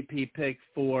the VP pick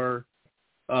for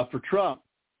Trump.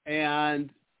 And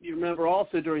you remember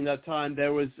also during that time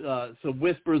there was some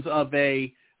whispers of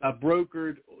a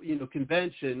brokered,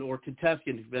 convention or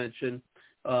contested convention.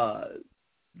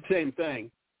 Same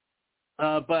thing.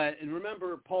 But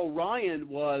remember, Paul Ryan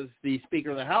was the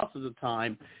Speaker of the House at the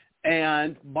time,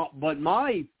 but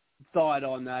my thought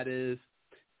on that is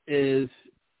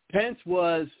Pence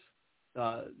was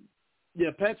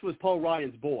Paul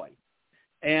Ryan's boy,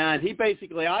 and he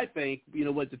basically, I think,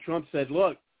 what the Trump said,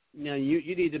 look,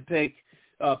 you need to pick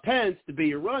Pence to be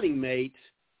your running mate,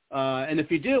 and if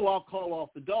you do, I'll call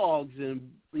off the dogs, and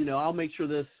I'll make sure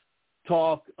this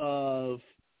talk of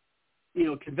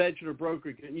convention or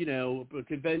brokered,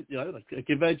 a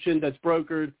convention that's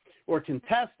brokered or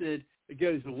contested, it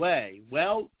goes away.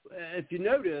 Well, if you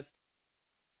notice,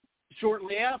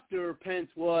 shortly after Pence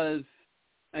was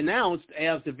announced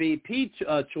as the VP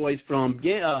choice from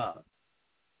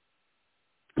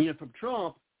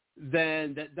Trump,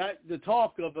 then that the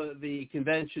talk of the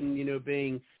convention,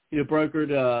 being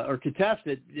brokered or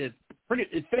contested, it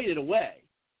faded away.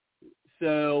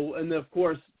 So, and of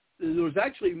course, there was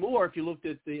actually more if you looked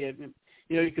at the,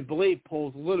 you could believe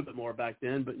polls a little bit more back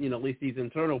then, but, at least these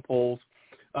internal polls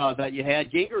that you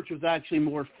had. Gingrich was actually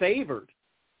more favored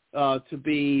to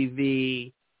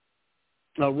be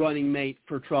the running mate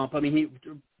for Trump. I mean,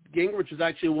 Gingrich was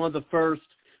actually one of the first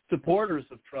supporters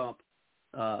of Trump.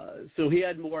 So he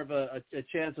had more of a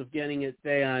chance of getting it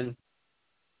than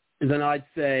I'd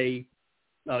say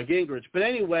Gingrich. But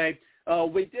anyway,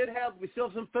 we still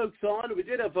have some folks on. We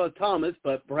did have Thomas,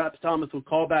 but perhaps Thomas will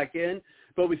call back in.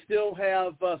 But we still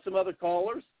have some other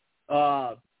callers.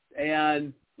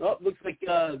 And looks like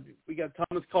we got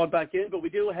Thomas called back in, but we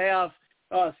do have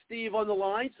Steve on the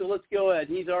line. So let's go ahead.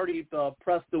 He's already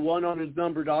pressed the 1 on his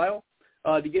number dial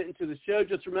to get into the show.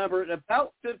 Just remember, in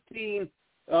about 15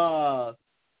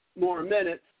 more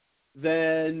minutes,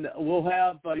 then we'll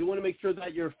have, you want to make sure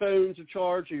that your phones are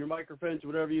charged or your microphones or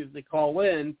whatever they call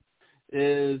in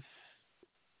is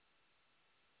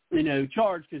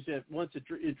charge, because once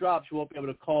it drops, you won't be able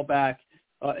to call back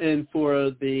in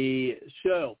for the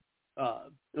show.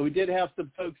 We did have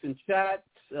some folks in chat,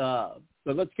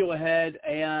 but let's go ahead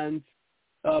and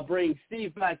bring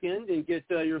Steve back in and get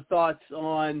your thoughts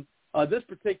on this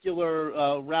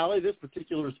particular rally, this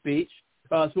particular speech.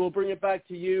 So we'll bring it back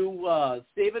to you,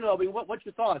 Stephen. What's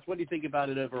your thoughts? What do you think about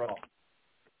it overall?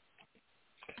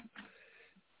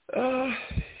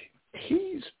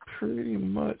 He's pretty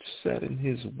much set in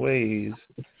his ways.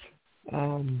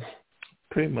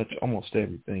 Pretty much almost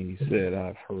everything he said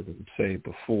I've heard him say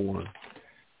before,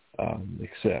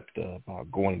 except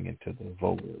about going into the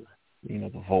vote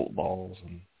laws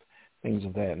and things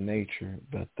of that nature.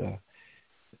 But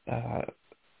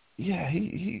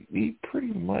he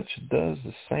pretty much does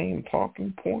the same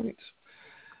talking points,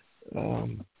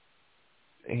 and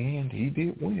he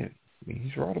did win. I mean,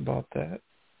 he's right about that.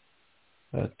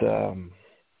 But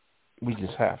we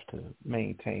just have to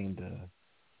maintain the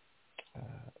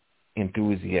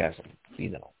enthusiasm,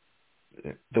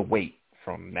 the wait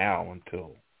from now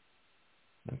until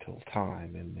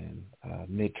time, and then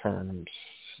midterms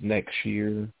next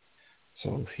year.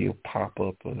 So he'll pop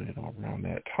up, around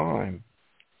that time,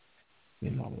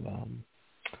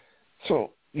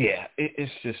 So yeah,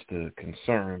 it's just a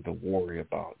concern to worry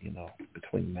about,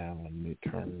 between now and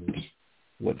midterms,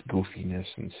 what goofiness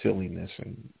and silliness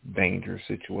and dangerous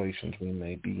situations we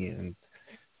may be in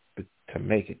to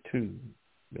make it to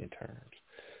midterms.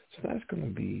 So that's going to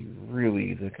be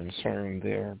really the concern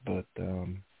there. But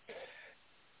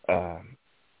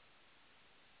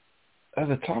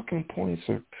the talking points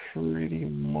are pretty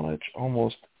much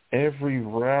almost every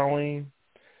rally.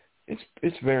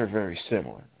 It's very, very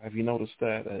similar. Have you noticed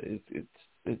that?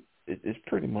 It's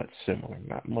pretty much similar.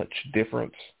 Not much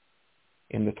difference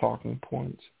in the talking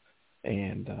points,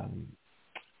 and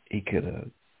he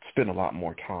could spend a lot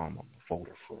more time on the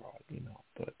voter fraud,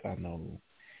 But I know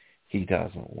he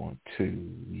doesn't want to,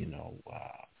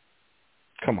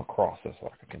 come across as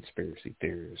like a conspiracy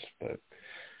theorist. But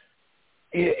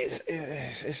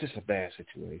it's just a bad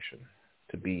situation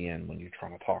to be in when you're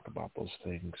trying to talk about those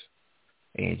things,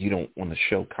 and you don't want to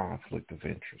show conflict of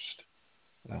interest.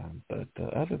 But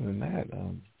other than that,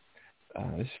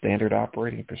 it's standard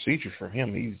operating procedure for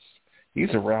him. He's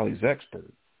a rallies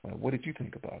expert. What did you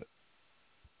think about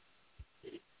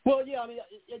it? Well, yeah, I mean,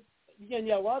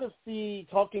 a lot of the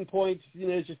talking points,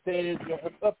 as you stated,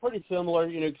 are pretty similar,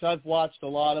 because I've watched a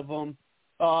lot of them.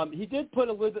 He did put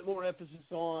a little bit more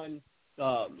emphasis on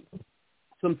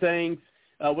some things,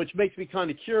 which makes me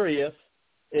kind of curious,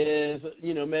 is,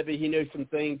 maybe he knows some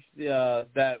things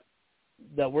that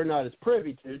we're not as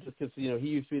privy to, just because, he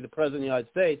used to be the president of the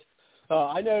United States.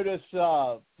 I noticed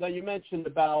now you mentioned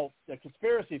about the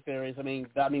conspiracy theories. I mean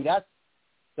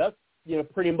that's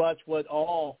pretty much what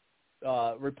all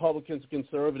Republicans and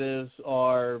conservatives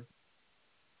are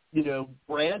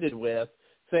branded with.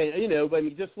 Saying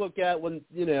just look at when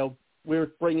we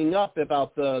were bringing up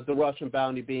about the Russian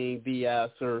bounty being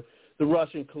BS or the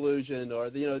Russian collusion, or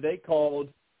they called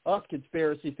us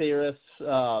conspiracy theorists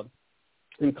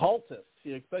and cultists,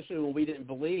 especially when we didn't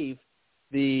believe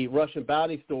the Russian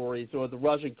bounty stories or the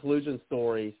Russian collusion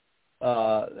stories.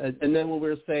 And then when we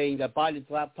were saying that Biden's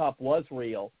laptop was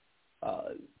real,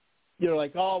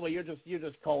 like, oh, well, you're just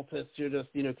cultists, you're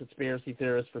just, conspiracy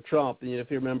theorists for Trump. And if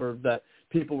you remember that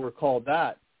people were called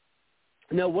that.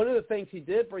 Now, one of the things he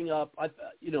did bring up,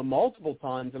 multiple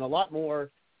times, and a lot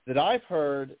more that I've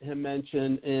heard him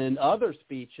mention in other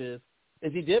speeches,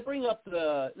 is he did bring up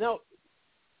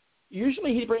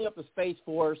usually he'd bring up the Space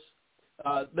Force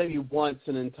maybe once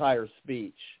an entire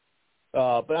speech.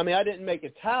 But, I didn't make a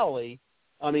tally.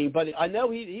 But I know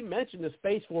he mentioned the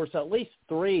Space Force at least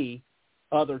 3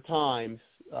 other times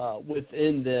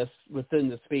within the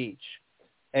speech,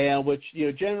 and which,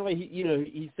 generally,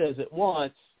 he says it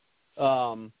once,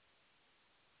 and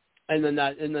then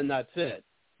that's it.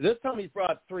 This time he's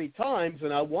brought up 3 times,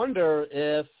 and I wonder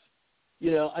if,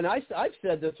 and I've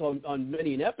said this on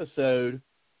many an episode,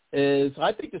 is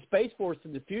I think the Space Force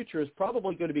in the future is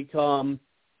probably going to become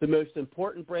the most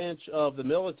important branch of the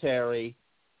military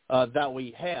that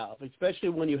we have, especially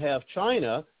when you have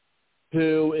China,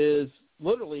 who is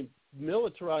literally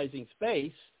militarizing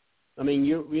space.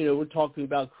 We're talking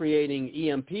about creating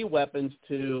EMP weapons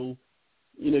to,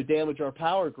 damage our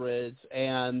power grids,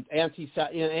 and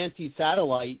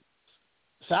anti-satellite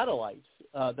satellites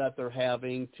that they're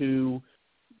having to,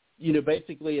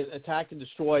 basically attack and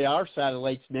destroy our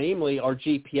satellites, namely our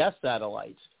GPS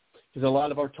satellites, because a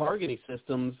lot of our targeting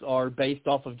systems are based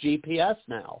off of GPS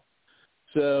now.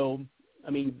 So,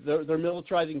 they're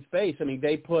militarizing space.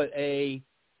 They put a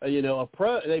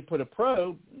they put a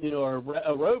probe, or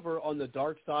a rover on the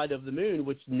dark side of the moon,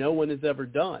 which no one has ever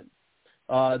done.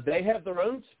 They have their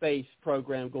own space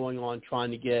program going on,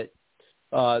 trying to get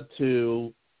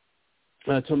to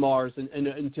Mars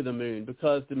and to the moon,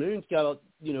 because the moon's got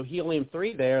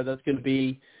helium-3 there that's going to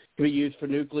be used for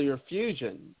nuclear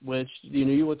fusion, which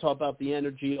you will talk about the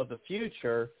energy of the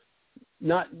future,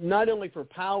 not only for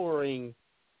powering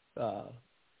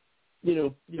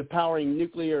powering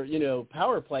nuclear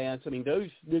power plants. I mean, those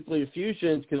nuclear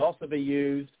fusions can also be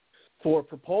used for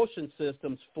propulsion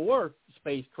systems for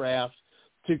spacecraft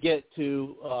to get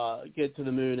to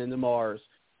the moon and to Mars.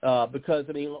 Because,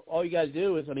 I mean, all you got to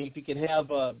do is, I mean, if you can have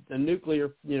a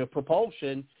nuclear,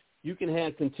 propulsion, you can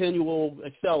have continual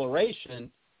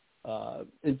acceleration,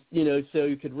 and, so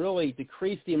you could really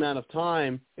decrease the amount of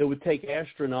time it would take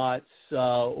astronauts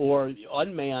or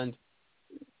unmanned,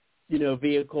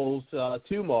 vehicles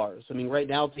to Mars. I mean, right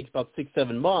now it takes about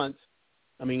 6-7 months.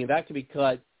 I mean, that could be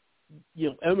cut,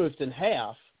 almost in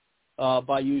half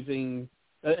by using,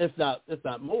 if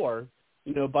not more,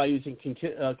 by using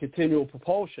continual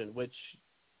propulsion, which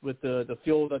with the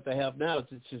fuel that they have now,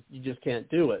 you just can't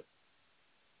do it.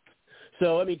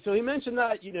 So, I mean, so he mentioned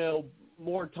that,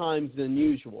 more times than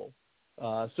usual.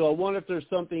 So I wonder if there's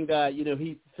something that,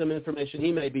 some information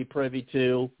he may be privy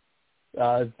to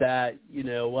that,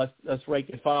 us rank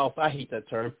and file, I hate that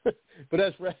term, but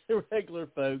us regular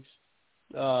folks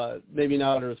maybe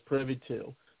not are as privy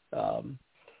to.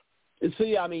 And so,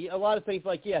 yeah, I mean, a lot of things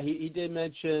like, he did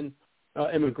mention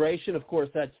immigration. Of course,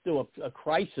 that's still a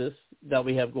crisis that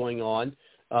we have going on.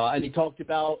 And he talked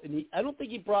about, and I don't think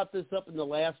he brought this up in the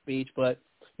last speech, but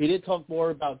he did talk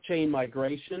more about chain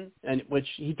migration, and which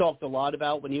he talked a lot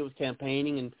about when he was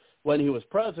campaigning, and when he was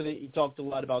president, he talked a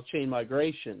lot about chain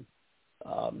migration.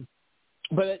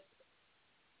 But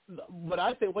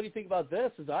I think, what do you think about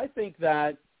this? Is I think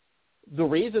that the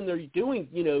reason they're doing,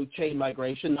 chain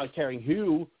migration, not caring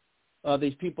who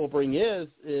these people bring is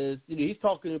he's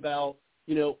talking about,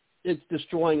 it's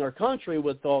destroying our country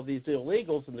with all these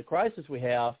illegals and the crisis we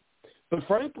have. But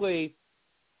frankly,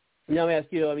 let me ask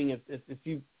you, I mean, if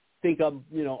you think I'm,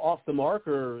 off the mark,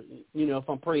 or, if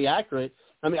I'm pretty accurate,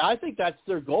 I mean, I think that's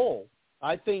their goal.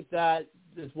 I think that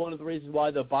is one of the reasons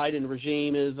why the Biden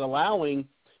regime is allowing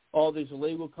all these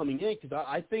illegal coming in, because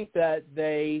I think that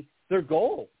their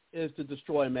goal is to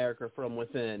destroy America from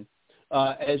within,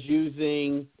 as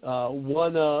using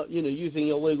using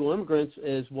illegal immigrants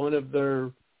as one of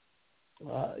their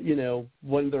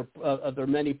one of their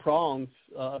many prongs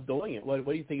of doing it. What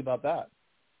do you think about that?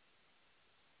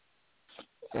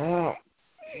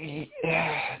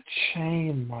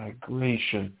 Chain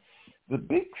migration. The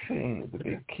big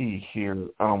key here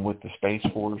with the Space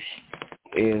Force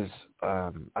is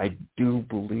I do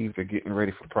believe they're getting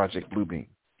ready for Project Bluebeam.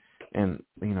 And,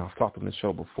 I've talked on the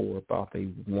show before about they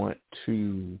want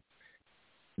to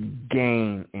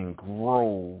gain and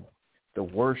grow the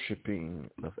worshiping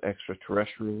of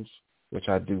extraterrestrials, which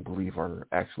I do believe are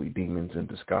actually demons in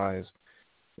disguise.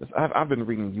 I've been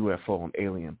reading UFO and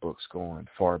alien books going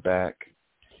far back,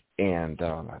 and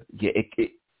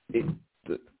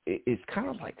it's kind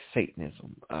of like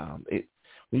Satanism.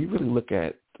 When you really look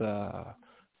at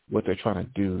what they're trying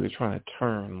to do, they're trying to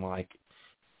turn like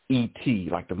E.T.,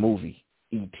 like the movie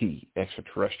E.T.,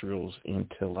 extraterrestrials,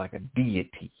 into like a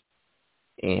deity,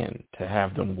 and to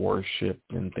have them worship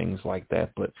and things like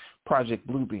that. But Project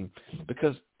Bluebeam,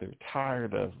 because they're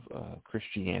tired of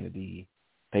Christianity,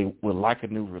 they would like a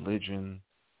new religion,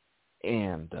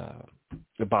 and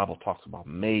the Bible talks about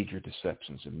major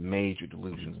deceptions and major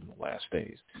delusions in the last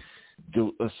days.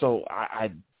 So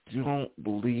I don't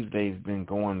believe they've been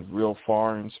going real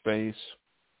far in space.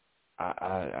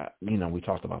 We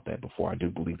talked about that before. I do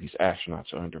believe these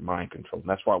astronauts are under mind control. And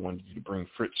that's why I wanted you to bring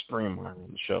Fritz Springmeier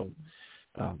on the show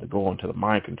to go into the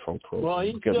mind control program. Well,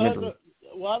 he still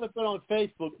hasn't been on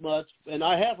Facebook much, and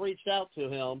I have reached out to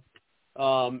him.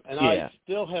 I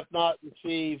still have not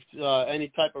received any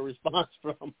type of response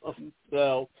from him.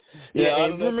 So, I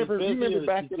don't know if he's busy or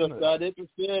back just not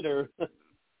interested, or.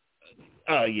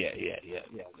 Oh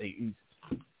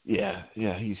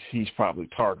he's probably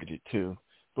targeted too.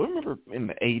 But remember in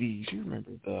the 80s, you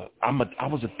remember I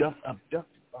was abducted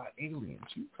by aliens.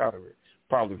 You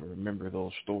probably remember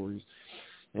those stories,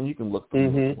 and you can look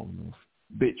them up on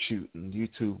BitChute and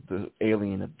YouTube, the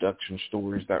alien abduction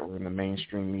stories that were in the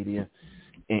mainstream media,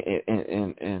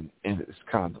 and it's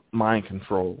kind of mind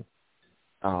control,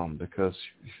 because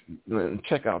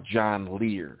check out John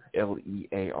Lear,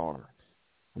 Lear,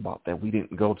 about that we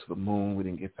didn't go to the moon, we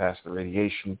didn't get past the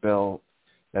radiation belt,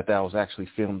 that was actually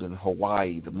filmed in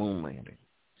Hawaii, the moon landing.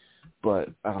 But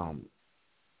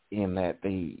in that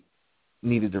they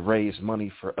needed to raise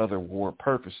money for other war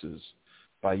purposes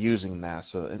by using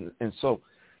NASA. And so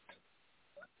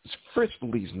Fritz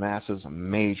believes NASA is a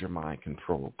major mind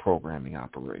control programming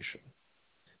operation.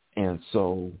 And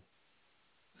so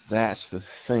that's the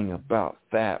thing about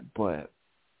that. But,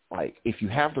 like, if you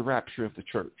have the rapture of the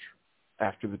church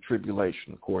after the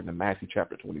tribulation, according to Matthew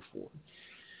chapter 24,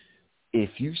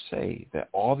 if you say that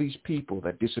all these people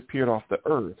that disappeared off the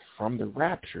earth from the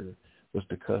rapture was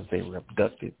because they were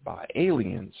abducted by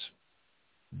aliens,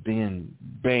 then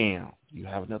bam, you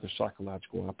have another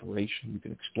psychological operation. You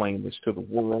can explain this to the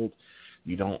world.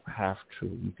 You don't have to.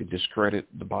 You can discredit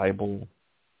the Bible.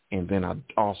 And then I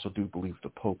also do believe the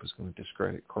Pope is going to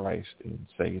discredit Christ and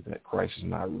say that Christ is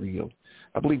not real.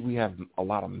 I believe we have a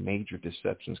lot of major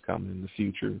deceptions coming in the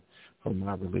future from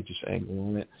my religious angle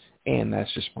on it. And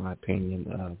that's just my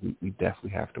opinion. We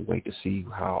definitely have to wait to see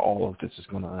how all of this is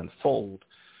going to unfold.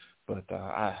 But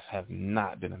I have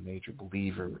not been a major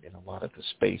believer in a lot of the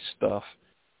space stuff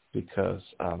because,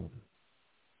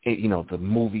 the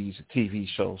movies, the TV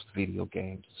shows, the video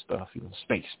games and stuff,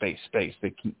 space,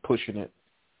 they keep pushing it.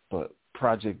 But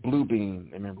Project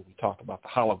Bluebeam, remember we talked about the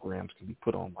holograms can be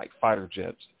put on like fighter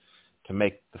jets to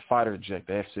make the fighter jet,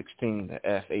 the F-16, the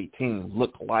F-18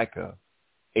 look like a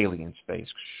alien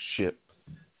spaceship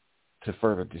to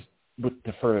further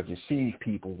deceive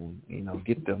people and,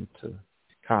 get them to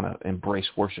kind of embrace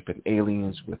worshiping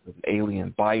aliens with an alien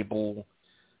Bible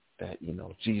that,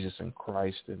 Jesus and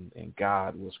Christ and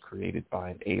God was created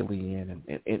by an alien.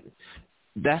 And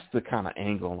that's the kind of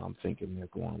angle I'm thinking they're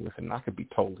going with. And I could be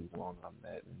totally wrong on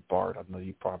that. And Bart, I know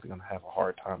you're probably going to have a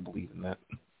hard time believing that.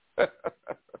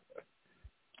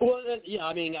 Well, yeah,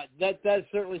 I mean, that's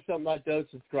certainly something I don't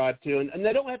subscribe to. And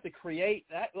they don't have to create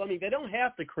that. I mean, they don't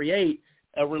have to create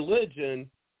a religion.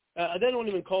 They don't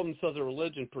even call themselves a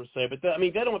religion per se, but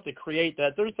they don't have to create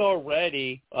that. There's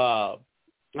already, for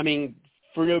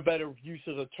no better use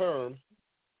of the term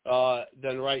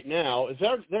than right now,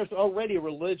 there's already a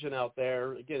religion out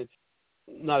there. Again, it's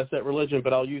not a set religion,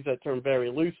 but I'll use that term very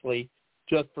loosely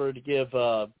just to give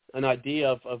an idea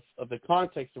of the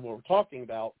context of what we're talking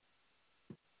about,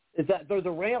 is that they're the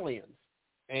Raelians.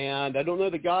 And I don't know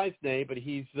the guy's name, but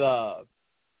he's from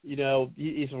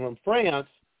France,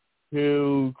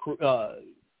 who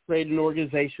created an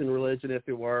organization, religion, if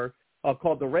it were,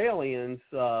 called the Raelians.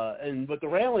 And what the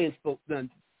Raelians,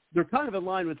 they're kind of in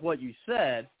line with what you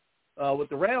said. What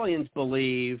the Raelians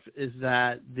believe is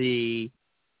that there's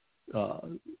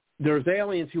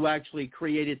aliens who actually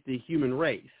created the human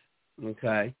race,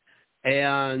 okay?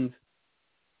 And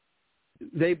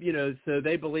they, so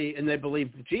they believe,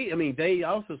 they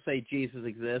also say Jesus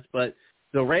exists, but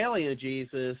the Raelian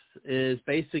Jesus is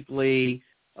basically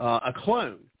a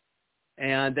clone.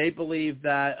 And they believe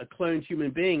that a cloned human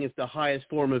being is the highest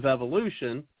form of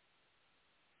evolution.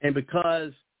 And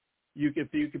because you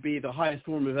could be the highest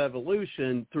form of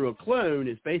evolution through a clone,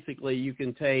 is basically you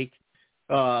can take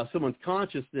someone's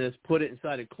consciousness, put it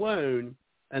inside a clone.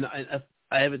 And I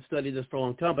haven't studied this for a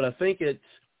long time, but I think it's,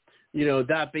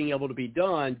 that being able to be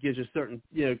done gives you certain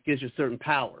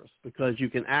powers, because you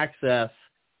can access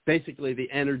basically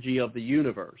the energy of the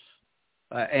universe.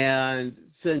 And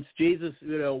since Jesus,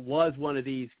 was one of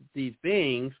these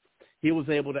beings, he was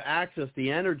able to access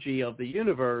the energy of the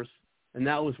universe, and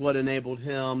that was what enabled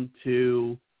him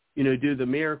to, do the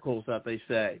miracles that they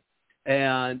say.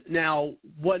 And now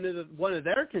one of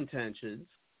their contentions,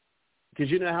 because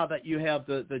you know how that you have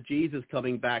the Jesus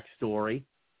coming back story.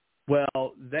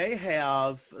 Well, they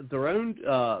have their own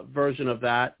version of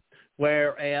that,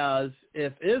 whereas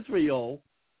if Israel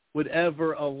would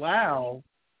ever allow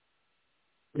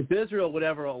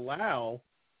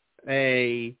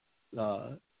an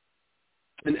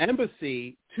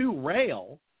embassy to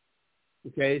Rael,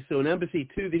 okay, so an embassy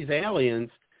to these aliens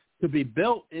to be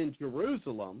built in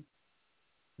Jerusalem,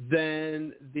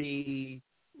 then the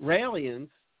Raelians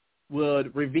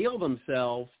would reveal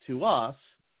themselves to us.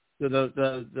 So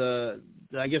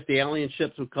I guess the alien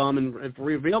ships would come and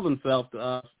reveal themselves to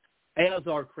us as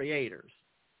our creators.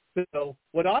 So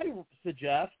what I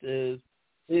suggest is,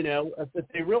 if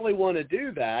they really want to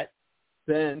do that,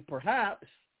 then perhaps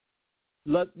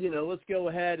let's go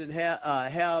ahead and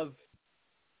have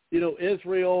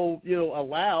Israel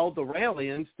allow the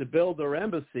Raelians to build their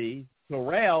embassy to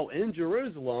Rael in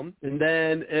Jerusalem, and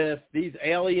then if these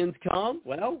aliens come,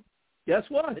 well, guess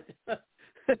what?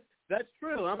 That's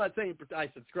true. I'm not saying I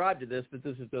subscribe to this, but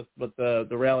this is just what the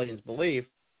Raelians believe.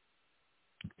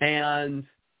 And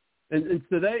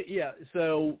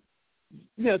so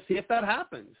see if that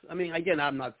happens. I mean, again,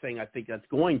 I'm not saying I think that's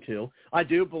going to. I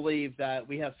do believe that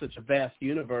we have such a vast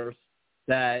universe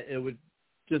that it would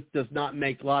just does not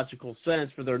make logical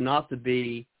sense for there not to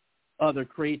be other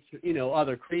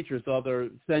creatures, other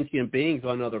sentient beings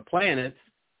on other planets.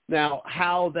 Now,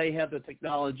 how they have the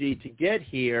technology to get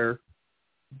here,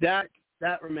 that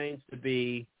remains to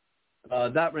be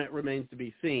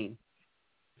seen.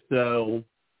 So,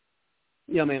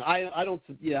 I mean, I don't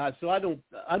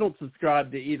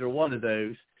subscribe to either one of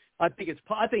those. I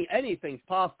think anything's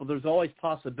possible. There's always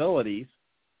possibilities.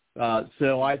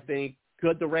 So I think,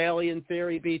 could the Raelian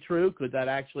theory be true? Could that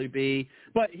actually be?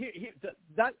 But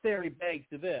that theory begs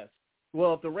to this: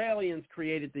 well, if the Raelians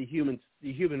created the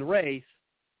human race,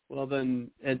 well then,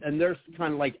 and they're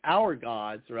kind of like our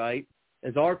gods, right,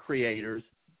 as our creators.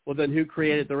 Well, then who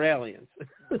created the Raelians?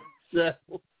 So,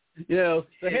 there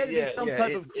had to be some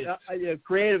type of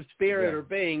creative spirit or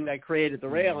being that created the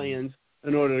Raelians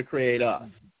in order to create us.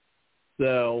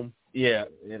 So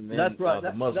and then, that's right.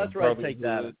 That's right. Take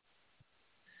that.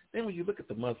 Then when you look at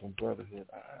the Muslim Brotherhood,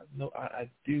 I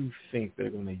do think they're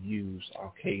going to use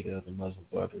Al-Qaeda, the Muslim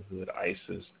Brotherhood,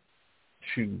 ISIS,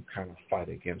 to kind of fight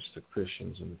against the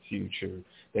Christians in the future.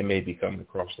 They may be coming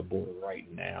across the border right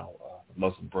now, the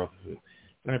Muslim Brotherhood.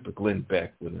 I remember Glenn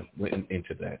Beck went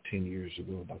into that 10 years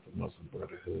ago about the Muslim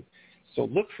Brotherhood. So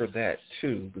look for that,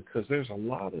 too, because there's a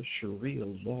lot of Sharia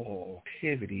law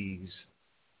activities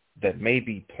that may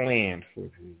be planned for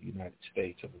the United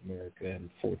States of America and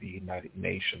for the United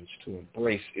Nations to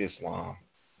embrace Islam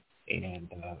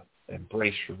and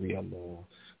embrace Sharia law.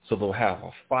 So they'll have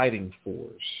a fighting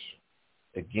force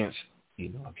against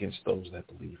those that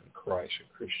believe in Christ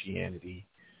or Christianity,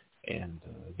 and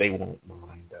they won't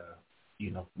mind,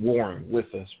 warring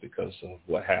with us because of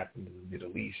what happened in the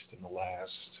Middle East in the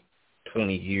last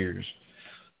 20 years.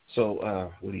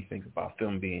 So what do you think about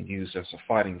them being used as a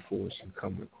fighting force and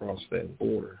coming across that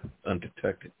border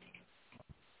undetected?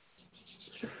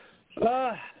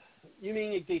 You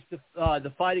mean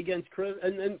the fight against Chris?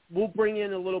 And we'll bring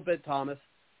in a little bit Thomas.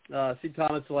 See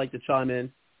Thomas would like to chime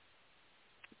in.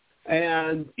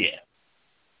 And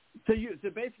so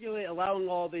basically allowing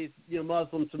all these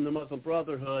Muslims from the Muslim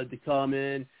Brotherhood to come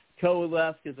in,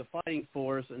 coalesce as a fighting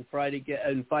force, and fight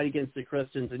against the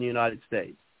Christians in the United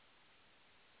States.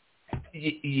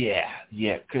 Yeah,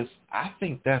 because I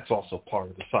think that's also part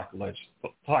of the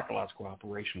psychological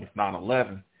operation with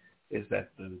 9/11, is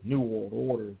that the New World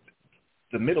Order,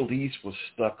 the Middle East was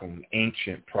stuck on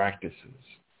ancient practices,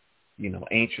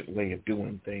 ancient way of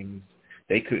doing things.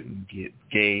 They couldn't get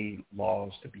gay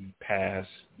laws to be passed,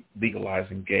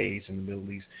 legalizing gays in the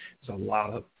Middle East. There's a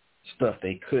lot of stuff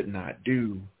they could not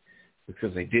do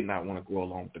because they did not want to go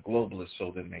along with the globalists.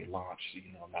 So then they launched,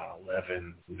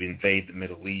 9/11, we invade the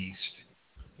Middle East,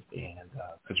 and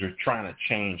because we're trying to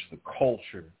change the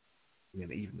culture.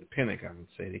 Even the Pentagon would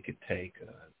say they could take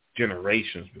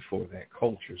generations before that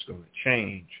culture is going to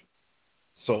change.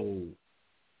 So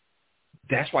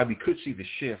that's why we could see the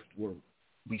shift where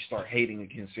we start hating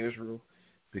against Israel,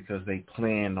 because they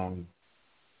plan on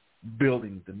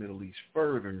building the Middle East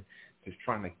further, just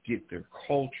trying to get their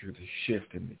culture to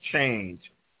shift and to change,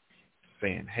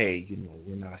 saying, hey,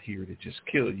 we're not here to just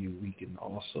kill you. We can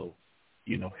also,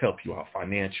 help you out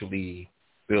financially,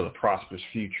 build a prosperous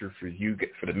future for you,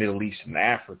 for the Middle East and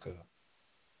Africa.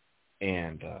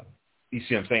 And you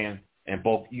see what I'm saying? And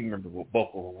you remember what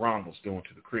Boko Haram was doing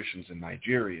to the Christians in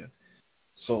Nigeria.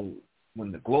 So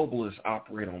when the globalists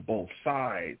operate on both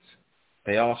sides,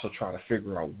 they also try to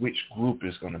figure out which group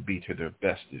is going to be to their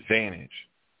best advantage.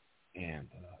 And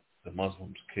the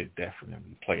Muslims could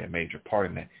definitely play a major part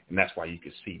in that. And that's why you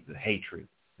could see the hatred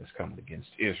that's coming against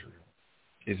Israel.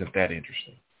 Isn't that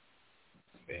interesting?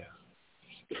 Yeah.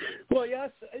 Well,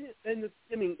 yes, and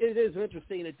it is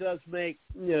interesting. It does make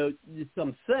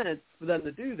some sense for them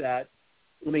to do that.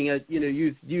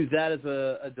 Use that as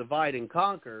a divide and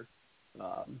conquer,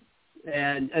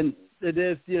 and it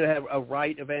is have a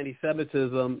right of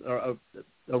anti-Semitism or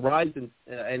a rise in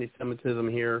anti-Semitism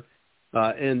here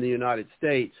in the United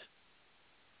States,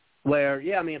 where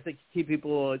if they keep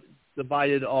people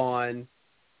divided on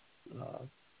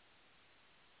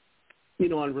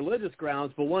on religious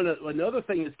grounds. But another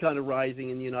thing that's kind of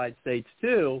rising in the United States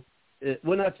too,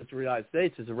 not just the United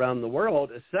States, is around the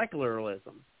world, is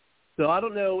secularism. So I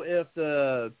don't know if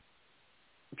the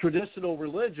traditional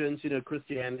religions,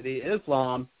 Christianity,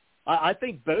 Islam, I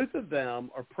think both of them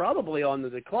are probably on the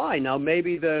decline. Now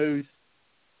maybe those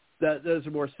are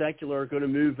more secular are going to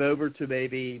move over to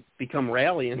maybe become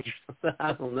Raelians.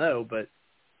 I don't know, but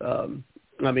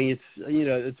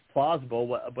it's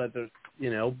plausible, but there's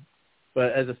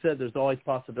But as I said, there's always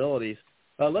possibilities.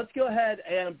 Let's go ahead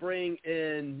and bring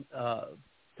in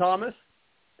Thomas.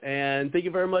 And thank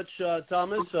you very much,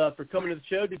 Thomas, for coming to the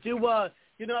show. Did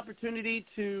get an opportunity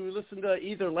to listen to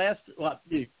either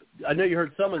I know you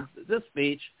heard some of this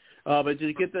speech, but did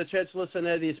you get the chance to listen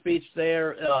to the speech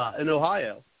there in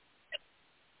Ohio?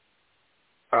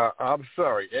 I'm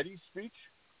sorry, Eddie's speech?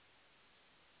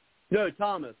 No,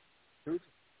 Thomas.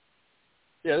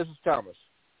 Yeah, this is Thomas.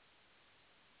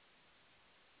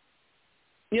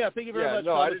 Yeah, thank you very much,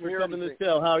 Thomas, for coming to the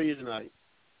show. How are you tonight?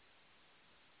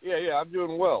 Yeah, I'm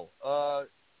doing well. No,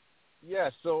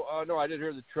 I did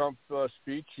hear the Trump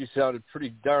speech. He sounded pretty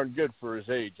darn good for his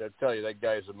age. I tell you, that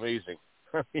guy is amazing.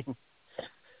 I mean,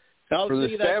 for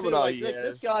the stamina he has.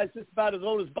 This guy's just about as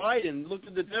old as Biden. Look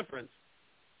at the difference.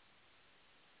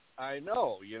 I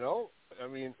know, I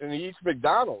mean, and he eats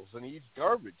McDonald's and he eats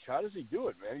garbage. How does he do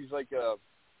it, man? He's like,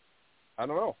 I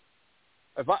don't know.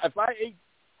 If I ate,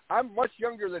 I'm much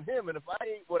younger than him, and if I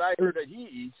ate what I heard that he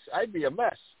eats, I'd be a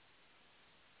mess.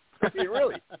 I mean,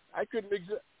 really, I couldn't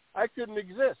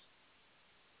exist.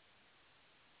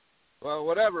 Well,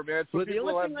 whatever, man. Well, the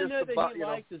only thing I know that he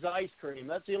likes is ice cream.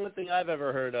 That's the only thing I've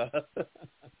ever heard of.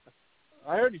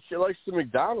 I heard he likes the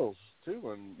McDonald's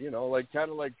too, and kind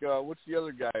of like what's the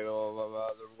other guy?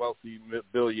 The wealthy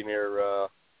billionaire.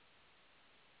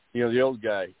 The old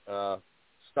guy,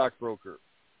 stockbroker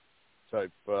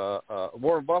type.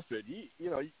 Warren Buffett.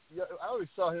 I always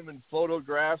saw him in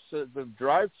photographs at the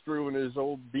drive-thru in his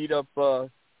old beat-up,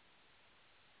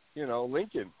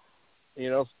 Lincoln.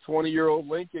 20-year-old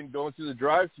Lincoln going through the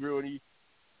drive-thru, and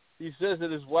he says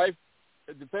that his wife,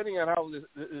 depending on how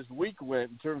his week went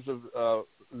in terms of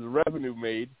the revenue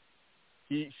made,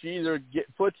 she either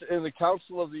puts in the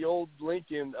council of the old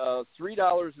Lincoln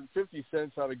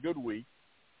 $3.50 on a good week,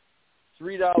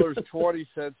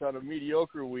 $3.20 on a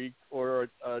mediocre week, or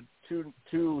two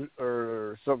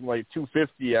or something like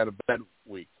 $2.50 on a bad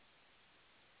week.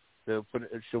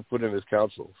 She'll put in his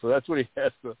council. So that's what he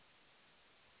has to.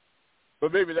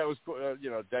 But maybe that was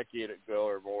a decade ago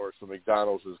or more. So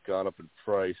McDonald's has gone up in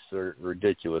price. They're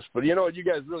ridiculous. But you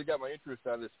guys really got my interest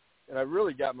on this, and I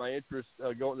really got my interest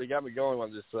going. They got me going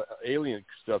on this alien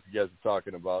stuff you guys are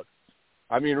talking about.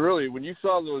 I mean, really, when you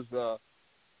saw those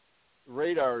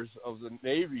radars of the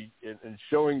Navy and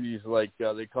showing these, like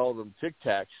they call them Tic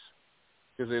Tacs,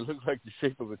 because they look like the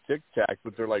shape of a Tic Tac,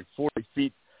 but they're like 40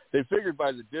 feet. They figured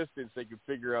by the distance they could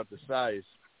figure out the size,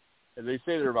 and they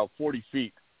say they're about 40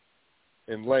 feet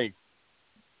in length,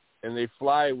 and they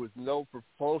fly with no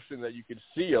propulsion that you can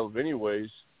see of anyways,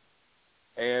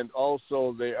 and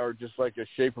also they are just like a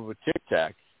shape of a Tic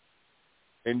Tac.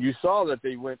 And you saw that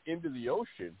they went into the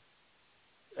ocean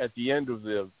at the end of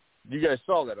you guys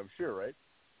saw that, I'm sure, right?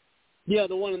 Yeah,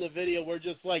 the one in the video, we're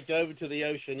just like dove into the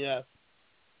ocean, yes.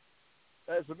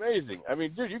 That's amazing. I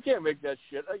mean, dude, you can't make that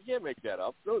shit. I can't make that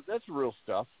up. That's real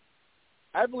stuff.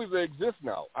 I believe they exist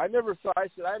now. I never saw. I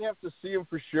said I'd have to see them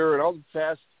for sure. And all the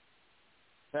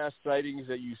past sightings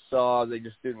that you saw, they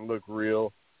just didn't look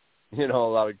real. A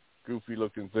lot of goofy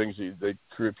looking things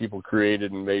people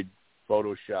created and made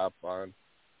Photoshop on.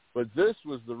 But this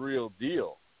was the real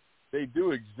deal. They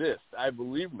do exist. I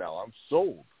believe now. I'm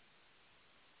sold.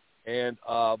 And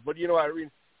but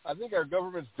I think our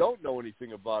governments don't know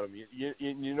anything about them.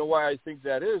 You know why I think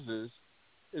that is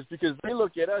because they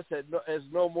look at us as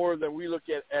no more than we look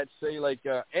at say, like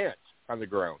ants on the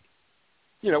ground.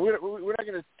 We're not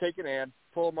going to take an ant,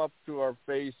 pull them up to our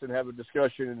face and have a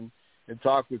discussion and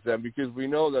talk with them, because we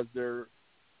know that they're,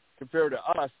 compared to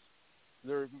us,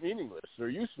 they're meaningless, they're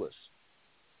useless.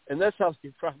 And that's how they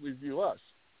probably view us.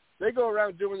 They go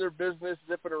around doing their business,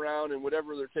 zipping around, and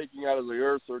whatever they're taking out of the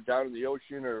earth or down in the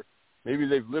ocean, or maybe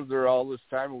they've lived there all this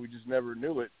time and we just never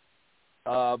knew it.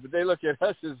 But they look at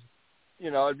us as,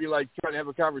 it'd be like trying to have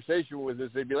a conversation with us.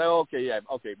 They'd be like, oh,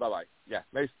 okay, bye-bye. Yeah,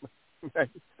 nice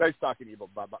talking to you,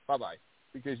 bye-bye.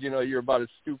 Because, you're about as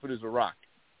stupid as a rock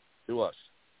to us.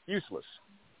 Useless.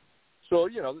 So,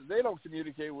 they don't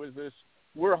communicate with us.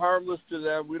 We're harmless to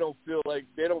them. They don't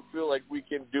feel like we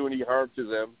can do any harm to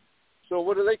them. So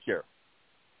what do they care?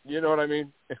 You know what I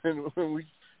mean? And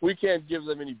we can't give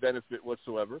them any benefit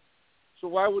whatsoever. So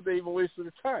why would they even waste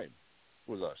their time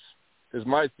with us, is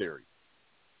my theory.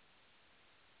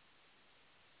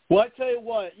 Well, I tell you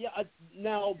what,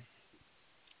 now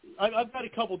I've got a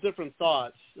couple different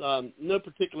thoughts, no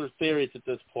particular theories at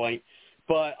this point,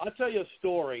 but I'll tell you a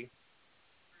story.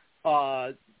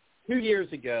 2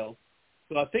 years ago,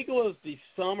 so I think it was the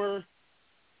summer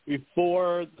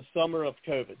before the summer of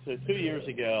COVID, so 2 years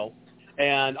ago,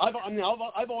 and I've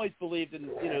always believed in,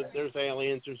 there's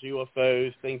aliens, there's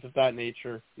UFOs, things of that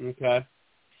nature, okay?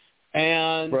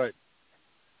 And right.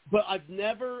 But I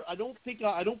don't think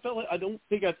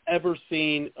I've ever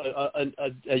seen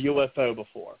a UFO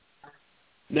before.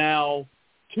 Now,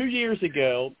 2 years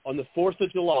ago on the 4th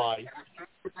of July,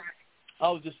 I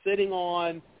was just sitting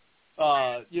on,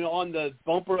 on the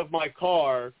bumper of my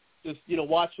car, just,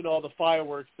 watching all the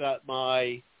fireworks that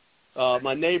my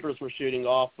neighbors were shooting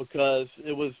off, because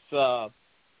it was,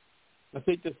 I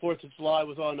think the 4th of July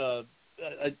was on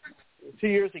 2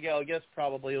 years ago, I guess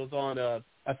probably it was on a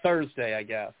Thursday, I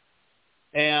guess.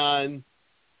 And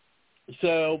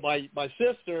so my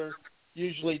sister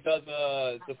usually does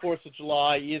the 4th of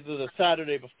July either the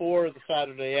Saturday before or the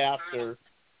Saturday after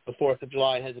the 4th of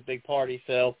July, and has a big party.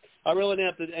 So I really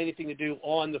didn't have anything to do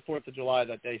on the 4th of July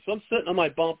that day. So I'm sitting on my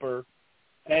bumper,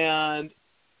 and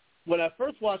when I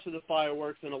first watched the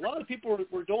fireworks, and a lot of people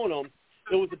were doing them,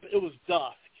 it was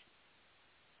dusk.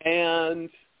 And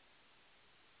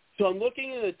so I'm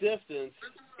looking in the distance,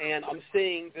 and I'm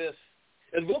seeing this.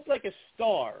 It looked like a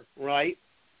star, right?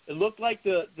 It looked like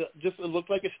it looked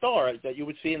like a star that you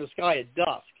would see in the sky at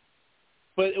dusk,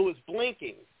 but it was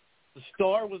blinking. The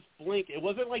star was blinking. It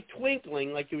wasn't like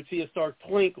twinkling like you would see a star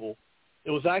twinkle.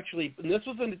 It was actually, and this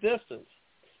was in the distance,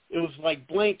 it was like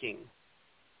blinking.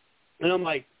 And I'm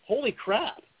like, holy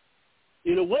crap!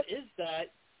 What is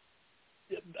that?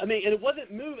 I mean, and it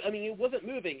wasn't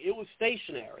moving. It was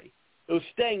stationary. It was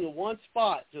staying in one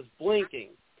spot, just blinking.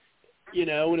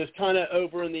 And it's kind of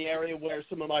over in the area where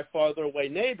some of my farther away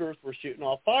neighbors were shooting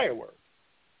off fireworks.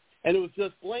 And it was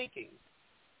just blinking.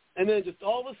 And then just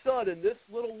all of a sudden, this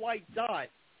little white dot.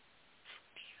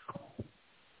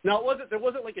 Now, there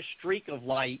wasn't like a streak of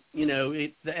light,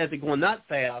 as it going that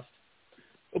fast.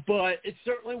 But it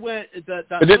certainly went. It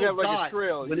didn't have like a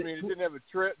trail. It didn't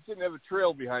have a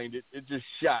trail behind it. It just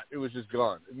shot. It was just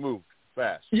gone. It moved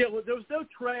fast. Yeah, well, there was no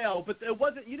trail, but it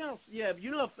wasn't.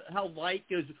 How light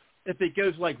goes. If it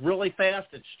goes like really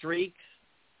fast, it streaks.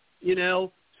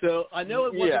 So I know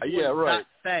it wasn't that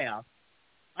fast.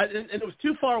 And it was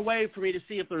too far away for me to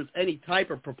see if there was any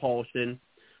type of propulsion.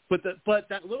 But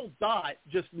that little dot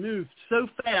just moved so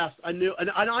fast. I knew, and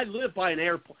I live by an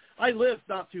airport. I live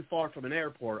not too far from an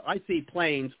airport. I see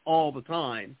planes all the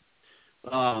time,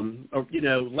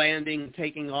 landing,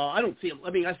 taking off. I don't see them.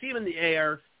 I mean, I see them in the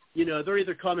air. They're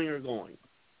either coming or going.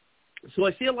 So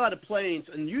I see a lot of planes,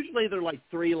 and usually they're like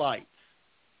 3 lights.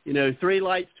 3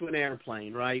 lights to an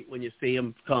airplane, right, when you see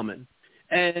them coming.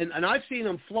 And I've seen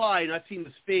them fly, and I've seen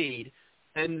the speed.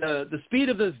 And the speed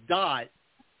of this dot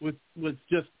was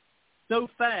just so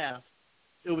fast.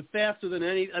 It was faster than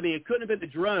it couldn't have been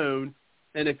a drone,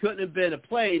 and it couldn't have been a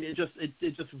plane. It just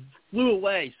flew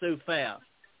away so fast.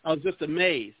 I was just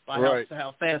amazed by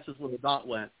how fast this little dot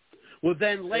went. Well,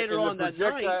 then later on that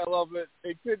night, the projectile of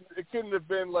it couldn't have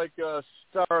been like a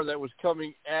star that was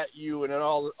coming at you, and then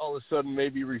all of a sudden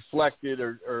maybe reflected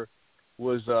or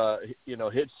was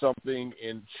hit something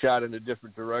and shot in a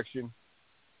different direction.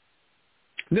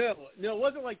 No, it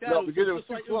wasn't like that. No, because it was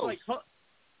too close.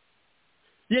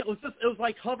 It was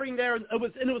like hovering there, and it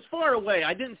was far away.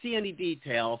 I didn't see any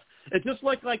details. It just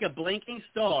looked like a blinking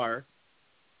star,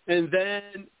 and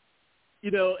then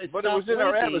it. But it was in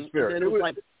our atmosphere.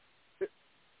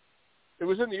 It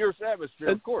was in the Earth's atmosphere,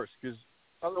 of course, because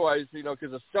otherwise,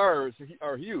 because the stars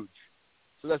are huge,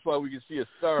 so that's why we can see a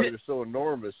star that's so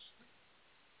enormous.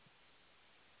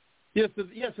 So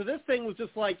this thing was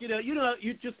just like, you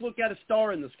just look at a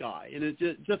star in the sky, and it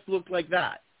just looked like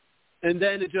that. And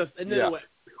then it went.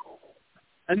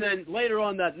 And then later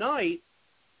on that night,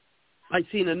 I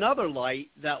seen another light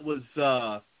that was,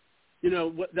 that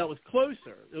was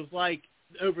closer. It was like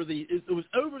it was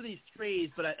over these trees,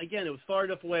 but again, it was far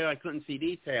enough away I couldn't see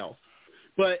details.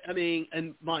 But I mean,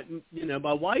 and my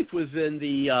wife was in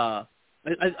the, I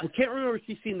can't remember if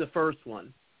she's seen the first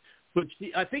one. But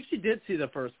I think she did see the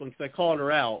first one because I called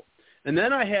her out. And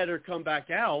then I had her come back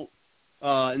out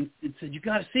and said, you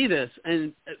got to see this.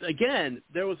 And, again,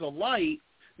 there was a light.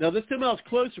 Now, this time I was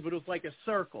closer, but it was like a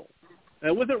circle. And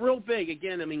it wasn't real big.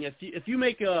 Again, I mean, if you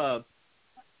make a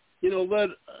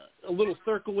little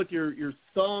circle with your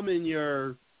thumb and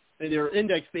your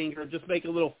index finger, just make a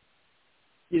little,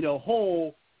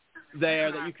 hole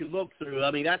there that you could look through.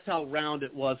 I mean, that's how round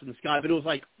it was in the sky. But it was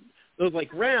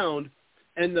like round.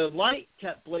 And the light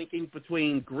kept blinking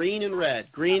between green and red,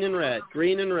 green and red,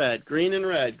 green and red, green and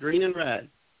red, green and red.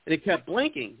 And it kept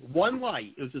blinking. One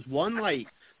light. It was just one light.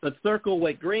 The circle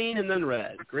went green and then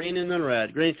red, green and then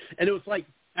red, green. And it was like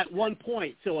at one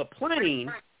point, so a plane,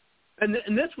 and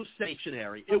this was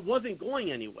stationary. It wasn't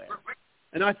going anywhere.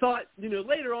 And I thought,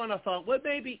 later on I thought, well,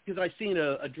 maybe, because I've seen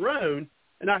a drone,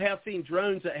 and I have seen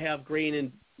drones that have green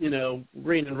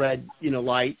and red,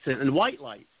 lights and white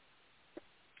lights.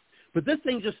 But this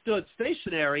thing just stood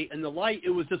stationary, and the light, it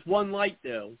was just one light,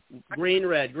 though, green,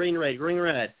 red, green, red, green,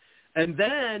 red. And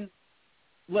then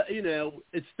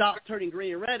it stopped turning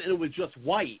green and red, and it was just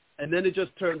white. And then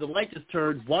the light just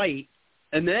turned white,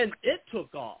 and then it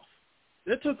took off.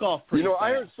 It took off pretty fast. I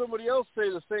heard somebody else say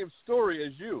the same story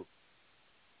as you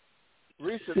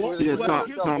recently. Well, here's the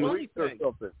funny or thing.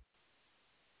 something.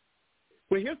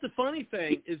 Well, here's the funny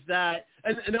thing is that,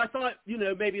 and I thought,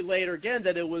 maybe later again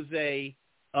that it was a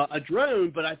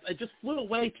drone, but it just flew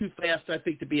away too fast, I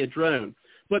think, to be a drone.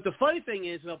 But the funny thing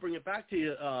is, and I'll bring it back to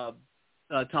you,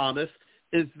 Thomas,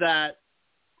 is that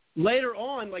later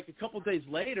on, like a couple of days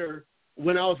later,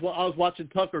 when I was watching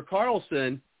Tucker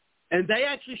Carlson, and they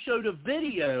actually showed a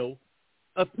video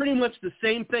of pretty much the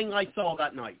same thing I saw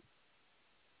that night.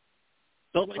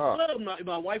 So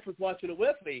my wife was watching it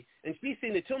with me, and she's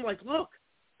seen it too. I'm like, look,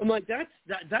 that's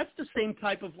the same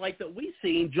type of light that we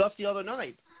seen just the other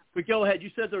night. But go ahead. You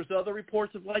said there's other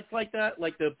reports of lights like that,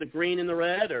 like the green and the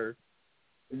red, or?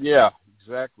 Yeah,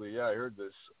 exactly. Yeah, I heard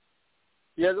this.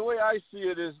 Yeah, the way I see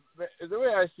it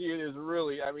is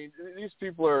really, I mean, these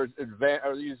people are advanced,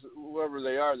 or these whoever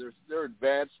they are, they're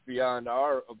advanced beyond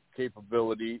our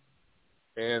capability,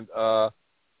 and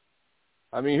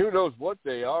I mean, who knows what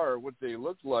they are, what they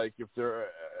look like? If they're,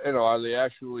 are they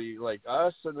actually like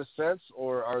us in a sense,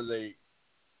 or are they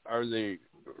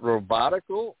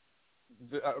robotical?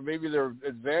 Maybe they're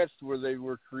advanced where they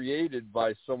were created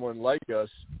by someone like us,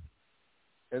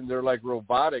 and they're like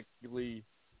robotically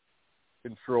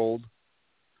controlled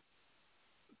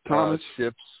Thomas,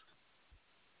 ships.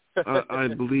 I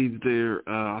believe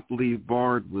I believe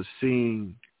Bard was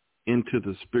seeing into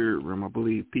the spirit realm. I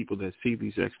believe people that see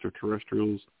these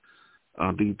extraterrestrials,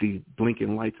 the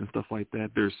blinking lights and stuff like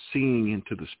that, they're seeing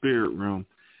into the spirit realm.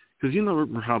 Because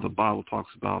remember how the Bible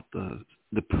talks about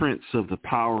the prince of the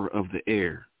power of the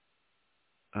air.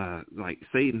 Like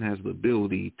Satan has the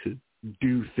ability to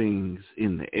do things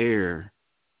in the air.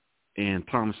 And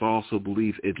Thomas also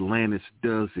believes Atlantis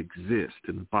does exist.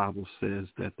 And the Bible says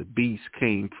that the beast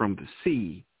came from the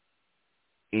sea.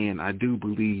 And I do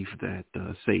believe that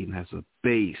Satan has a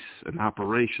base, an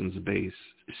operations base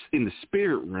in the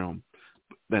spirit realm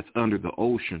that's under the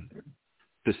ocean,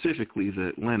 specifically the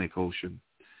Atlantic Ocean,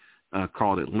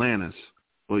 called Atlantis.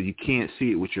 Well, you can't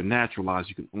see it with your natural eyes.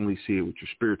 You can only see it with your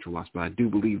spiritual eyes. But I do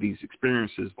believe these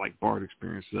experiences, like Bard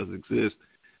experience, does exist.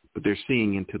 But they're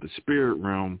seeing into the spirit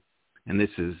realm, and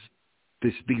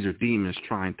these are demons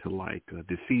trying to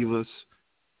deceive us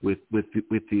with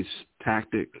this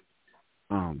tactic.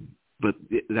 But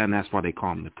then that's why they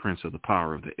call him the prince of the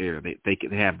power of the air. They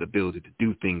can have the ability to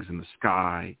do things in the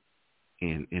sky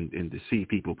and deceive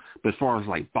people. But as far as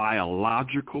like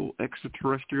biological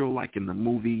extraterrestrial, like in the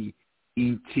movie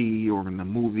E.T. or in the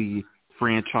movie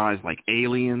franchise like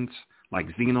Aliens, like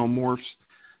xenomorphs,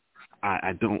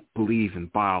 I don't believe in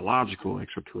biological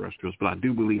extraterrestrials, but I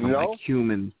do believe in like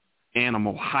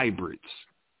human-animal hybrids.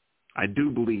 I do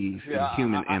believe in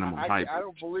human-animal hybrids. I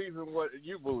don't believe in what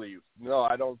you believe. No,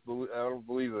 I don't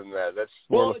believe in that. That's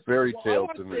more of a fairy tale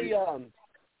to me.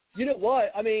 You know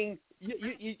what? I mean,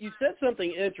 you said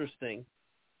something interesting.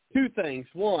 Two things.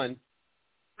 One,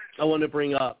 I want to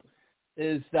bring up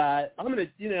is that I'm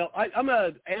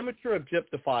an amateur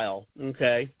Egyptophile,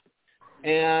 okay?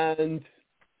 And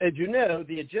as you know,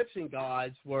 the Egyptian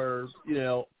gods were,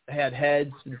 had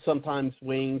heads and sometimes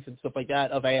wings and stuff like that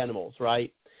of animals,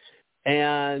 right?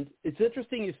 And it's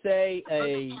interesting you say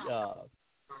a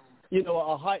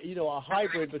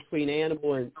hybrid between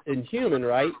animal and human,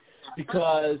 right?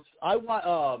 Because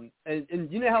and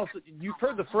you know how you've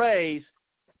heard the phrase,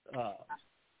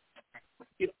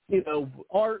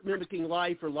 art mimicking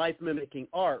life or life mimicking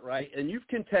art, right? And you've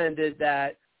contended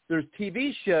that there's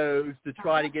TV shows to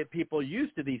try to get people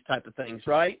used to these type of things,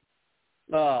 right?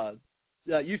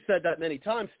 You said that many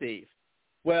times, Steve.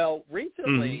 Well,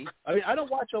 recently, I mean, I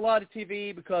don't watch a lot of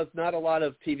TV because not a lot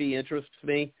of TV interests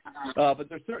me, but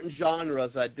there's certain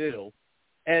genres I do.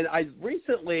 And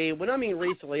when I mean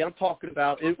recently, I'm talking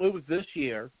about, it was this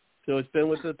year, so it's been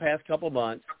within the past couple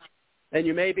months. And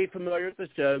you may be familiar with the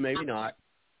show, maybe not.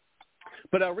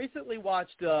 But I recently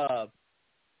watched a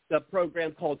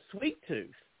program called Sweet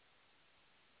Tooth.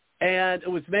 And it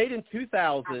was made in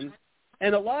 2000,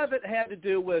 and a lot of it had to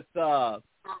do with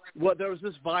there was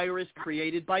this virus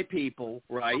created by people,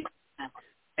 right?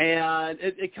 And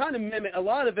it kind of mimicked, a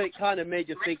lot of it kind of made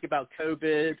you think about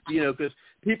COVID, because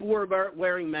people were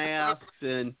wearing masks,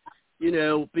 and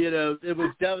it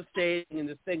was devastating, and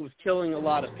this thing was killing a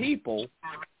lot of people.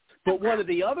 But one of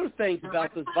the other things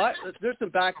about this virus, there's some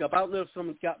backup. I don't know if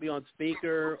someone's got me on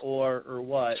speaker or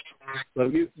what.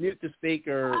 But mute the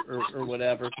speaker or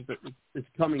whatever, because it's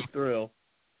coming through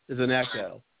as an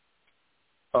echo.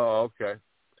 Oh, okay.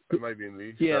 It might be in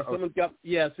the Yeah, someone's got.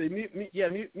 Yeah, so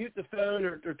mute the phone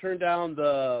or turn down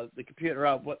the computer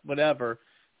out, whatever.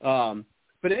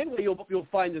 But anyway, you'll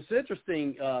find this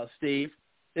interesting, Steve,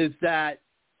 is that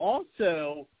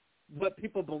also what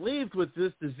people believed with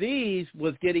this disease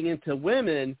was getting into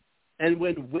women, and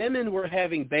when women were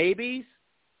having babies,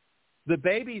 the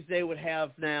babies they would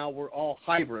have now were all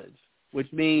hybrids,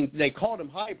 which means they called them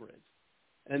hybrids,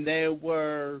 and they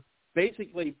were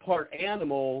basically part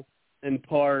animal and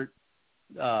part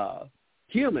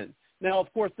human. Now,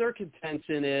 of course, their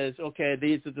contention is, okay,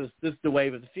 this is the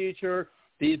wave of the future.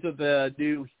 These are the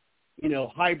new,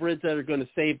 hybrids that are going to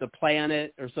save the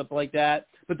planet or something like that.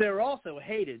 But they were also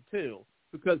hated too,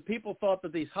 because people thought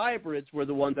that these hybrids were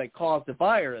the ones that caused the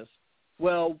virus.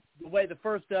 Well, the way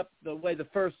the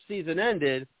first season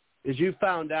ended is you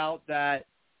found out that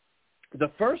the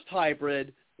first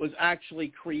hybrid was actually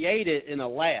created in a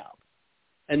lab,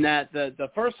 and that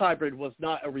the first hybrid was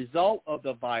not a result of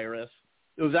the virus.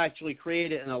 It was actually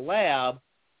created in a lab,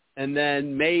 and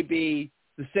then maybe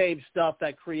the same stuff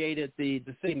that created the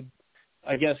same,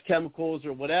 I guess, chemicals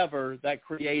or whatever that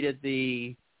created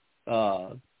the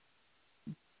hybrids,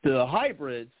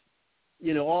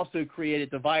 also created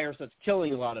the virus that's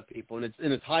killing a lot of people, and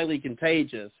it's highly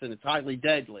contagious and it's highly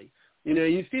deadly.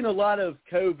 You've seen a lot of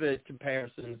COVID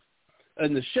comparisons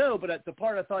in the show, but the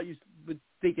part I thought you would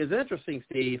think is interesting,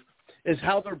 Steve, is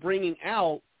how they're bringing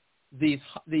out these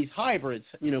hybrids,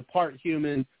 part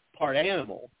human, part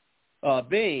animal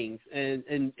beings,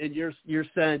 and your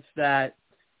sense that,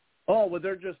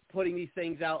 they're just putting these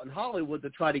things out in Hollywood to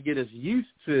try to get us used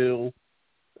to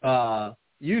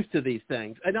these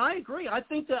things. And I agree. I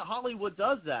think that Hollywood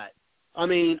does that. I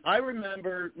mean, I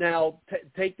remember now,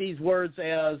 take these words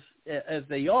as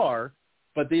they are,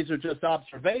 but these are just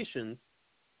observations,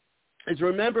 is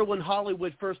remember when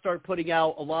Hollywood first started putting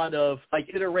out a lot of like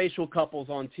interracial couples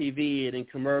on TV and in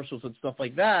commercials and stuff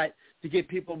like that to get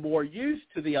people more used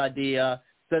to the idea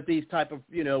that these type of,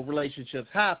 relationships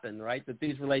happen, right? That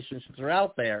these relationships are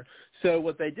out there. So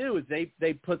what they do is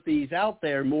they put these out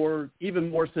there even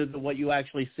more so than what you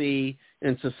actually see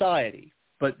in society.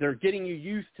 But they're getting you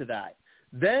used to that.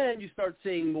 Then you start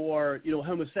seeing more,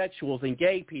 homosexuals and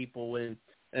gay people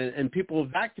and people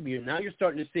of that community. Now you're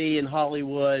starting to see in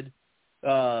Hollywood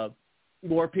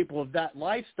more people of that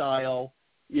lifestyle,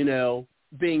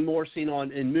 being more seen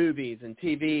in movies and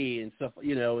TV and stuff,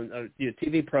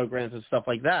 TV programs and stuff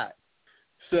like that.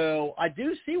 So I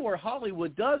do see where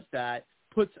Hollywood does that,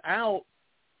 puts out,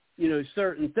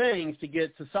 certain things to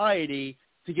get society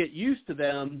to get used to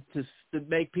them, to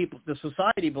make the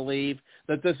society believe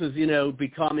that this is,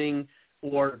 becoming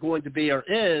or going to be or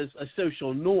is a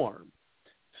social norm.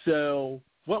 So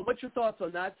what's your thoughts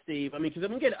on that, Steve? I mean, because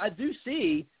again, I do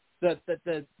see that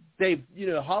they've,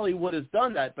 Hollywood has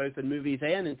done that both in movies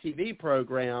and in TV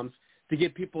programs to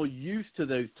get people used to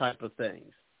those type of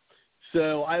things.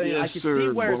 So I mean, I can see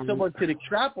where someone could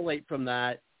extrapolate from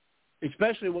that,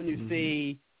 especially when you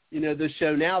see, this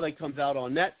show now that comes out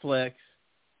on Netflix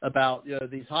about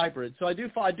these hybrids. So I do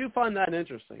find that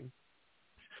interesting.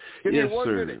 Give me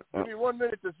 1 minute. Give me 1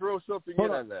 minute to throw something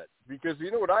in on that, because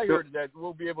what I heard that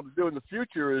we'll be able to do in the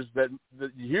future is that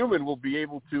the human will be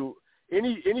able to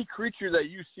any creature that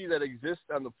you see that exists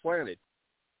on the planet,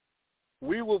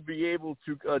 we will be able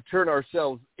to turn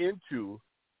ourselves into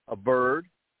a bird,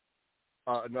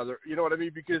 another. You know what I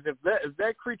mean? Because if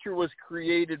that creature was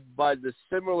created by the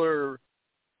similar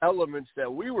elements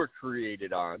that we were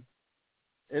created on,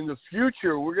 in the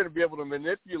future, we're going to be able to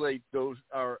manipulate those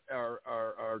our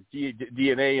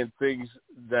DNA and things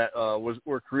that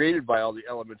were created by all the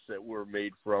elements that we're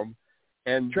made from,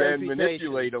 and then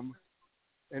manipulate them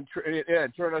and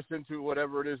turn us into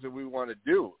whatever it is that we want to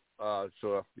do.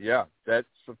 So that's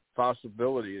a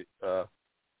possibility.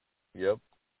 Yep.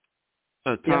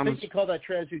 Thomas, I think you call that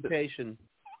transmutation.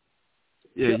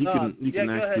 Yeah, you can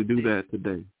actually do that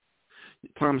today.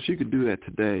 Thomas, you can do that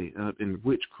today in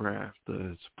witchcraft.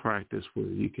 It's a practice where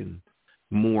you can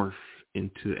morph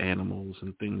into animals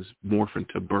and things, morph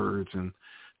into birds and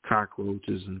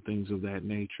cockroaches and things of that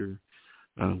nature.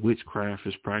 Witchcraft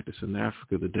is practiced in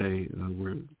Africa today,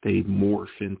 where they morph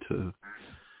into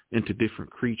different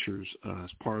creatures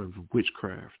as part of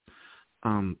witchcraft.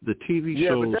 The TV shows.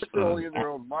 Yeah, but that's only in their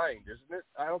own mind, isn't it?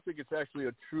 I don't think it's actually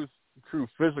a true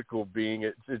physical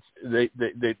being. They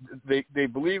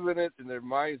believe in it, and their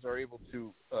minds are able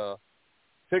to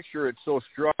picture it so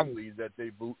strongly that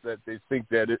they think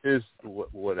that it is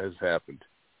what has happened.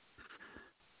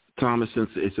 Thomas, since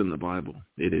it's in the Bible,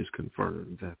 it is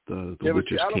confirmed that the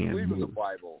witches can. I don't believe in the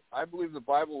Bible. I believe the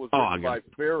Bible was written by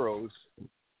pharaohs.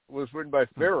 Was written by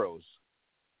pharaohs.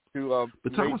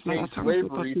 maintain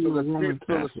slavery so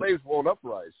the slaves won't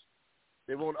uprise.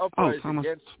 They won't uprise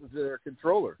against their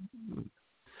controller.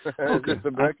 Okay. Just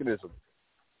a mechanism.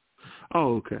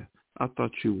 Okay. I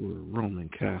thought you were Roman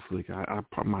Catholic. I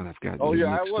might have gotten. Oh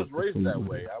yeah, I was raised that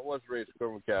way. I was raised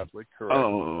Roman Catholic, correct?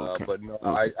 Oh, okay. But no,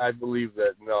 I believe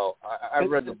that. No, I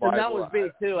read the Bible. And that was me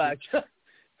too, actually.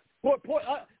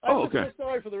 I'm so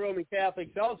sorry for the Roman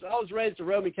Catholics. I was raised a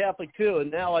Roman Catholic too, and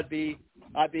now I'd be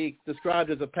described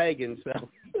as a pagan. So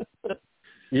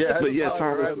yeah, but yeah,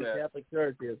 Tom, Roman Catholic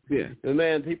Church is. Yeah, and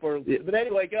man, people are. Yeah. But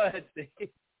anyway, go ahead, Steve.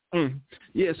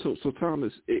 Yeah, so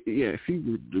Thomas, if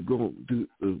you were to go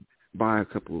buy a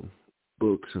couple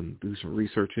books and do some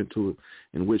research into it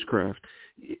in witchcraft,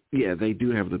 yeah, they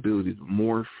do have the ability to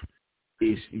morph.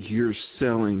 You're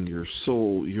selling your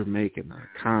soul. You're making a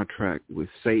contract with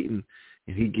Satan,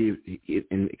 and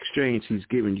in exchange, he's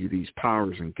giving you these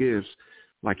powers and gifts.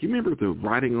 Like, you remember the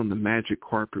writing on the magic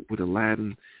carpet with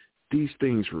Aladdin? These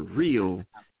things were real.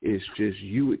 It's just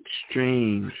you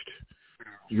exchanged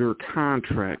your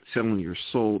contract selling your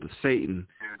soul to Satan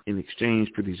in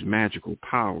exchange for these magical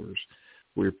powers,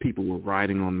 where people were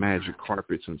riding on magic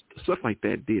carpets and stuff like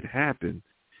that did happen.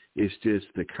 It's just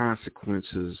the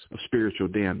consequences of spiritual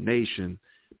damnation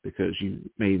because you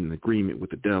made an agreement with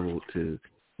the devil to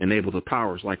enable the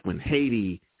powers. Like when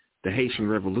Haiti, the Haitian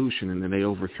Revolution, and then they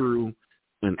overthrew,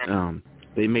 and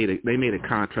they made a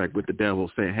contract with the devil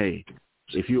saying, "Hey,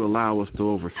 if you allow us to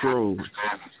overthrow,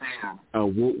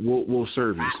 we'll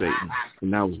serve you, Satan."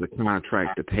 And that was the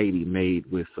contract that Haiti made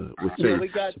with Satan.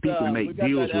 So people make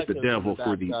deals with the devil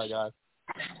for these.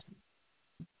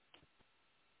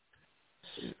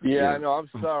 Yeah, no, I'm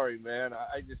sorry, man.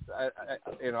 I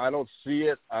don't see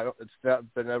it. It's not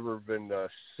ever been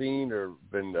seen or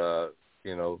been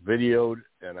videoed,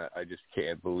 and I just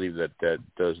can't believe that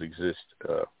does exist.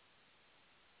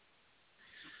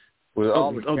 With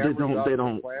all the cameras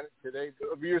on the planet today,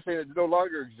 you're saying it no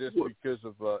longer exists because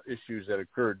of issues that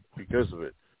occurred because of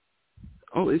it.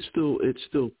 Oh, it's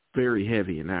still very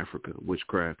heavy in Africa,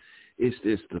 witchcraft.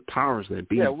 It's the powers that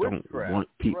be don't want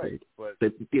people. Right,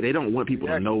 but they don't want people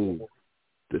to know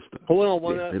this stuff. Hold on,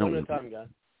 one at a time, guys.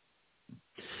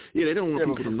 Yeah, they don't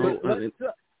want people to know.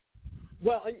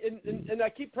 Well, and I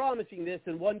keep promising this,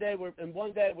 and one day we're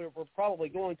probably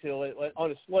going to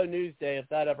on a slow news day if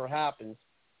that ever happens.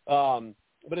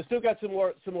 But I still got some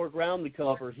more ground to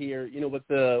cover here, with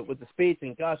the speech.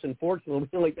 And gosh, unfortunately,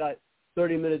 we only got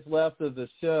 30 minutes left of the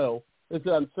show.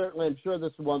 I'm sure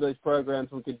this is one of those programs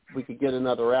we could get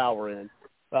another hour in.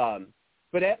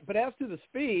 But as to the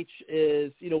speech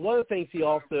is, one of the things he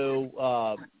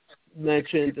also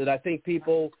mentioned that I think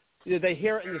people, they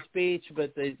hear it in the speech,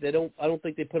 but I don't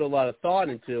think they put a lot of thought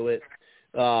into it.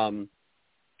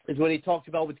 Is when he talks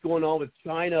about what's going on with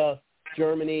China,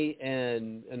 Germany,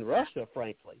 and Russia,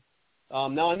 frankly.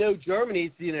 Now, I know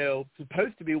Germany's,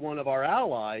 supposed to be one of our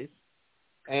allies,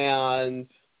 and,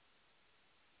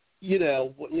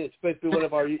 it's supposed to be one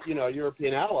of our,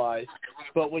 European allies.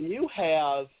 But when you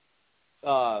have,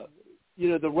 the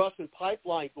Russian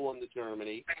pipeline going to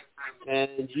Germany,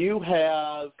 and you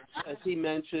have, as he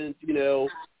mentioned,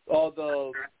 all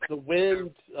the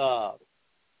wind,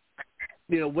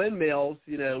 windmills,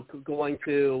 going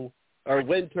to, or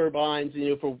wind turbines,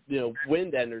 for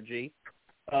wind energy,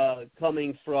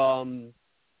 coming from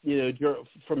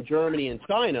from Germany and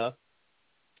China,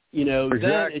 exactly.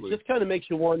 Then it just kind of makes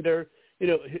you wonder,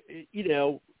 who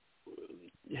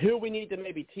we need to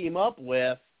maybe team up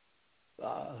with.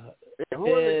 Who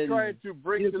are they trying to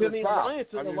bring to the top?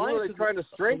 Who are they trying to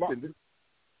strengthen?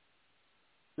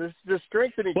 They're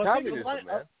strengthening communism,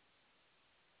 man.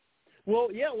 Well,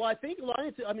 yeah. Well, I think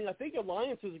alliances are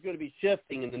going to be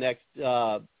shifting in the next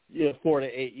 4 to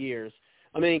 8 years.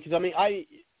 As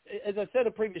I said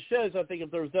in previous shows, I think if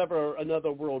there was ever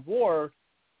another world war,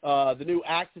 the new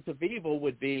axis of evil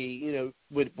would be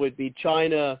would be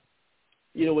China,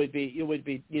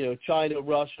 China,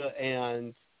 Russia,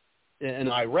 and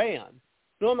Iran.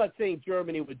 No, I'm not saying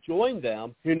Germany would join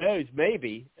them. Who knows?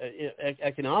 Maybe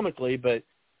economically, but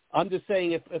I'm just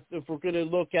saying if we're going to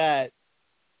look at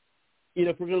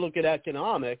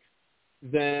economics,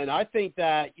 then I think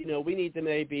that, we need to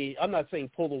maybe, I'm not saying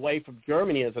pull away from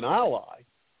Germany as an ally,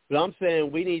 but I'm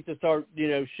saying we need to start,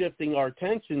 shifting our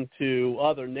attention to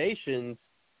other nations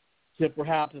to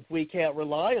perhaps, if we can't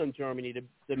rely on Germany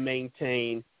to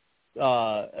maintain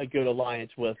a good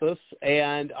alliance with us.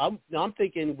 And I'm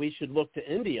thinking we should look to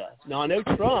India. Now, I know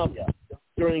Trump,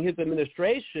 during his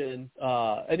administration,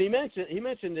 and he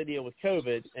mentioned India with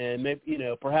COVID, and maybe,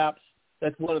 perhaps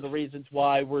that's one of the reasons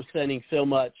why we're sending so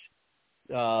much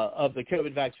of the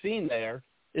COVID vaccine there.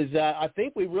 is that I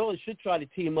think we really should try to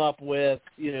team up with,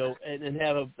 and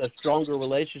have a stronger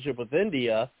relationship with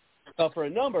India for a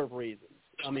number of reasons.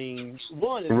 I mean,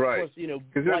 one is, right. of course,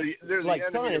 they're like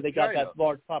the China, they got that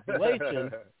large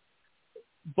population.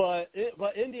 But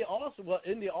India also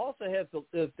has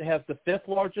the fifth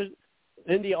largest.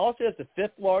 India also has the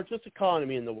fifth largest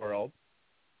economy in the world,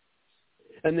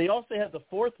 and they also have the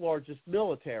fourth largest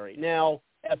military. Now,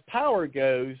 as power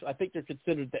goes, I think they're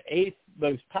considered the eighth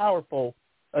most powerful,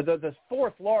 the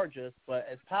fourth largest. But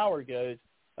as power goes,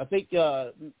 I think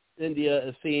India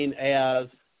is seen as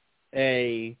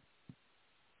a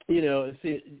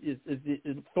it's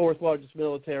the fourth largest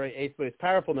military, eighth most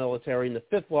powerful military, and the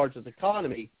fifth largest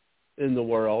economy in the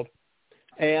world.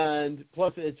 And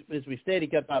plus, as we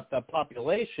stated, got that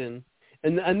population,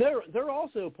 and they're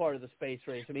also part of the space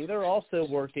race. I mean, they're also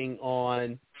working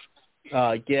on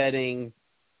getting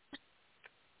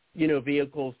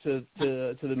vehicles to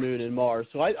the moon and Mars.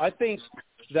 So I think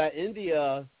that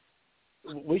India,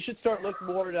 we should start looking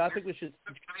more. I think we should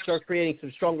start creating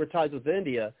some stronger ties with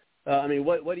India. I mean,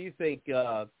 what do you think,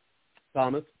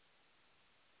 Thomas?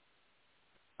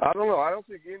 I don't know. I don't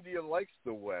think India likes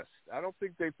the West. I don't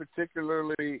think they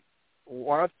particularly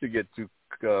want to get too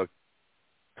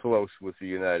close with the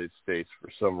United States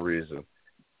for some reason.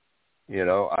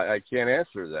 I can't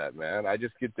answer that, man. I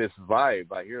just get this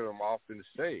vibe. I hear them often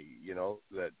say,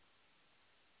 that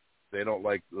they don't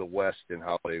like the West and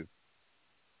how they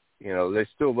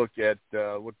still look at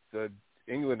what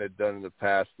England had done in the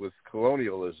past with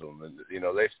colonialism, and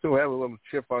they still have a little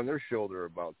chip on their shoulder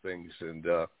about things, and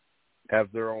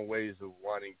have their own ways of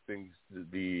wanting things to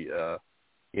be, to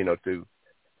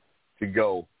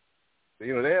go. They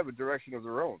have a direction of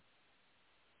their own.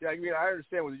 Yeah, I mean, I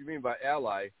understand what you mean by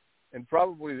ally, and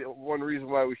probably one reason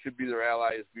why we should be their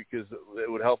ally is because it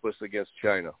would help us against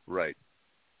China. Right?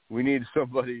 We need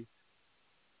somebody.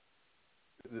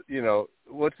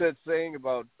 What's that saying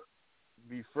about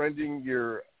befriending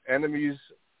your enemy's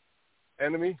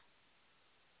enemy?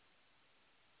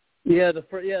 Yeah, the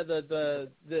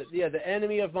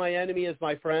enemy of my enemy is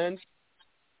my friend.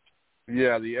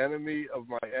 Yeah, the enemy of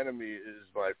my enemy is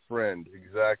my friend.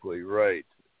 Exactly right.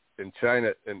 And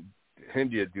China and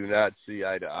India do not see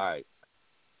eye to eye.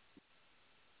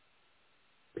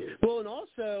 Well, and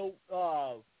also,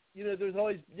 there's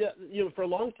always, for a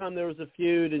long time there was a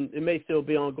feud, and it may still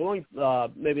be ongoing,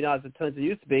 maybe not as intense as it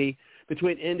used to be,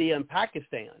 between India and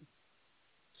Pakistan.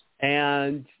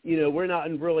 And, we're not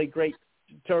in really great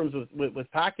terms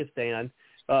with Pakistan.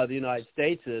 The United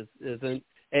States isn't.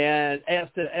 And as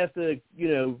the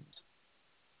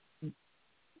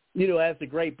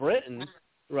Great Britain,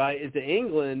 right, as the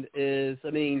England is,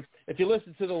 I mean, if you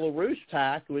listen to the LaRouche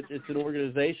PAC, which it's an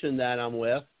organization that I'm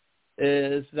with,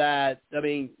 is that, I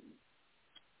mean,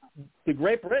 the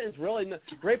Great Britain's really not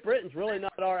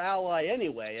our ally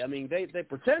anyway. I mean, they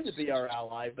pretend to be our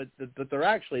ally, but they're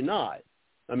actually not.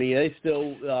 I mean, they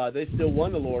still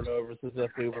want to lord over us as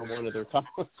if we were one of their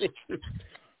colonies.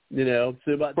 So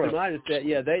to my understanding,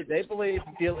 yeah, they believe,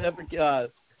 if you ever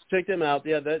check them out,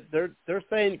 yeah, they're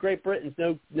saying Great Britain's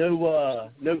no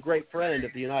great friend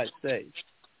of the United States.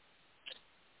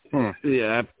 Yeah,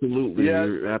 absolutely. Yeah,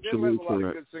 you're absolutely correct. They have a lot of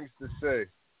correct. good things to say.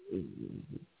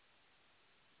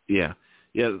 Yeah.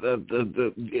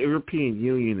 The European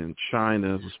Union and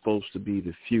China was supposed to be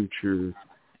the future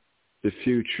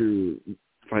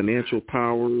financial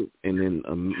power, and then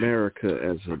America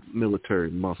as a military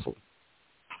muscle.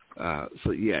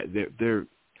 So yeah, they're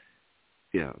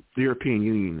the European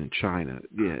Union and China.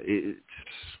 Yeah,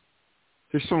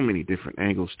 there's so many different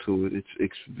angles to it.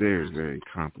 It's very, very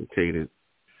complicated.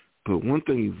 But one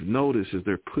thing you've noticed is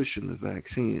they're pushing the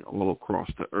vaccine all across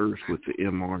the earth with the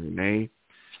mRNA.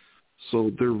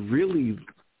 So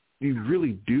you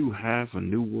really do have a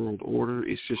new world order.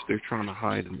 It's just they're trying to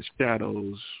hide in the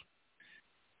shadows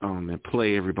and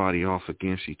play everybody off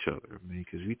against each other. I mean,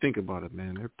 because if you think about it,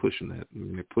 man, they're pushing that. I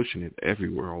mean, they're pushing it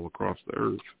everywhere, all across the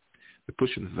earth. They're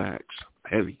pushing the vax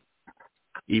heavy,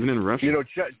 even in Russia.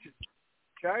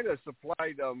 China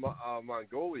supplied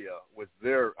Mongolia with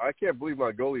their. I can't believe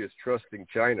Mongolia is trusting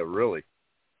China, really.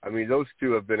 I mean, those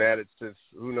two have been at it since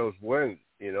who knows when.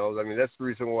 I mean, that's the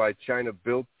reason why China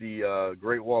built the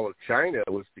Great Wall of China,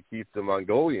 was to keep the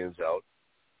Mongolians out.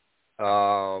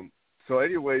 So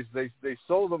anyways, they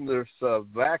sold them this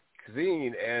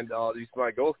vaccine, and these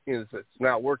Mongolians, it's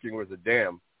not working worth a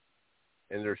damn,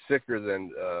 and they're sicker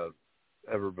than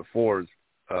ever before,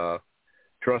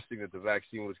 trusting that the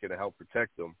vaccine was going to help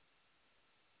protect them.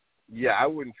 Yeah, I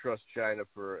wouldn't trust China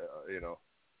for,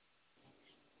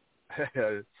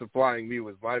 supplying me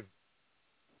with my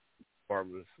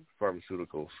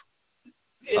pharmaceuticals.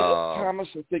 Thomas,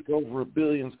 I think over 1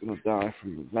 billion is going to die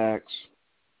from the vax,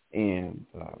 and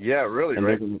really, and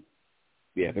right?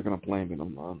 they're going to blame it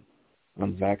on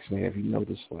unvaccinated. Have you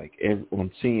noticed, like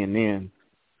on CNN,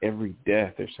 every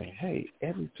death they're saying, "Hey,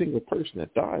 every single person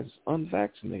that dies is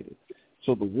unvaccinated."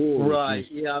 So the war right?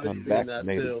 is Yeah, I've been seeing that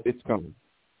too. It's coming.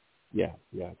 Yeah.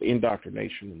 The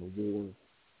indoctrination and the war.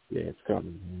 Yeah, it's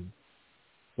coming, man.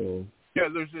 So. Yeah,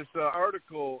 there's this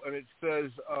article, and it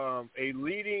says a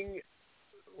leading.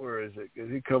 Where is it?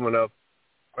 Is it coming up?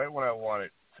 Right when I want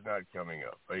it, it's not coming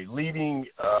up. A leading.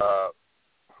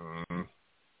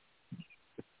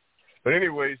 But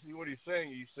anyways, what he's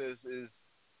saying, he says, is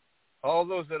all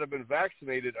those that have been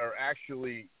vaccinated are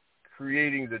actually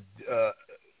creating the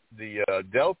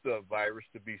Delta virus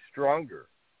to be stronger,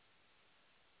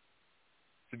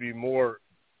 to be more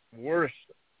worse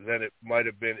than it might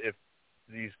have been if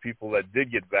these people that did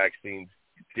get vaccines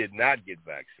did not get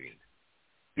vaccinated.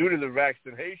 Due to the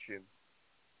vaccination,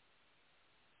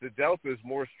 the Delta is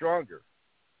more stronger.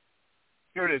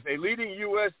 Here it is. A leading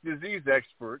U.S. disease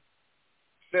expert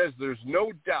says there's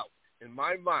no doubt in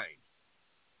my mind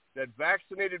that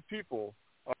vaccinated people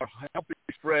are helping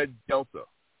spread Delta.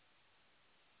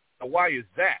 Now, why is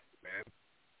that, man?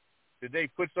 Did they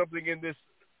put something in the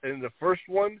first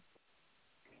one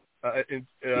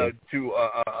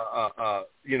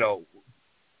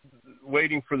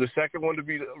waiting for the second one to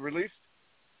be released,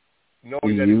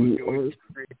 knowing that it was going to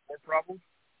create more problems?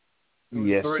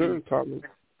 Yes, sir, Thomas.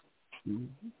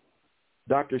 Mm-hmm.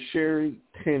 Dr. Sherry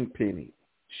Tenpenny.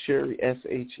 Sherry,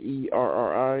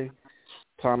 Sherri.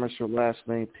 Thomas, your last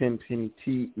name, Tenpenny,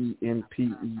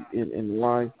 Tenpenny.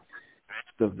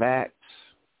 The vax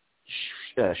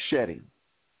shedding.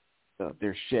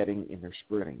 They're shedding and they're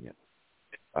spreading it.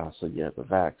 The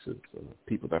vax is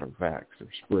people that are vaxxed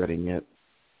are spreading it,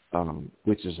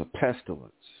 which is a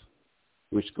pestilence,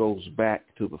 which goes back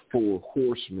to the 4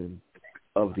 horsemen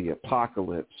of the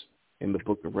apocalypse in the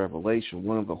book of Revelation.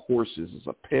 One of the horses is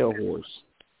a pale horse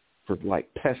for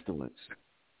like pestilence.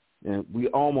 And we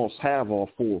almost have all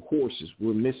 4 horses.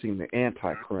 We're missing the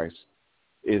Antichrist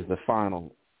is the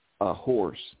final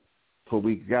horse. So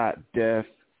we've got death,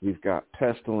 we've got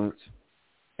pestilence,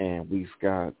 and we've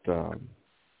got,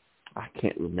 I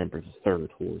can't remember the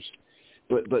third horse.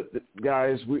 But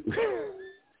guys, we're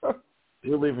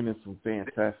living in some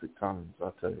fantastic times,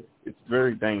 I'll tell you. It's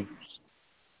very dangerous.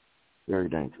 Very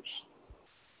dangerous.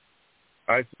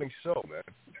 I think so, man.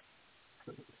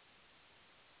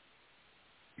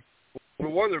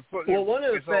 Well, one, they're putting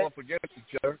it's all up against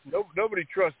each other. Nobody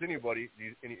trusts anybody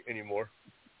anymore.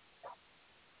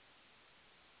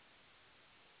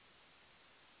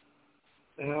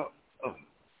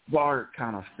 Bart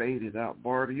kind of faded out.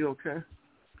 Bart, are you okay?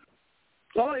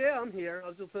 Oh yeah, I'm here. I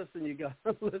was just listening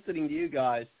to you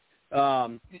guys.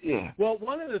 Yeah. Well,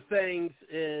 one of the things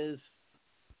is,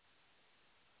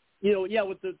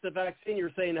 with the vaccine,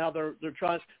 you're saying how they're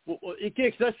trying.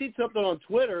 Because I see something on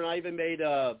Twitter, and I even made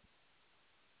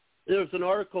there was an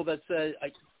article that said,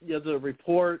 the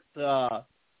report that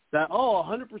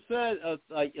 100%.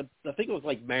 I think it was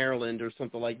like Maryland or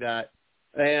something like that.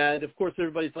 And of course,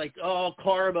 everybody's like, "Oh,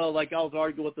 karma!" Like I was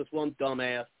arguing with this one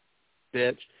dumbass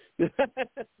bitch.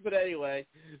 But anyway,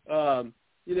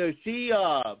 she.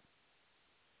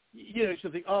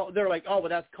 She'll think, they're like, well,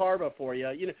 that's karma for you.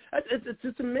 It's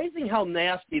just amazing how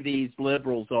nasty these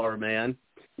liberals are, man.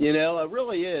 It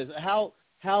really is. How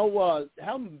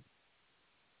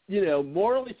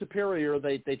morally superior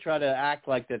they try to act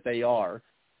like that they are,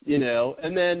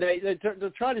 and then they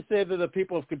try to say they're the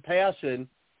people of compassion,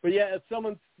 but yet if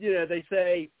someone, they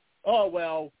say, oh,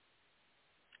 well,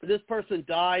 this person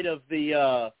died of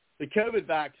the COVID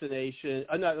vaccination.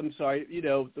 I'm sorry,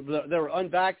 they were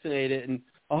unvaccinated, and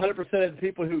 100% of the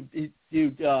people who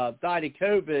died of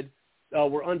COVID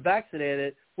were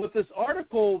unvaccinated. What this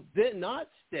article did not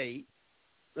state,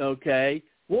 okay,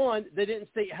 one, they didn't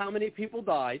state how many people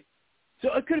died.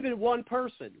 So it could have been one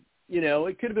person,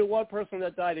 it could have been one person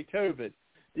that died of COVID,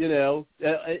 so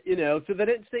they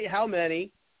didn't state how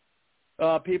many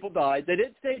people died. They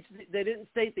didn't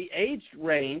state the age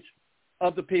range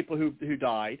of the people who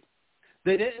died.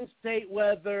 They didn't state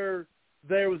whether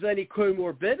there was any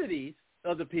comorbidities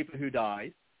of the people who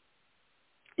died,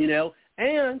 and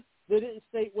they didn't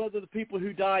state whether the people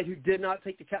who died who did not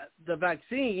take the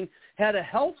vaccine had a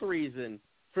health reason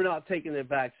for not taking the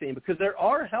vaccine, because there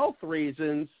are health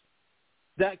reasons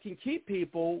that can keep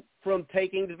people from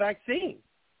taking the vaccine.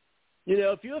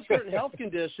 If you have certain health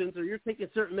conditions or you're taking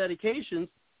certain medications,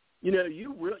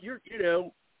 you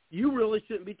really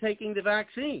shouldn't be taking the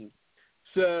vaccine.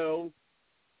 So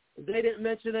they didn't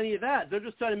mention any of that. They're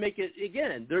just trying to make it,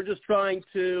 again, they're just trying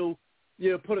to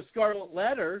put a scarlet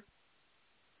letter,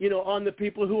 on the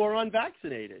people who are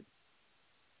unvaccinated.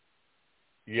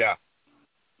 Yeah.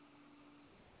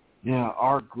 Yeah,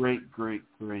 our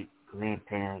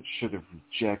great-great-great-grandparents should have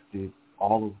rejected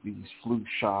all of these flu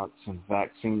shots and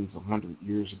vaccines 100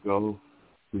 years ago,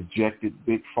 rejected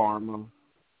Big Pharma,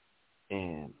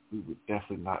 and we would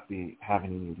definitely not be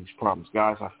having any of these problems.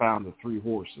 Guys, I found the 3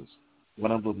 horses.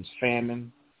 One of them is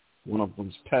famine, one of them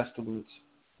is pestilence,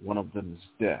 one of them is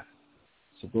death.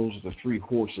 So those are the 3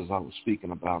 horses I was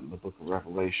speaking about in the book of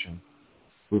Revelation.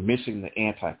 We're missing the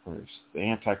Antichrist. The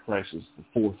Antichrist is the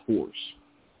 4th horse,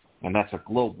 and that's a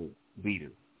global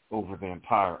leader over the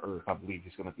entire earth. I believe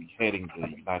he's going to be heading the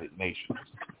United Nations.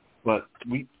 But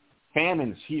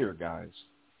famine's here, guys.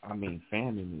 I mean,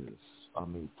 famine is. I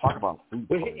mean, talk about food.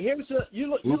 Well, here's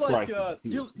you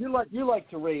like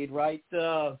to read, right?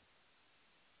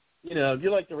 You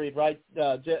like to read, right,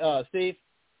 Steve?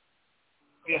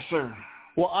 Yes, sir.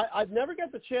 Well, I've never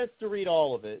got the chance to read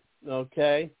all of it.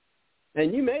 Okay,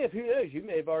 and you may have. Who knows? You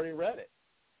may have already read it.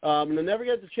 I never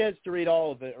get the chance to read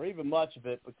all of it or even much of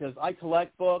it because I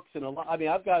collect books and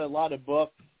I've got a lot of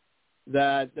books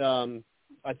that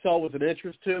I saw was an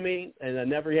interest to me, and I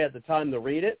never had the time to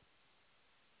read it.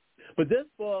 But this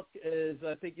book is,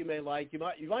 I think you may like. You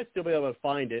might still be able to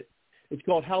find it. It's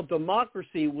called "How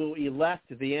Democracy Will Elect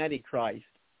the Antichrist: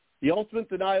 The Ultimate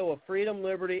Denial of Freedom,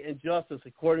 Liberty, and Justice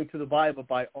According to the Bible"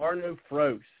 by Arno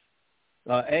Froese,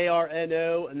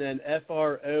 Arno and then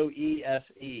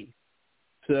Froese.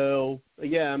 So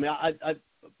yeah, I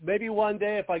maybe one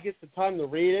day if I get the time to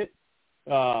read it,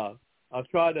 I'll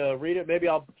try to read it. Maybe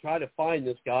I'll try to find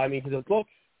this guy. Because the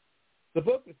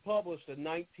book was published in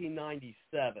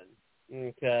 1997.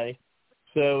 Okay,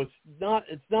 so it's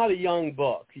not a young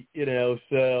book,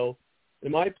 So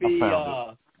it might be. You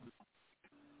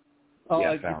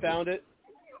found it?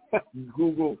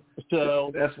 Google.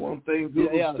 So that's one thing.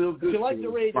 Google's still good. If you like to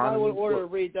read, I would order to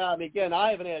read that. Again,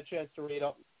 I haven't had a chance to read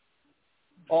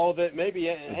all of it, maybe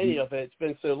any of it. It's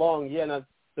been so long. Yeah,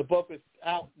 the book was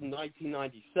out in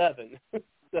 1997,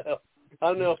 so I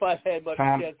don't know if I've had much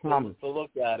chance to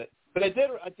look at it. But I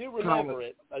do remember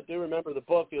it. I do remember the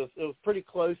book. It was pretty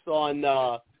close on.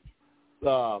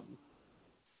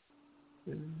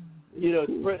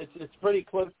 It's pretty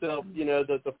close to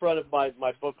the front of my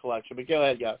book collection. But go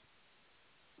ahead, guys.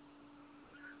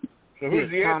 So who's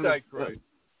the Antichrist?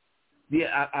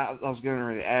 I was getting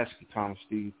ready to ask you, Thomas.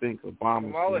 Do you think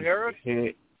Obama's Kamala Harris?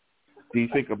 Do you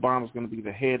think Obama's going to be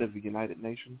the head of the United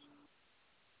Nations?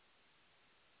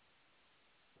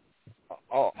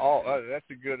 Oh, that's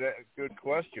a good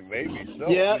question. Maybe so.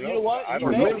 Yeah, you know what? I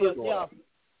don't know.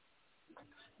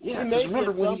 Yeah,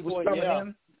 remember when he was coming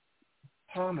in?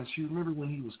 Thomas, you remember when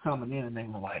he was coming in and they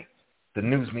were like, the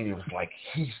news media was like,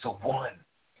 he's the one.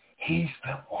 He's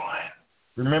the one.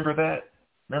 Remember that?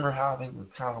 Remember how they were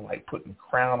kind of like putting a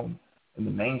crown on in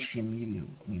the mainstream media?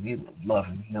 I mean, they were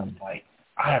loving him. Like,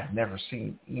 I have never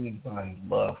seen anybody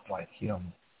loved like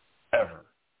him ever.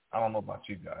 I don't know about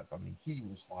you guys. I mean, he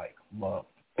was like loved.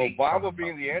 Obama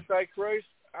being the Antichrist?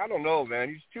 I don't know,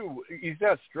 man. He's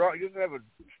not strong. He doesn't have a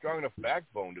strong enough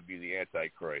backbone to be the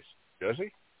Antichrist, does he?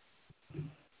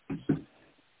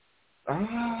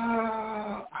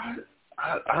 I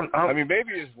mean,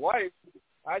 maybe his wife.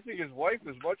 I think his wife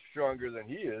is much stronger than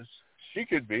he is. She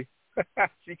could be.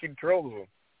 She controls him.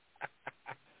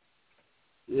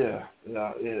 Yeah.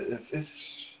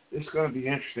 It's going to be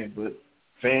interesting, but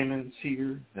famine's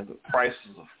here, and the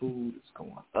prices of food is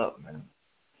going up, man.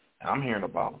 And I'm hearing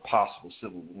about a possible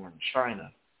civil war in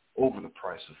China over the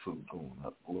price of food going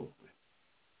up globally.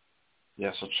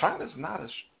 Yeah, so China's not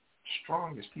as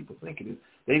strong as people think it is.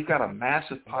 They've got a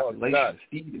massive population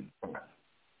feeding.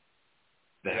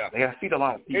 They got to feed a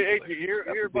lot of people. Hey, you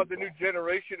hear about the new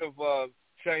generation of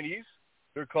Chinese?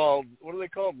 They're called, what are they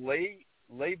called?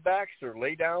 Laybacks or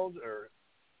laydowns, or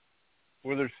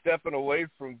where they're stepping away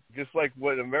from just like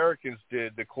what Americans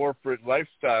did, the corporate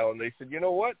lifestyle, and they said, you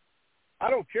know what?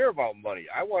 I don't care about money.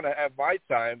 I want to have my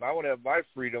time. I want to have my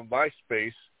freedom, my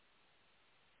space.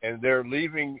 And they're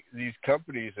leaving these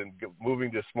companies and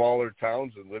moving to smaller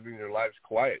towns and living their lives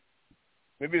quiet.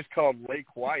 Maybe it's called Lay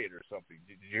Quiet or something.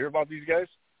 Did you hear about these guys?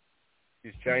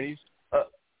 These Chinese?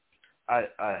 I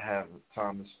haven't,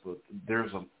 Thomas, but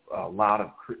there's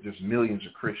there's millions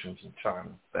of Christians in China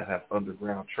that have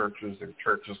underground churches. Their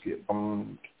churches get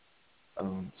bombed.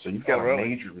 So you've got a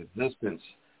major resistance.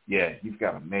 Yeah, you've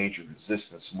got a major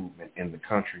resistance movement in the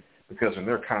country because in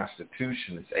their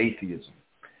constitution it's atheism.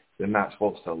 They're not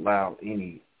supposed to allow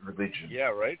any religion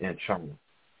in China.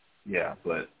 Yeah,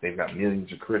 but they've got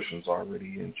millions of Christians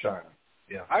already in China.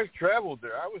 Yeah. I've traveled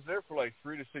there. I was there for like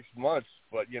 3 to 6 months,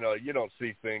 but, you don't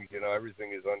see things.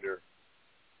 Everything is under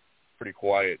pretty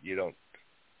quiet. You don't.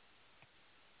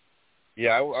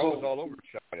 Yeah, I was all over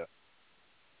China.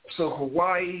 So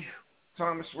Hawaii,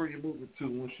 Thomas, where are you moving to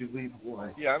once you leave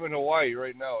Hawaii? Yeah, I'm in Hawaii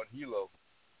right now at Hilo.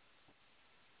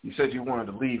 You said you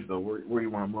wanted to leave, though. Where you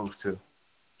want to move to?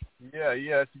 Yeah,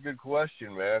 it's a good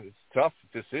question, man. It's a tough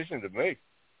decision to make.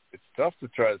 It's tough to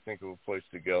try to think of a place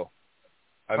to go.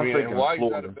 I mean, Hawaii's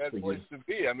not a bad place to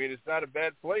be. I mean, it's not a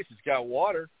bad place. It's got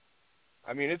water.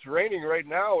 I mean, it's raining right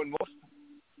now, and most,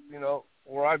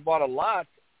 where I bought a lot,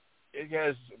 it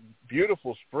has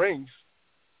beautiful springs.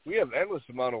 We have endless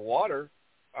amount of water.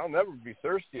 I'll never be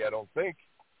thirsty, I don't think.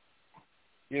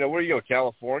 Where do you go?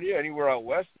 California? Anywhere out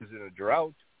west is in a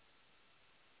drought.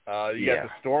 You got the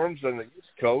storms on the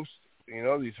East Coast,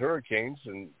 these hurricanes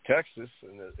in Texas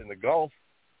and in the Gulf.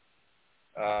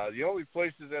 The only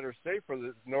places that are safe are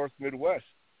the North Midwest.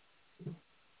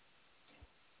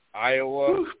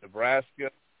 Iowa,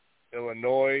 Nebraska,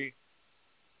 Illinois,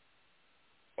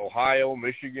 Ohio,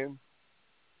 Michigan,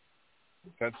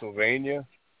 Pennsylvania.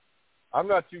 I'm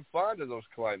not too fond of those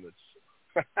climates.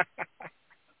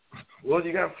 Well,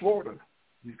 you got Florida.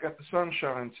 You've got the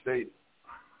Sunshine State.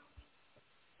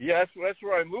 Yeah, that's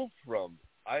where I moved from.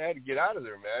 I had to get out of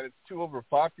there, man. It's too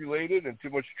overpopulated and too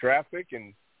much traffic,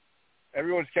 and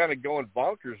everyone's kind of going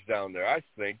bonkers down there, I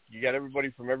think. You got everybody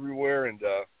from everywhere, and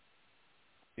the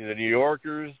New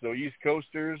Yorkers, the East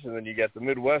Coasters, and then you got the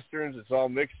Midwesterns. It's all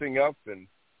mixing up, and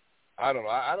I don't know.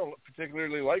 I don't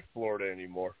particularly like Florida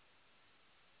anymore.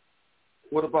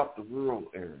 What about the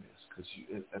rural areas? Because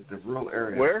at the rural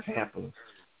area Where? of Tampa,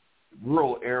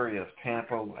 rural area of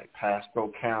Tampa, like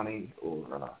Pasco County,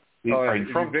 or are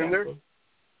you from been Tampa? there?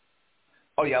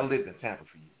 Oh yeah, I lived in Tampa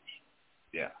for years.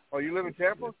 Yeah. Oh, you live in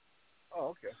Tampa? Oh,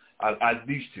 okay. I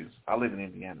used to. I live in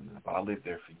Indiana now, but I lived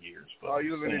there for years. But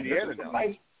you live in Indiana now?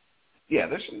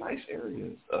 There's some nice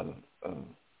areas,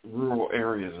 rural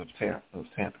areas of Tampa,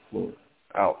 Florida,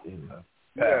 out in the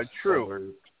yeah, true.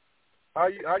 Suburbs. How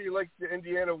do you like the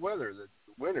Indiana weather, the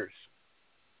winters?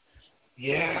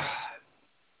 Yeah,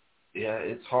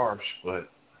 it's harsh, but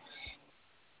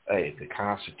hey, the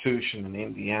Constitution in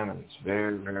Indiana is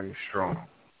very, very strong.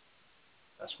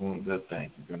 That's one good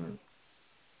thing.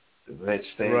 The red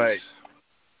states. Right.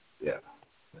 Yeah.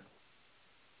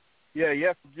 Yeah, you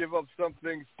have to give up some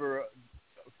things for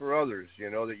others,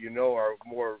 that are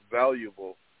more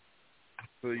valuable.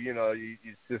 So,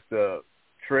 it's just a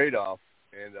trade-off.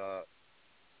 And,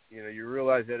 you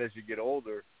realize that as you get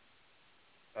older,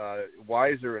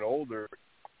 wiser and older,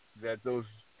 that those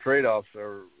trade-offs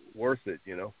are worth it,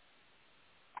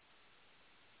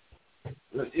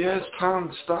 Yeah, it's time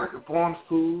to stock up on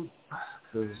food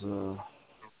because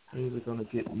they're going to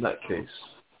get nutcase.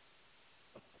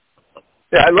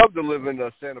 Yeah, I love to live in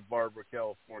Santa Barbara,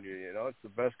 California. It's the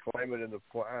best climate in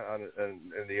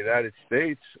the United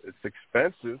States. It's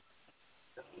expensive,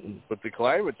 but the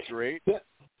climate's great. Yeah.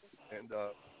 And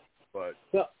but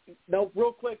no,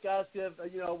 real quick, guys. I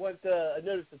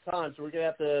noticed the time, so we're gonna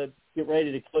have to get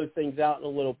ready to close things out in a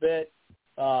little bit.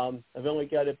 I've only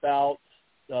got about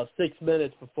 6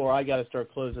 minutes before I got to start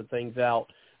closing things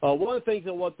out. One of the things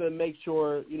I want to make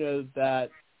sure that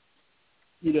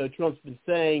Trump's been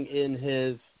saying in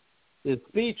his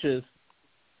speeches,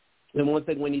 and one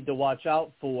thing we need to watch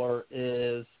out for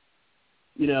is,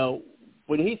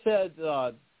 when he said,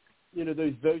 those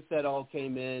votes that all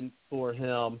came in for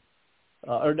him,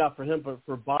 or not for him, but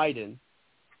for Biden,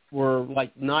 were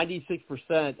like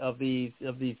 96% of these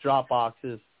drop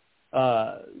boxes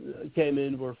came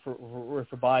in were for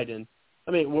Biden.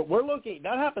 I mean, we're looking.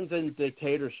 That happens in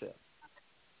dictatorship.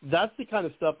 That's the kind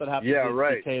of stuff that happens in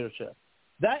dictatorship.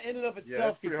 That in and of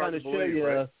itself can kind of show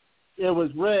you it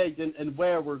was rigged and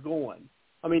where we're going.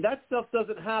 I mean, that stuff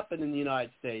doesn't happen in the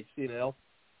United States,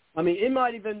 I mean, it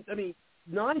might even,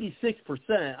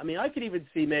 96%. I mean, I could even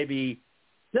see maybe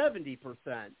 70%,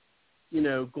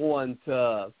 going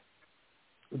to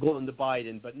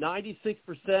Biden. But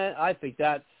 96%, I think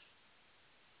that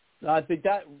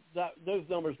those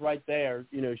numbers right there,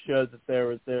 show that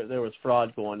there was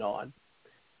fraud going on,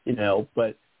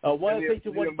 But one of the things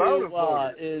you want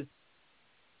to do is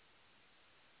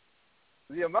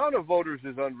the amount of voters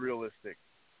is unrealistic.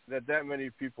 That many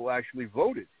people actually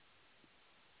voted,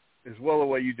 as well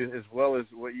as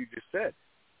what you just said.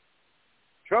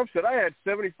 Trump said, I had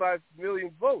 75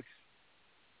 million votes.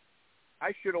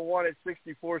 I should have won at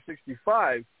 64,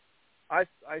 65. I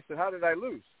said, how did I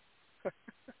lose?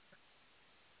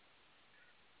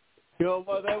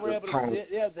 Well, they were able to.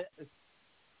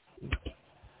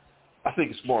 I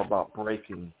think it's more about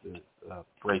breaking the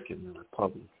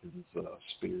Republicans'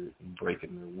 spirit and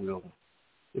breaking their will.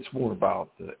 It's more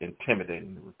about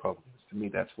intimidating the Republicans. To me,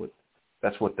 that's what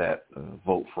that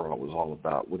vote fraud was all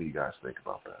about. What do you guys think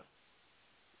about that?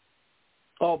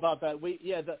 Oh, about that.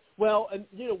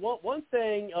 And one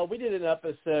thing we did an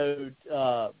episode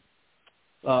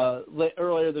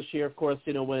earlier this year. Of course,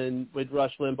 when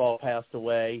Rush Limbaugh passed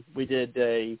away, we did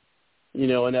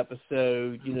an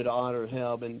episode to honor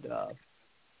him,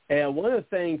 and one of the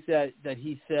things that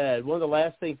he said, one of the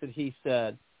last things that he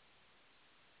said,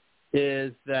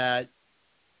 is that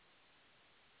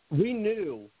we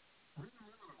knew.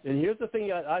 And here's the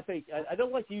thing I think, I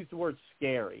don't like to use the word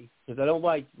scary because I don't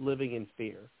like living in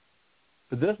fear.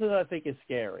 But this is what I think is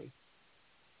scary,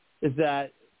 is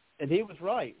that, and he was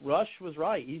right, Rush was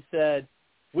right. He said,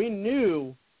 we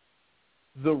knew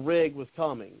the rig was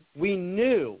coming. We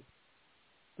knew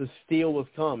the steal was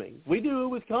coming. We knew it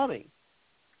was coming.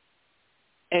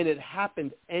 And it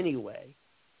happened anyway.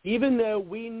 Even though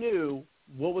we knew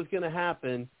what was going to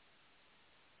happen,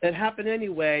 it happened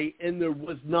anyway, and there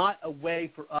was not a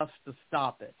way for us to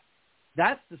stop it.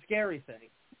 That's the scary thing.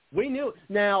 We knew.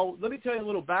 Now, let me tell you a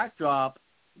little backdrop.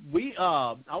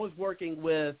 I was working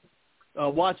with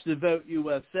Watch the Vote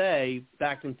USA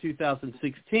back in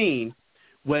 2016,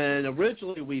 when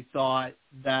originally we thought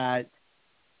that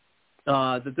there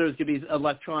was going to be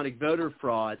electronic voter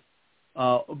fraud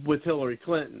with Hillary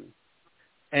Clinton,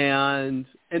 and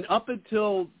up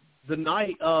until the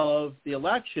night of the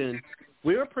election,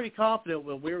 we were pretty confident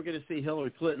that we were going to see Hillary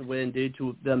Clinton win due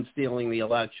to them stealing the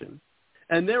election.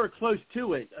 And they were close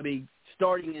to it. I mean,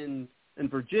 starting in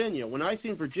Virginia. When I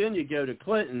seen Virginia go to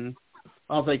Clinton,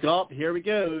 I was like, oh, here it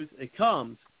goes. It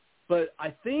comes. But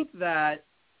I think that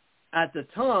at the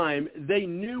time, they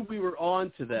knew we were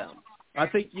on to them. I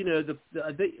think,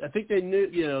 I think they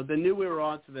knew, they knew we were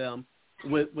on to them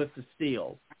with the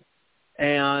steal.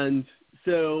 And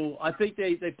so I think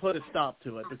they put a stop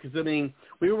to it because, I mean,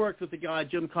 we worked with the guy,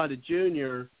 Jim Conda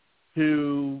Jr.,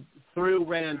 who, through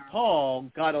Rand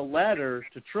Paul, got a letter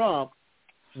to Trump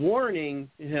warning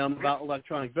him about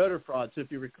electronic voter fraud. So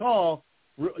if you recall,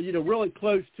 really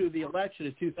close to the election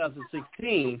of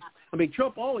 2016, I mean,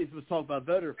 Trump always was talking about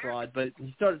voter fraud, but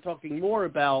he started talking more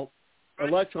about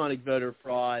electronic voter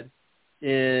fraud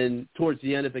towards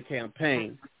the end of the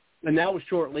campaign. And that was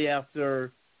shortly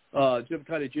after Jim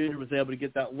Conda Jr. was able to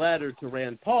get that letter to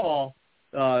Rand Paul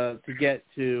to get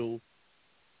to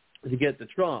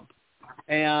Trump.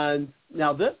 And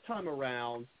now this time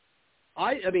around,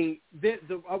 the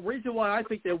reason why I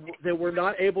think they were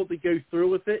not able to go through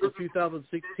with it in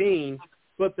 2016,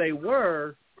 but they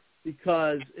were,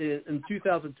 because in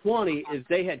 2020 is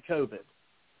they had COVID.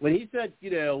 When he said,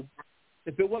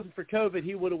 if it wasn't for COVID,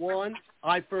 he would have won,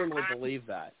 I firmly believe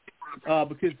that.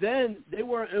 Because then they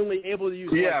weren't only able to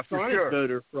use electronic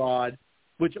voter fraud,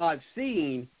 which I've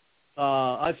seen.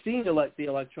 I've seen the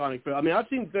electronic vote. I mean, I've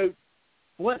seen votes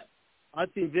flip. I've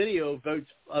seen video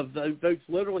of the votes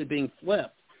literally being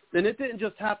flipped. And it didn't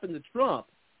just happen to Trump.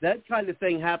 That kind of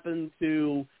thing happened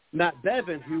to Matt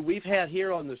Bevin, who we've had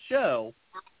here on the show.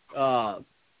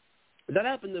 That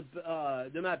happened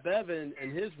to Matt Bevin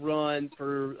and his run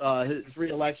for his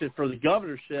re-election for the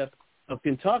governorship of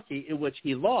Kentucky, in which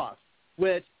he lost,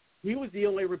 which he was the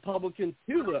only Republican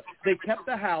to lose. They kept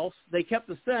the House, they kept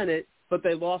the Senate, but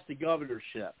they lost the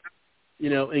governorship,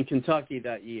 in Kentucky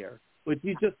that year, which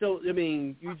you just don't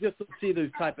see those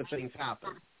type of things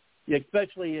happen,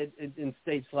 especially in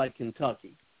states like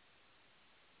Kentucky.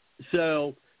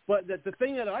 So, but the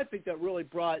thing that I think that really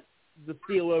brought the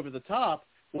steal over the top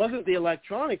wasn't the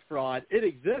electronic fraud. It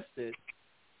existed.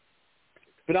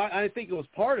 But I think it was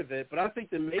part of it. But I think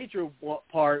the major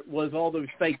part was all those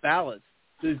fake ballots,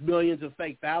 those millions of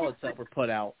fake ballots that were put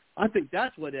out. I think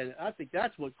that's what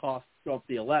cost Trump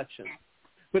the election.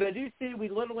 But I do see we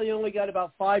literally only got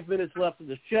about 5 minutes left of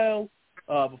the show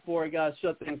before I got to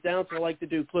shut things down. So I'd like to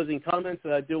do closing comments,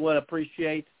 and I do want to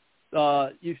appreciate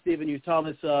you, Stephen, you,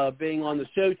 Thomas, being on the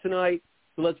show tonight.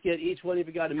 So let's get each one of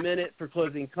you got a minute for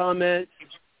closing comments,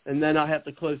 and then I have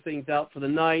to close things out for the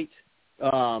night.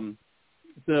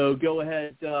 So go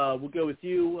ahead. We'll go with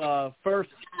you first,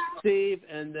 Steve,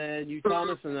 and then you,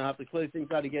 Thomas, and I'll have to close things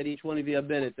out to get each one of you a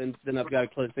minute. Then I've got to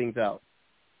close things out.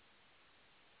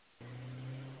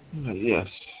 Yes.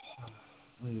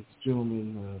 Ladies and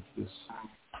gentlemen, just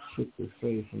put their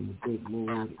faith in the good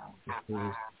Lord,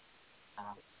 because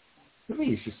to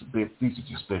me it's just these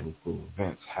are just biblical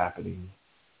events happening.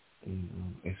 And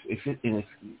if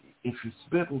it's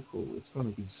biblical, it's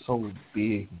going to be so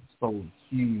big and so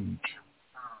huge.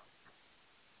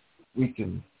 We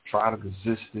can try to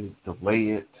resist it,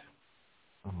 delay it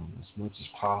as much as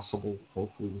possible.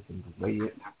 Hopefully we can delay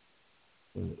it.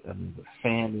 the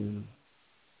famine,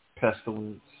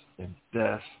 pestilence, and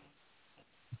death.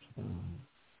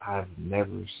 I've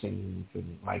never seen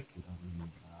anything like it. I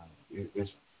mean,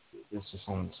 it's just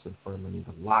almost confirming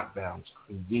the lockdowns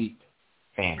create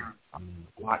famine. I mean,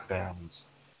 lockdowns,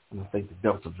 and I think the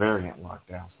Delta variant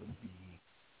lockdown is going to be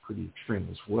pretty extreme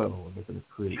as well, and they're going to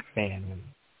create famine.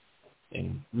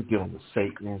 And we're dealing with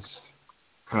Satanists,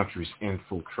 countries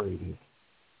infiltrated.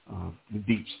 The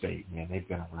deep state, man, they've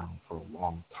been around for a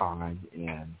long time,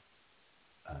 and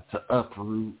to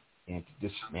uproot and to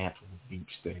dismantle the deep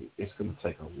state, it's going to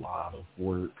take a lot of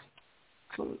work.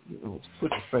 So,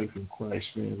 put your faith in Christ,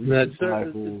 man. Read the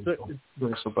Bible.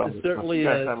 It certainly is. You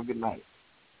guys have a good night.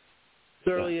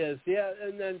 Certainly is. Yeah,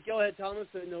 and then go ahead, Thomas.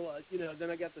 And then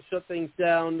I got to shut things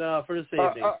down for this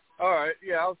evening. All right.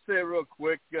 Yeah, I'll say it real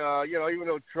quick. Even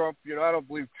though Trump, I don't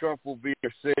believe Trump will be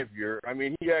our savior. I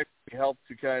mean, he actually helped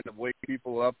to kind of wake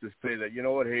people up to say that, you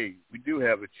know what, hey, we do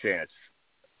have a chance.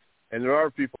 And there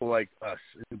are people like us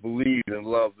who believe and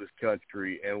love this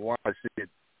country and want to see it,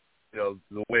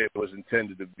 the way it was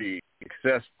intended to be,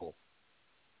 successful,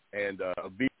 and a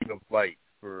beacon of light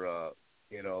for,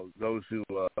 those who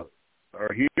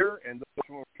are here and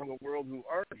those from the world who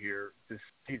aren't here to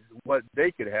see what they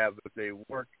could have if they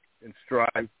work and strive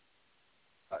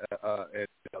and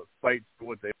fight for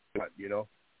what they want,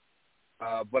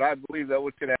 But I believe that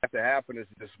what's going to have to happen is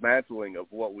a dismantling of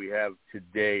what we have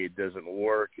today. It doesn't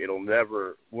work. We'll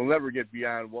never get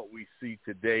beyond what we see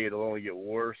today. It'll only get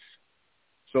worse.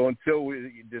 So until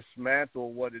we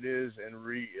dismantle what it is and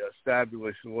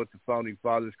reestablish what the Founding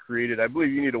Fathers created, I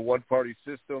believe you need a one-party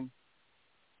system.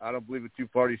 I don't believe a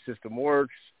two-party system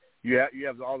works. You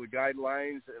have all the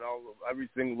guidelines and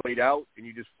everything laid out, and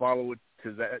you just follow it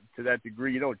to that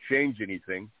degree. You don't change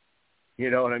anything. You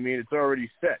know what I mean? It's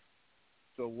already set.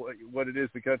 So what it is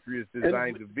the country is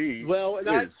designed to be. Well,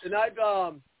 I'm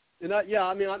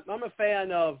a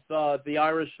fan of the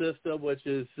Irish system, which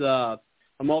is a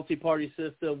multi-party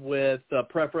system with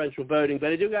preferential voting.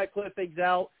 But I do got to clear things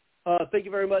out. Thank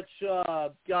you very much,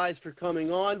 guys, for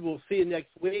coming on. We'll see you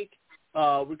next week.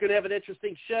 We're going to have an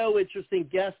interesting show, interesting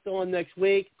guest on next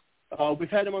week. We've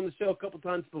had him on the show a couple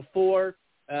times before,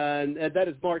 and that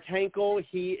is Mark Henkel.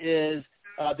 He is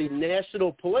the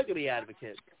national polygamy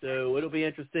advocate, so it'll be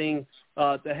interesting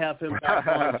to have him back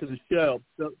on to the show.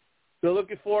 So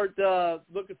looking forward to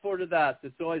that.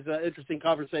 It's always an interesting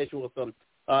conversation with them.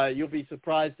 You'll be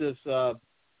surprised as some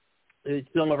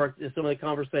of the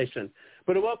conversation.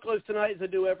 But I will close tonight as I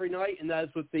do every night, and that is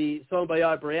with the song by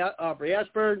Aubrey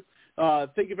Ashburn.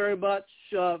 Thank you very much,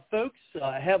 folks.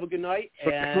 Have a good night,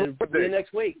 and we'll see you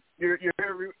next week. You're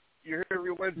here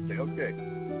every Wednesday.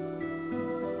 Okay.